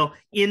 In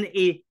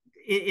a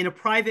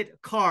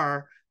private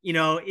car,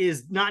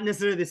 is not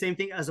necessarily the same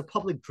thing as a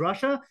public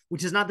drasha,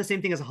 which is not the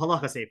same thing as a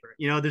halacha sefer.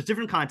 There's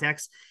different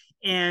contexts,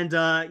 and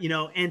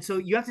and so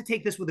you have to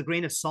take this with a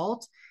grain of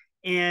salt,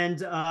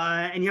 and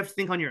you have to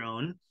think on your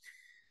own.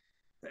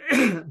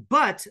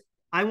 But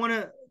I want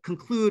to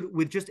conclude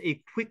with just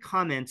a quick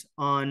comment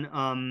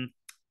on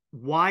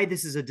why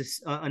this is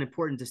an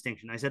important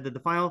distinction. I said that the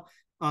final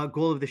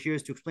goal of this year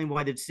is to explain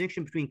why the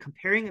distinction between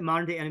comparing a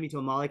modern day enemy to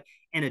Amalek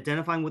and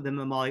identifying with them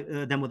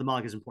with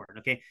Amalek is important.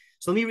 Okay,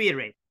 so let me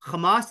reiterate: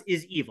 Hamas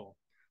is evil.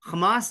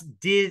 Hamas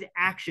did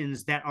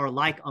actions that are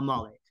like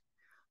Amalek.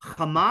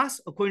 Hamas,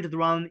 according to the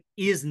Rambam,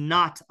 is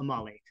not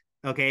Amalek.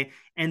 Okay,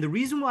 and the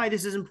reason why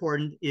this is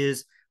important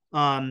is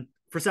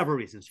for several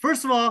reasons.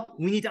 First of all,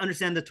 we need to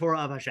understand the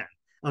Torah of Hashem.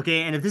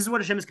 Okay, and if this is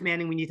what Hashem is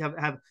commanding, we need to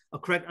have a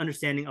correct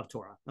understanding of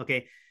Torah.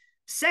 Okay.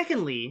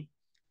 Secondly,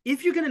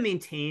 if you're going to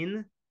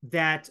maintain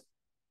that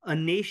a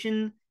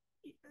nation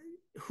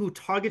who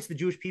targets the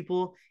Jewish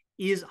people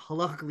is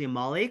halachically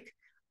Amalek,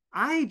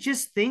 I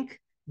just think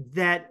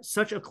that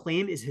such a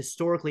claim is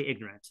historically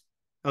ignorant.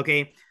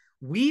 Okay,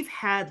 we've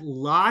had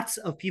lots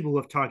of people who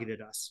have targeted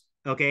us.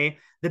 Okay,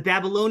 the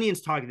Babylonians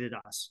targeted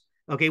us.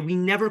 Okay, we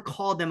never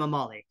called them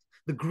Amalek.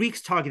 The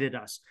Greeks targeted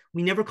us.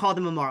 We never called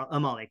them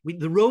Amalek.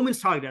 The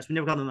Romans targeted us. We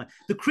never called them Amalek.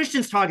 The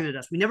Christians targeted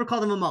us. We never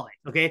called them Amalek.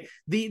 Okay.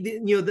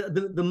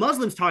 The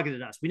Muslims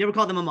targeted us. We never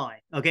called them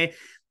Amalek. Okay.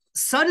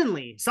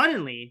 Suddenly,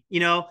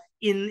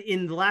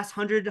 in the last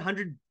 100,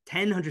 110,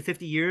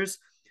 150 years,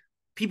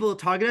 people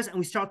target us and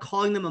we start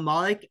calling them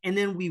Amalek, and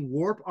then we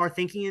warp our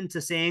thinking into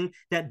saying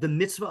that the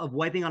mitzvah of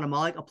wiping out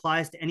Amalek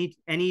applies to any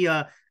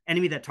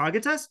enemy that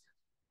targets us.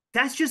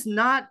 That's just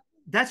not.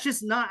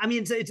 I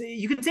mean,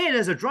 you can say it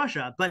as a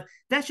drasha, but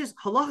that's just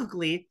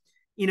halachically,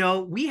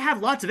 we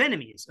have lots of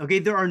enemies. Okay,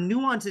 there are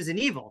nuances in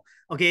evil.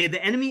 Okay,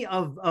 the enemy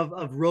of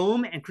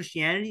Rome and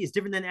Christianity is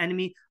different than the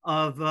enemy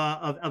of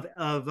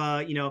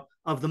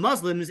the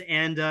Muslims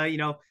and the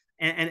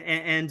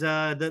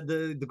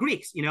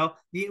Greeks.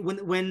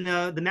 When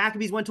the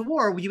Maccabees went to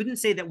war, you wouldn't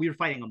say that we were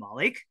fighting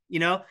Amalek.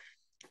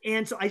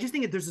 And so I just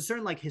think that there's a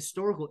certain like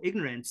historical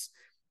ignorance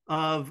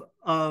of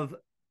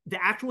the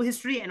actual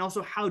history and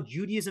also how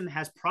Judaism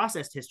has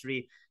processed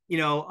history,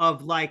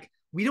 of like,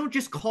 we don't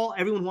just call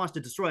everyone who wants to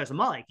destroy us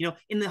Amalek.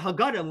 In the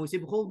Haggadah, when we say,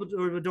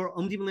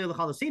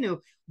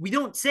 we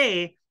don't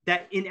say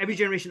that in every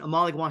generation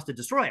Amalek wants to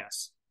destroy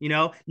us.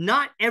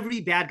 Not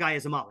every bad guy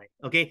is Amalek.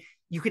 Okay.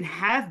 You can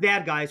have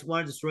bad guys who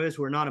want to destroy us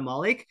who are not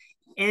Amalek.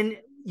 And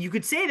you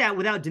could say that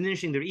without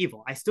diminishing their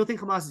evil. I still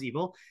think Hamas is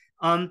evil.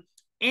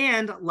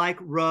 And like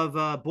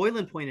Rav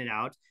Boylan pointed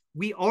out,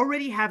 we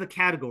already have a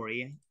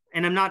category,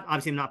 and I'm not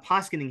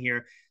poskening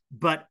here,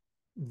 but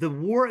the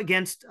war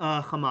against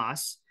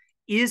Hamas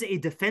is a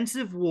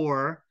defensive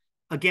war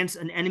against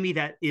an enemy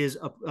that is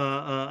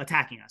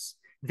attacking us.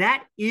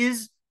 That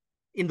is,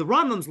 in the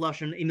Rambam's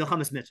lashon, a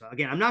milchamas mitzvah.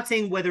 Again, I'm not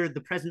saying whether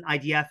the present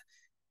IDF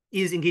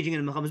is engaging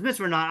in a milchamas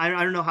mitzvah or not.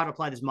 I don't know how to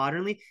apply this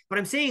modernly, but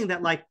I'm saying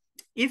that like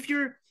if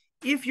you're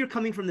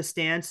coming from the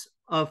stance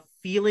of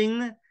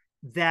feeling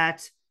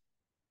that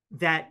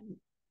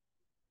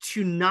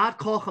to not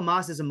call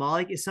Hamas as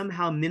Amalek is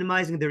somehow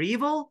minimizing their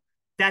evil,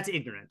 that's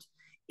ignorant.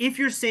 If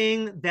you're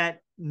saying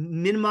that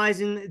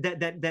minimizing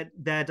that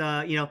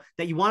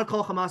you want to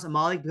call Hamas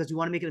Amalek because you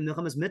want to make it a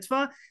milchamas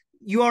mitzvah,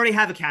 you already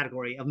have a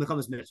category of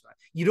milchamas mitzvah.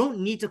 You don't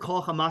need to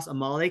call Hamas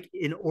Amalek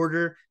in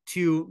order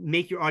to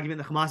make your argument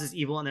that Hamas is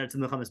evil and that it's a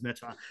milchamas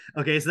mitzvah.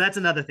 Okay, so that's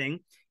another thing.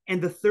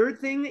 And the third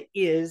thing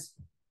is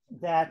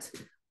that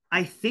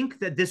I think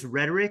that this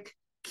rhetoric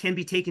can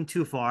be taken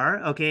too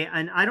far. Okay,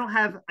 and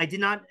I did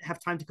not have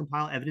time to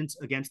compile evidence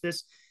against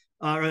this,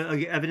 or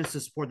evidence to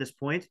support this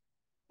point.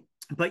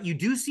 But you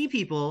do see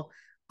people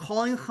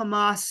calling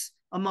Hamas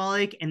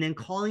Amalek and then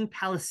calling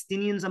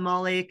Palestinians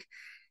Amalek,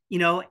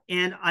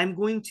 and I'm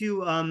going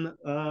to,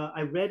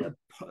 I read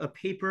a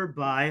paper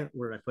by,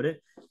 where did I put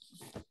it?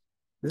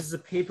 This is a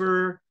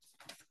paper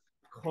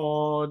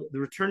called The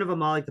Return of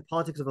Amalek, The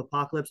Politics of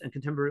Apocalypse and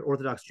Contemporary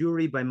Orthodox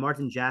Jewry by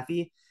Martin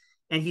Jaffe.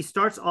 And he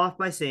starts off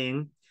by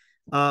saying,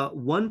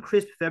 one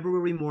crisp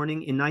February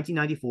morning in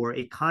 1994,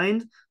 a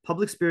kind,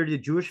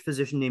 public-spirited Jewish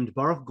physician named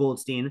Baruch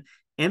Goldstein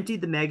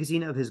emptied the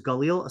magazine of his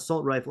Galil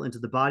assault rifle into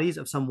the bodies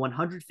of some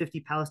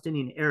 150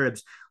 Palestinian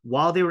Arabs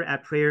while they were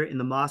at prayer in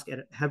the mosque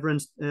at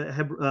Hebron's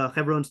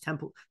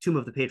temple, Tomb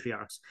of the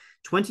Patriarchs.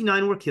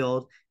 29 were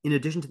killed, in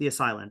addition to the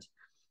assailant.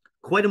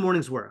 Quite a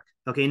morning's work.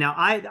 Okay, now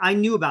I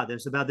knew about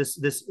this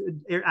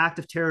act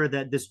of terror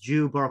that this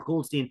Jew, Baruch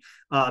Goldstein,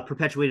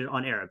 perpetuated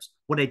on Arabs.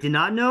 What I did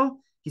not know,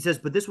 he says,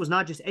 but this was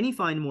not just any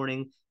fine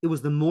morning, it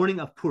was the morning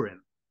of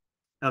Purim.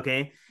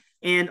 Okay,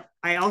 and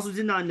I also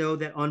did not know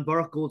that on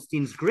Baruch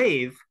Goldstein's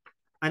grave,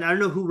 and I don't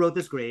know who wrote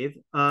this grave,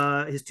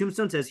 his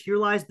tombstone says, here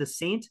lies the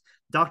saint,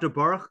 Dr.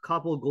 Baruch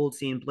Koppel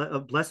Goldstein,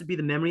 blessed be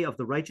the memory of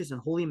the righteous and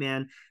holy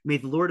man, may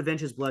the Lord avenge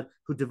his blood,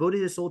 who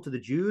devoted his soul to the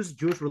Jews,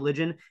 Jewish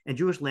religion, and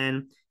Jewish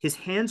land. His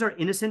hands are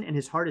innocent and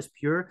his heart is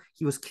pure.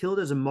 He was killed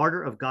as a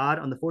martyr of God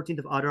on the 14th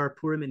of Adar,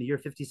 Purim, in the year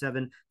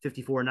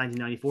 5754,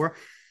 1994.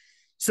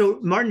 So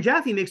Martin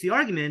Jaffe makes the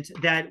argument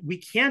that we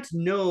can't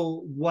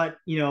know what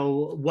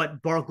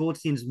Baruch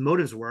Goldstein's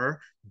motives were,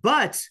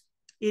 but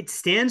it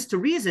stands to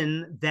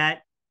reason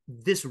that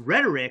this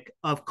rhetoric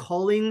of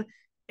calling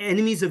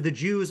enemies of the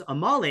Jews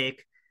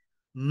Amalek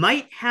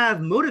might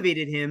have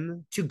motivated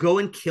him to go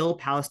and kill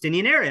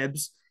Palestinian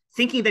Arabs,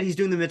 thinking that he's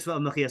doing the mitzvah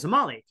of Machias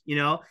Amalek.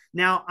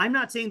 Now I'm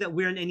not saying that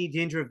we're in any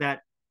danger of that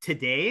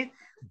today,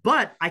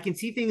 but I can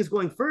see things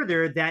going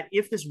further that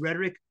if this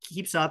rhetoric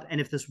keeps up and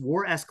if this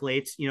war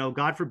escalates,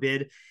 God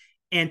forbid,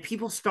 and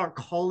people start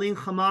calling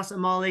Hamas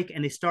Amalek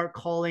and they start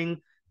calling,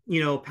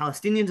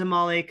 Palestinians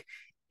Amalek,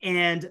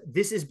 and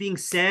this is being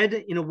said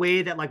in a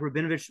way that, like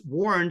Rabinovitch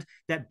warned,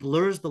 that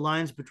blurs the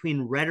lines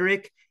between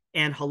rhetoric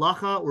and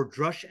halacha or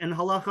drush and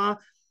halacha,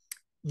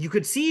 you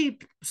could see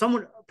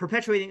someone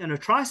perpetuating an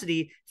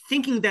atrocity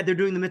thinking that they're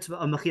doing the mitzvah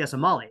of Machias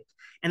Amalek.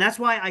 And that's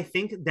why I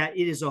think that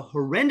it is a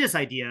horrendous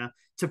idea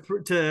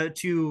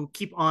to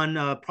keep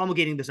on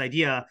promulgating this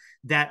idea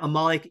that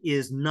Amalek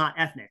is not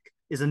ethnic,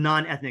 is a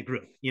non-ethnic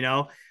group,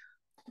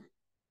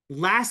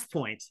 Last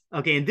point,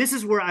 okay, and this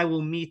is where I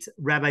will meet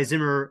Rabbi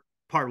Zimmer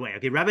part way.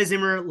 Okay, Rabbi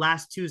Zimmer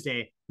last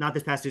Tuesday, not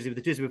this past Tuesday, but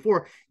the Tuesday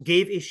before,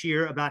 gave a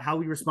shiur about how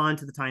we respond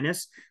to the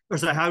Tainus,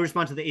 how we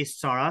respond to the Eis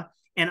Tzara.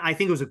 And I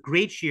think it was a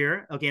great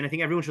shiur. Okay, and I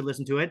think everyone should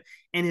listen to it.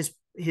 And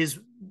his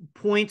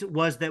point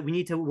was that we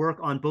need to work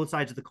on both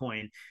sides of the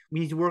coin. We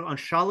need to work on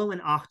shalom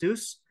and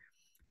achdus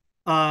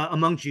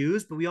among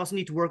Jews, but we also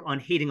need to work on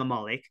hating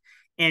Amalek.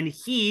 And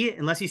he,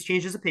 unless he's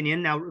changed his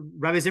opinion, now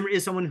Rabbi Zimmer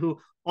is someone who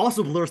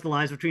also blurs the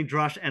lines between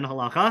drush and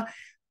halacha,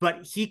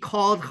 but he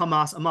called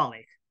Hamas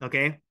Amalek.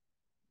 Okay.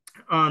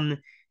 And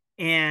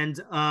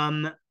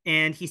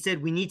he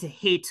said we need to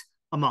hate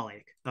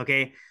Amalek.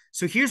 Okay,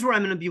 so here's where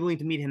I'm going to be willing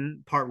to meet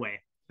him part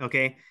way.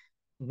 Okay,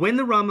 when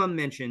the Rambam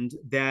mentioned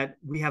that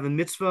we have a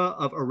mitzvah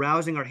of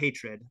arousing our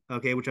hatred,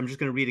 okay, which I'm just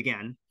going to read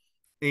again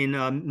in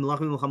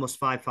Melachim Milchamos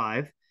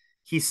 5:5,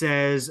 he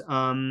says,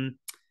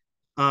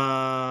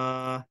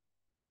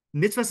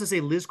 Mitzvah to say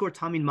lizkor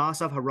tamin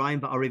maasav harayim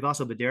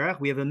ba'arivaso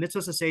b'derech. We have a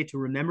mitzvah to say to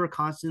remember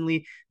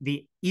constantly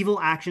the evil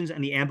actions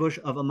and the ambush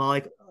of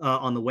Amalek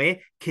on the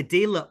way.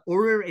 Kedei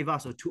la'orer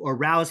evaso, to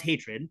arouse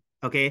hatred.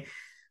 Okay,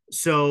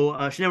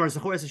 so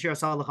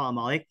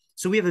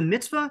so we have a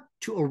mitzvah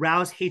to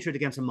arouse hatred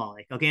against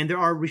Amalek. Okay, and there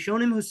are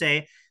Rishonim who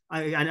say,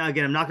 and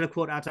again, I'm not going to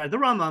quote outside the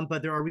Rambam,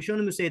 but there are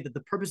Rishonim who say that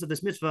the purpose of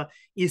this mitzvah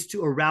is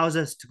to arouse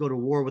us to go to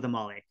war with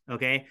Amalek.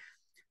 Okay,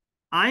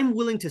 I'm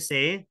willing to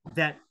say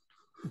that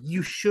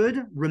you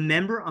should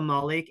remember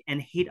Amalek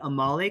and hate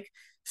Amalek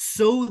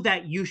so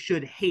that you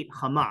should hate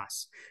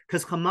Hamas,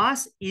 because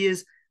Hamas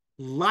is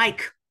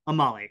like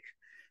Amalek,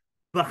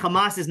 but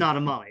Hamas is not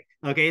Amalek.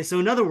 Okay, so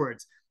in other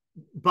words,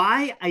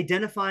 by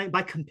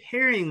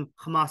comparing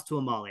Hamas to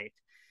Amalek,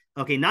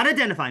 okay, not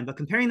identifying, but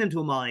comparing them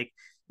to Amalek,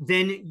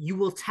 then you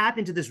will tap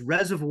into this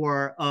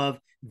reservoir of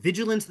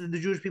vigilance that the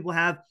Jewish people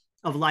have,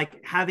 of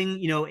like having,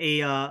 you know,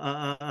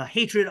 a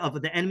hatred of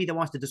the enemy that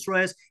wants to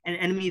destroy us, an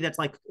enemy that's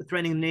like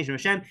threatening the nation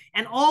of Hashem,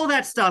 and all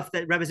that stuff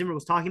that Rabbi Zimmer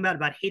was talking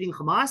about hating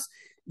Hamas.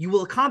 You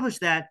will accomplish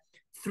that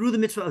through the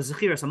mitzvah of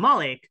Zechiras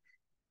Amalek,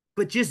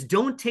 but just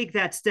don't take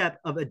that step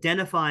of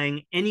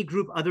identifying any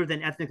group other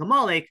than ethnic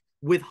Amalek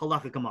with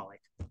Halachically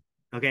Amalek.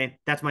 Okay,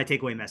 that's my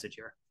takeaway message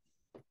here.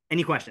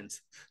 Any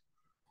questions?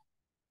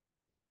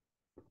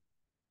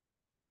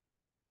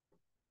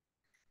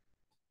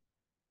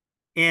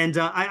 And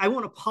I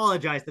won't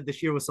apologize that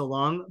this year was so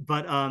long,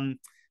 but I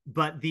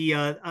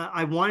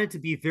wanted to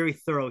be very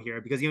thorough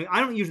here, because I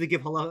don't usually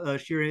give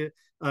shir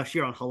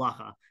on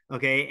halacha,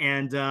 okay,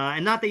 and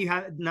not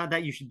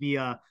that you should be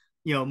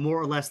more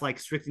or less like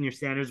strict in your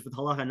standards with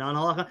halacha and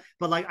non-halacha,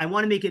 but like I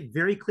want to make it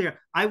very clear.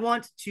 I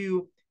want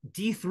to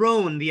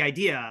dethrone the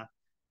idea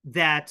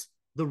that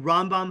the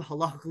Rambam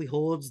halachically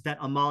holds that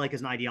Amalek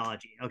is an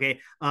ideology. Okay,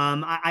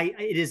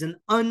 it is an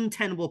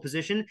untenable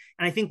position,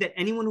 and I think that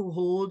anyone who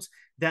holds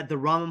that the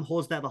Rambam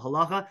holds that the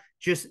halacha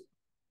just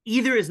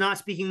either is not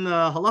speaking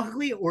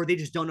halachically, or they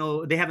just don't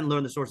know, they haven't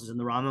learned the sources in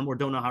the Rambam, or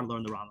don't know how to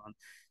learn the Rambam.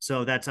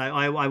 So that's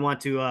I want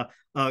to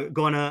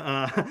go on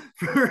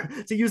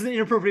to use an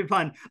inappropriate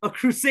pun, a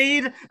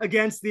crusade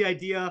against the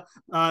idea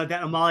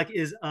that Amalek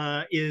is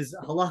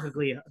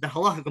halachically, the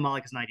halachically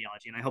Amalek is an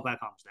ideology, and I hope I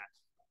accomplished that.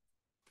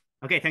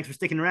 Okay, thanks for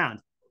sticking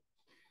around.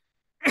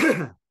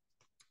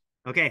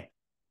 Okay,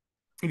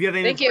 if you have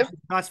any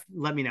thoughts,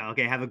 let me know.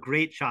 Okay, have a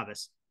great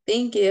Shabbos.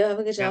 Thank you. Have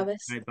a good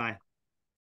Shabbos. All right, bye.